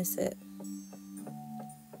don't want to miss it.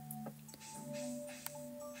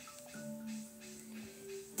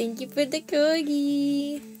 Thank you for the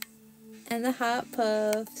corgi. And the heart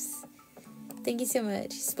puffs. Thank you so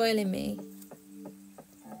much. Spoiling me.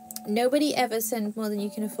 Nobody ever send more than you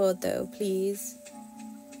can afford though, please.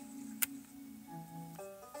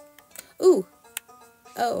 Ooh.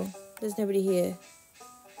 Oh, there's nobody here.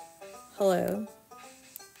 Hello.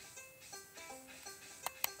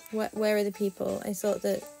 Where are the people? I thought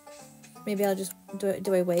that maybe I'll just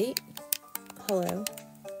do I wait? Hello.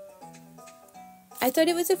 I thought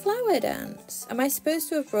it was a flower dance. Am I supposed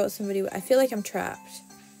to have brought somebody? I feel like I'm trapped.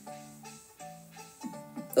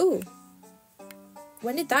 Ooh.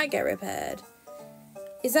 When did that get repaired?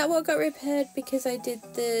 Is that what got repaired because I did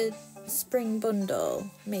the spring bundle?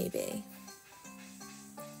 Maybe.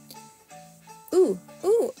 Ooh.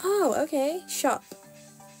 Ooh. Oh, okay. Shop.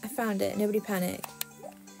 I found it. Nobody panic.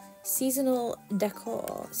 Seasonal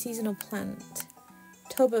decor. Seasonal plant.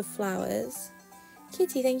 Tub of flowers.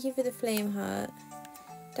 Kitty, thank you for the flame heart.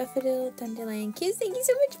 Daffodil, dandelion. Kids, thank you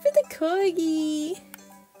so much for the corgi.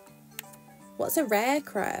 What's a rare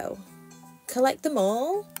crow? Collect them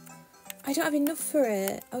all? I don't have enough for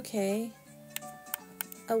it. Okay.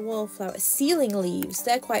 A wallflower. Ceiling leaves.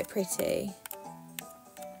 They're quite pretty.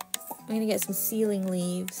 I'm going to get some ceiling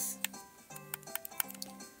leaves.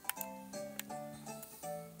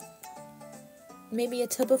 Maybe a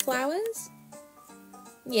tub of flowers?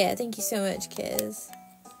 Yeah, thank you so much, Kiz.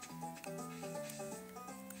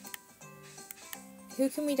 Who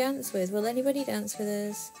can we dance with? Will anybody dance with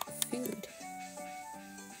us? Food.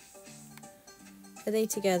 Are they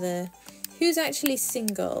together? Who's actually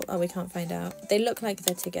single? Oh, we can't find out. They look like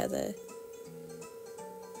they're together.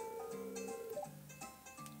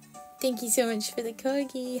 Thank you so much for the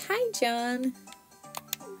corgi. Hi, John.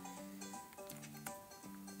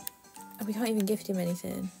 Oh, we can't even gift him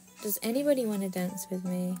anything. Does anybody want to dance with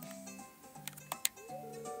me?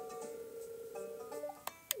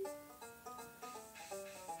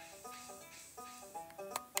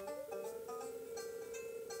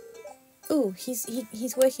 Oh,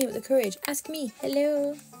 he's working with the courage. Ask me.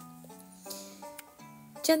 Hello.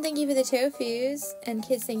 Jen, thank you for the tofus. And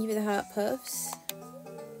kids, thank you for the heart puffs.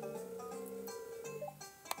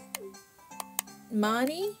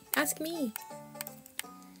 Marnie? Ask me.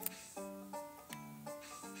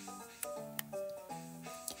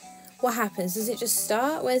 What happens? Does it just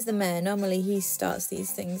start? Where's the mayor? Normally he starts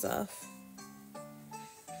these things off.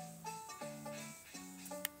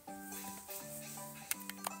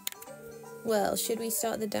 Well, should we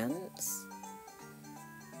start the dance?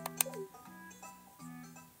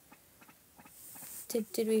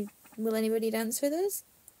 Did we... Will anybody dance with us?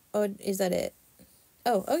 Or is that it?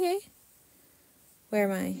 Oh, okay.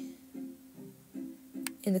 Where am I?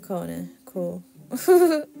 In the corner. Cool.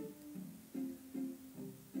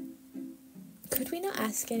 Could we not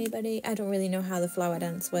ask anybody? I don't really know how the flower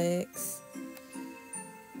dance works.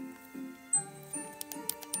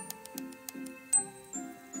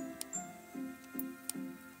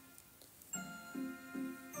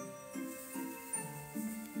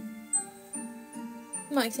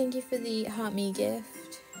 Mike, thank you for the heart me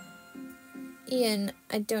gift. Ian,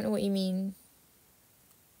 I don't know what you mean.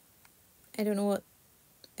 I don't know what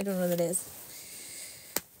that is.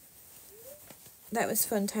 That was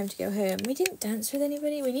fun. Time to go home. We didn't dance with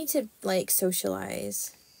anybody. We need to, like,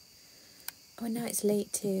 socialise. Oh, and now it's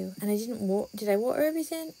late too. And I didn't did I water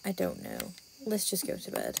everything? I don't know. let's just go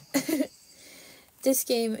to bed. This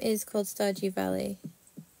game is called Stardew Valley.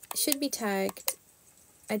 It should be tagged.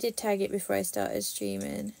 I did tag it before I started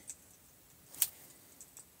streaming.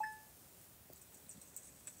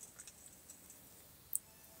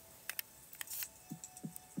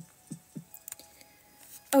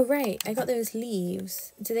 Oh right, I got those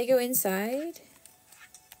leaves. Do they go inside?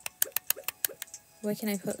 Where can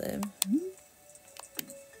I put them?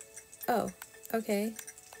 Oh, okay.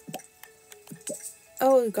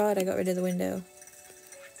 Oh god, I got rid of the window.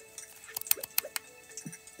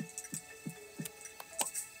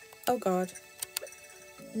 Oh god.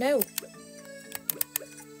 No.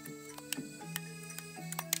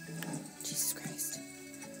 Jesus Christ.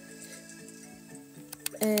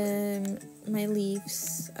 My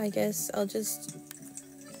leaves. I guess I'll just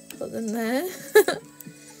put them there.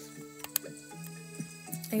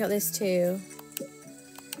 I got this too.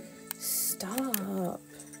 Stop.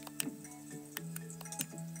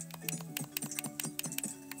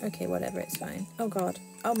 Okay, whatever, it's fine. Oh god.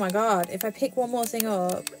 Oh my god. If I pick one more thing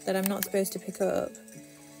up that I'm not supposed to pick up.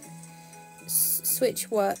 Switch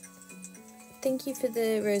what? Thank you for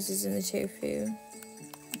the roses and the tofu.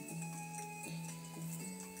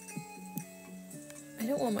 I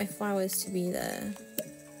don't want my flowers to be there.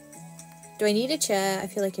 Do I need a chair? I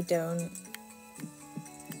feel like I don't.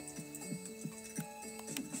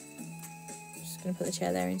 I'm just gonna put the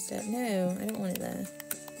chair there instead. No, I don't want it there.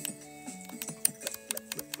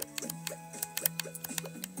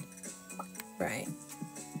 Right.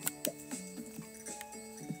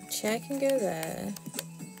 Chair can go there.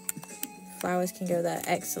 Flowers can go there.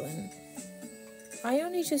 Excellent. I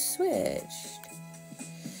only just switched.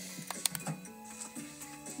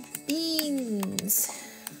 Beans.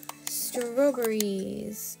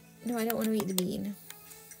 Strawberries. No, I don't want to eat the bean.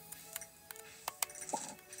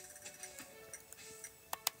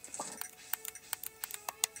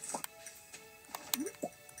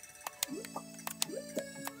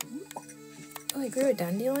 Oh, I grew a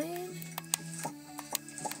dandelion?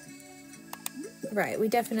 Right, we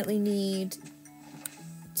definitely need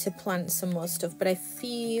to plant some more stuff, but I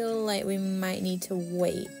feel like we might need to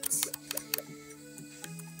wait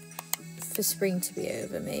for spring to be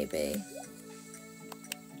over, maybe.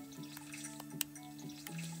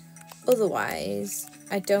 Otherwise,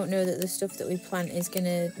 I don't know that the stuff that we plant is going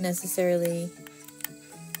to necessarily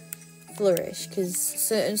flourish, because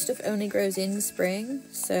certain stuff only grows in spring,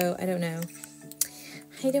 so I don't know.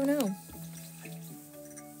 I don't know.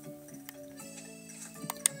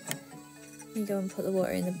 Let me go and put the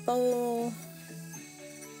water in the bowl.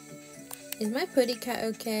 Is my putty cat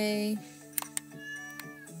okay?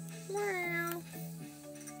 Meow.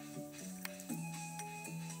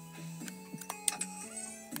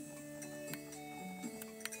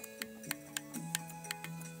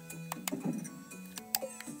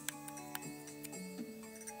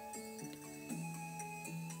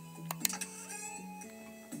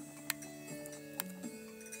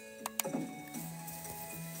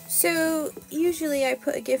 So usually I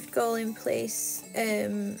put a gift goal in place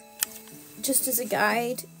just as a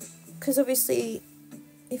guide, because obviously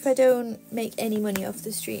if I don't make any money off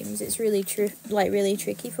the streams, it's really really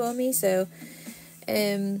tricky for me. So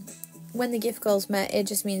when the gift goal's met, it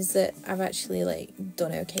just means that I've actually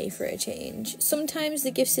done okay for a change. Sometimes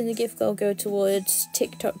the gifts in the gift goal go towards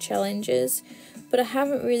TikTok challenges, but I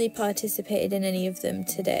haven't really participated in any of them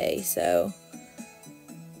today. So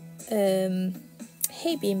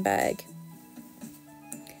hey beanbag.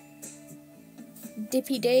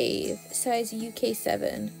 Dippy Dave, size UK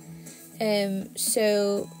 7.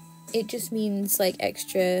 So it just means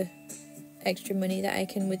extra money that I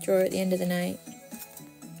can withdraw at the end of the night.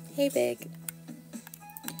 Hey Big.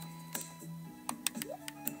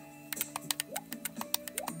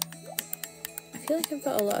 I feel like I've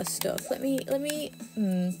got a lot of stuff. Let me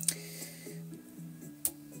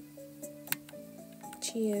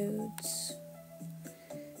geodes.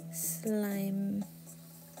 Slime.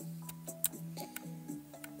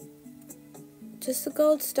 Does the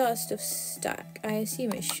gold star stuff stack? I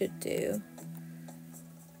assume it should do.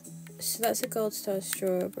 So that's a gold star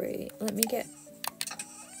strawberry. Let me get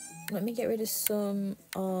rid of some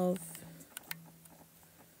of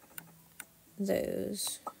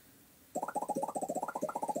those.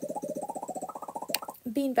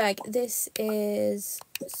 Beanbag, this is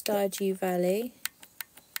Stardew Valley.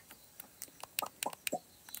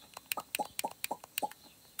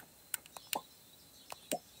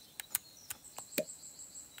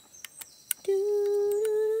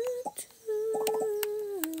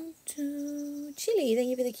 Chili, thank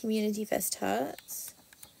you for the community fest hearts.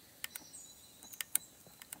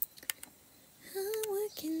 I'm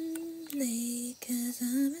working late. 'cause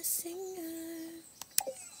I'm a singer.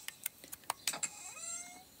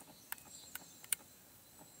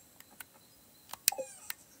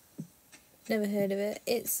 Never heard of it.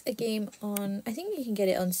 It's a game on, I think you can get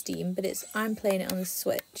it on Steam, but I'm playing it on the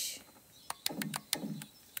Switch.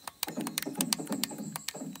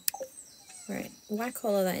 Right, whack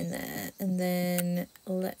all of that in there, and then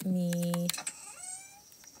let me...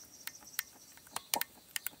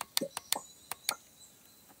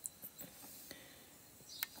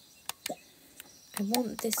 I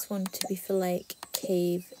want this one to be for like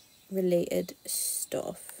cave related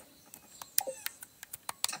stuff.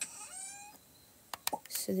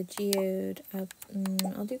 So the geode,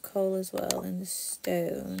 I'll do coal as well, and the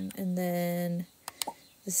stone, and then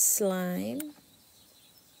the slime.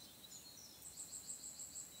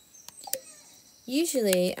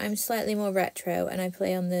 Usually I'm slightly more retro and I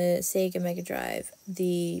play on the Sega Mega Drive,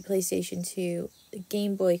 the PlayStation 2, the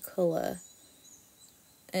Game Boy Color.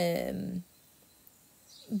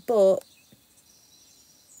 But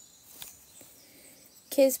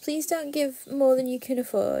kids, please don't give more than you can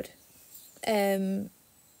afford.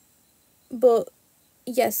 But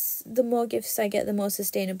yes, the more gifts I get, the more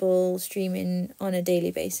sustainable streaming on a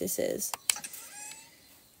daily basis is.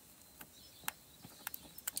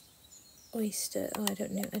 Oyster, oh, I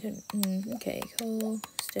don't know, okay, coal,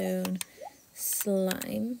 stone,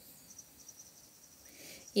 slime.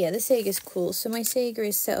 Yeah, the Sega's cool. So my Sega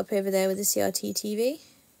is set up over there with the CRT TV.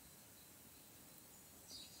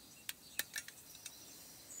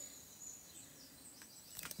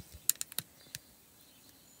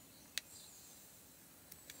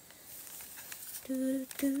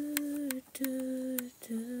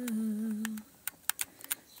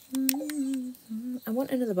 I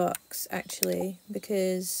want another box, actually,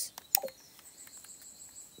 because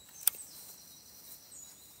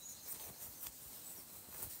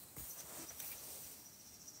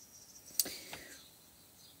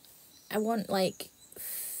I want, like,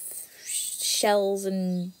 shells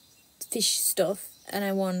and fish stuff, and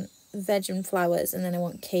I want veg and flowers, and then I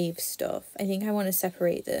want cave stuff. I think I want to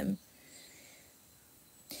separate them.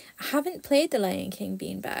 I haven't played the Lion King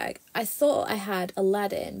beanbag. I thought I had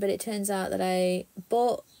Aladdin, but it turns out that I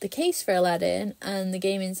bought the case for Aladdin, and the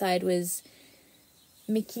game inside was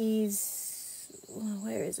Mickey's... Oh,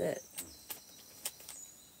 where is it?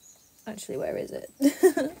 Actually, where is it?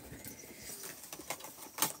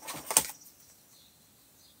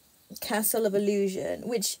 Castle of Illusion,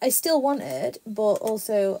 which I still wanted, but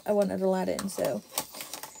also I wanted Aladdin, so...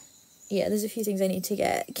 Yeah, there's a few things I need to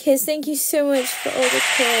get. Kids, thank you so much for all the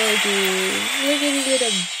corgis. Look at his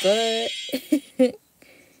little butt.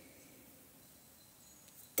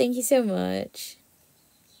 Thank you so much.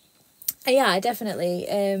 Yeah, definitely.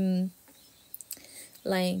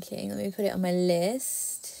 Lion King. Let me put it on my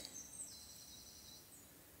list.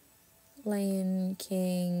 Lion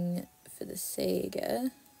King for the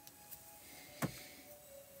Sega.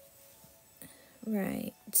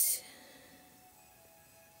 Right.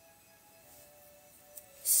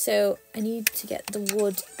 So I need to get the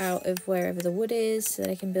wood out of wherever the wood is so that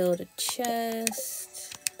I can build a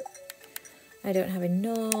chest. I don't have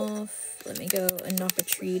enough. Let me go and knock a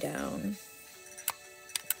tree down.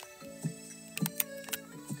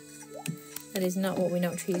 That is not what we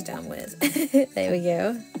knock trees down with. There we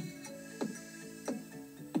go.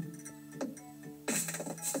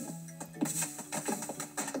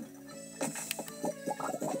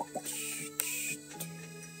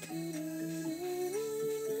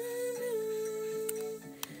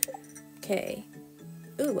 Okay.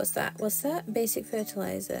 Ooh, what's that? What's that? Basic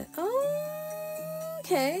fertilizer. Oh,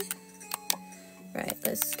 okay. Right,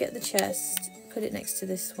 let's get the chest. Put it next to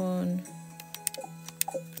this one.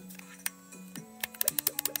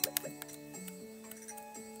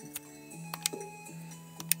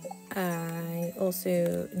 I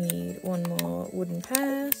also need one more wooden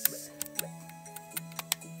pass.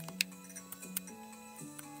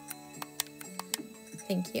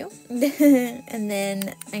 Thank you. And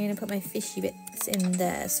then I'm going to put my fishy bits in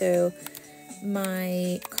there. So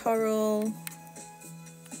my coral,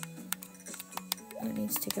 that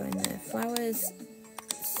needs to go in there. Flowers,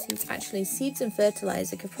 seeds. Actually, seeds and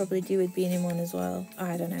fertilizer could probably do with being in one as well. Oh,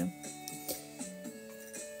 I don't know.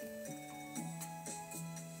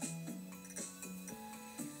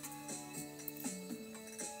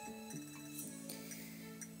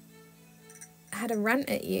 Had a rant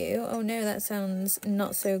at you. Oh no, that sounds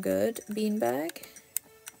not so good. Beanbag.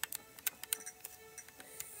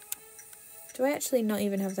 Do I actually not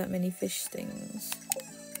even have that many fish things?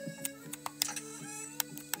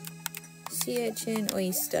 Sea urchin,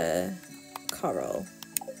 oyster, coral.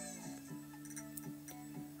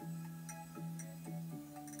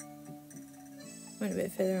 Went a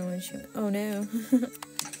bit further on when she... Oh no.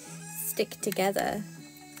 Stick together.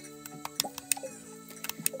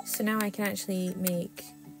 So now I can actually make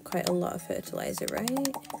quite a lot of fertilizer,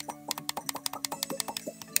 right?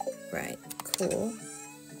 Right, cool.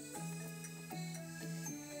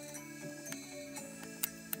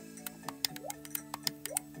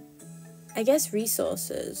 I guess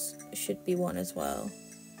resources should be one as well.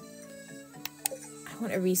 I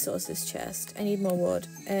want a resources chest. I need more wood.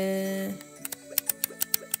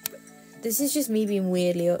 This is just me being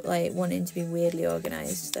weirdly, like, wanting to be weirdly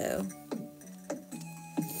organised, though.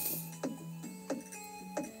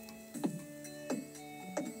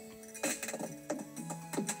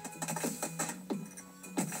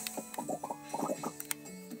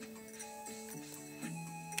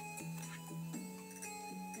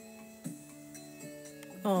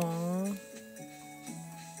 Aww.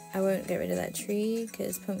 I won't get rid of that tree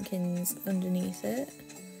because pumpkin's underneath it.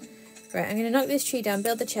 Right, I'm going to knock this tree down,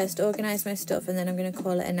 build the chest, organise my stuff, and then I'm going to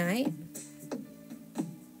call it a night.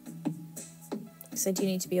 Because I do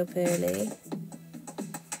need to be up early.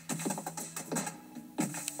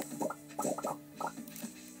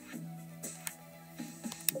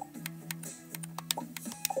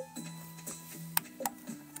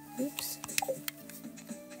 Oops.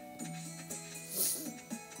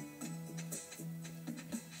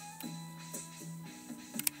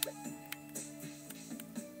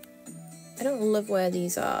 I don't love where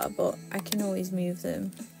these are, but I can always move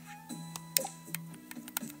them.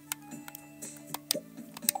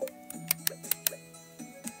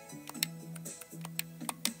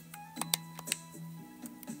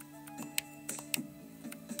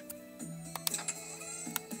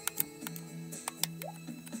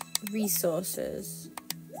 Resources.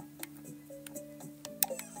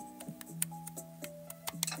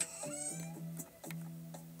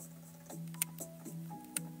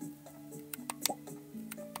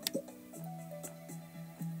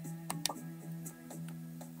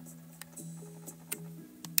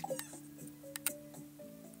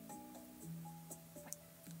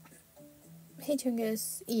 Hey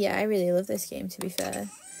Chungus. Yeah, I really love this game, to be fair.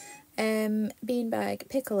 Beanbag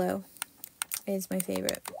Piccolo is my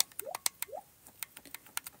favourite.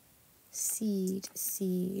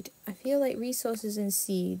 Seed. I feel like resources and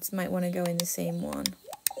seeds might want to go in the same one.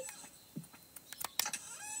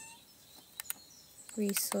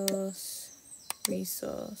 Resource.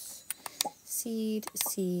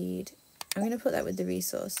 Seed. I'm going to put that with the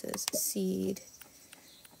resources. Seed.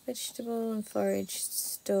 Vegetable and forage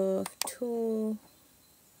stuff. Tool.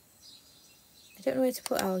 I don't know where to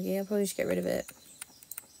put algae. I'll probably just get rid of it.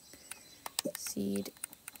 Seed.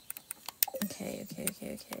 Okay.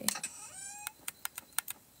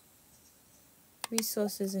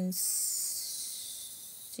 Resources and seeds.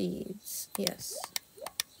 Yes.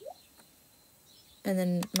 And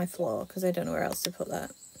then my floor, because I don't know where else to put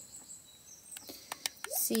that.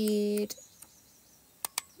 Seed.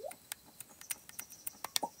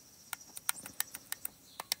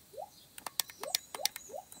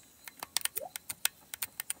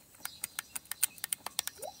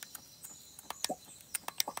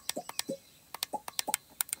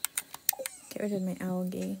 Get rid of my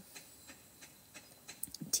algae.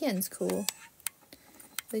 Tien's cool.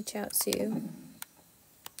 The Chaozu.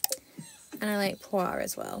 And I like Poir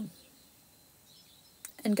as well.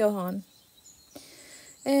 And Gohan.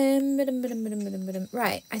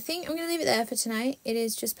 Right, I think I'm going to leave it there for tonight. It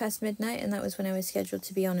is just past midnight, and that was when I was scheduled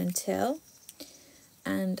to be on until.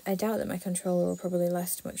 And I doubt that my controller will probably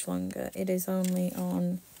last much longer. It is only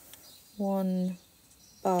on 1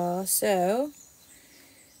 bar, so...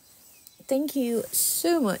 Thank you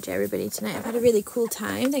so much, everybody, tonight. I've had a really cool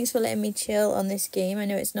time. Thanks for letting me chill on this game. I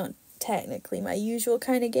know it's not technically my usual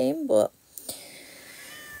kind of game, but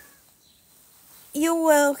you're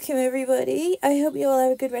welcome, everybody. I hope you all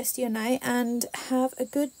have a good rest of your night and have a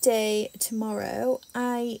good day tomorrow.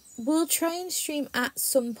 I will try and stream at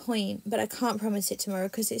some point, but I can't promise it tomorrow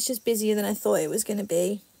because it's just busier than I thought it was going to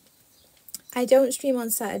be. I don't stream on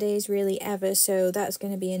Saturdays really ever, so that's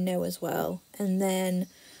going to be a no as well. And then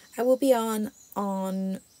I will be on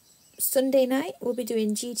Sunday night. We'll be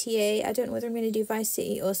doing GTA. I don't know whether I'm going to do Vice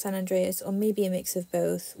City or San Andreas, or maybe a mix of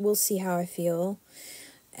both. We'll see how I feel.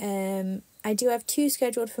 I do have 2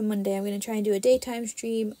 scheduled for Monday. I'm going to try and do a daytime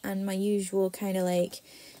stream and my usual kind of like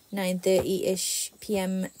 9:30ish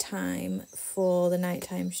PM time for the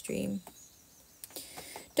nighttime stream.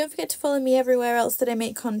 Don't forget to follow me everywhere else that I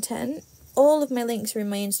make content. All of my links are in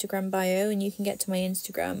my Instagram bio, and you can get to my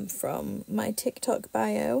Instagram from my TikTok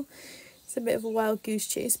bio. It's a bit of a wild goose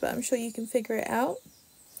chase, but I'm sure you can figure it out.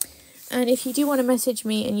 And if you do want to message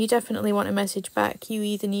me, and you definitely want to message back, you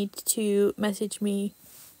either need to message me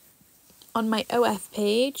on my OF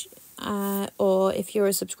page, or if you're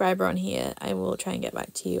a subscriber on here, I will try and get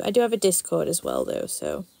back to you. I do have a Discord as well, though,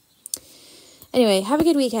 so... Anyway, have a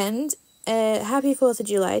good weekend. Happy 4th of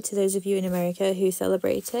July to those of you in America who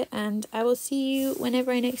celebrate it, and I will see you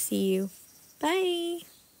whenever I next see you. Bye!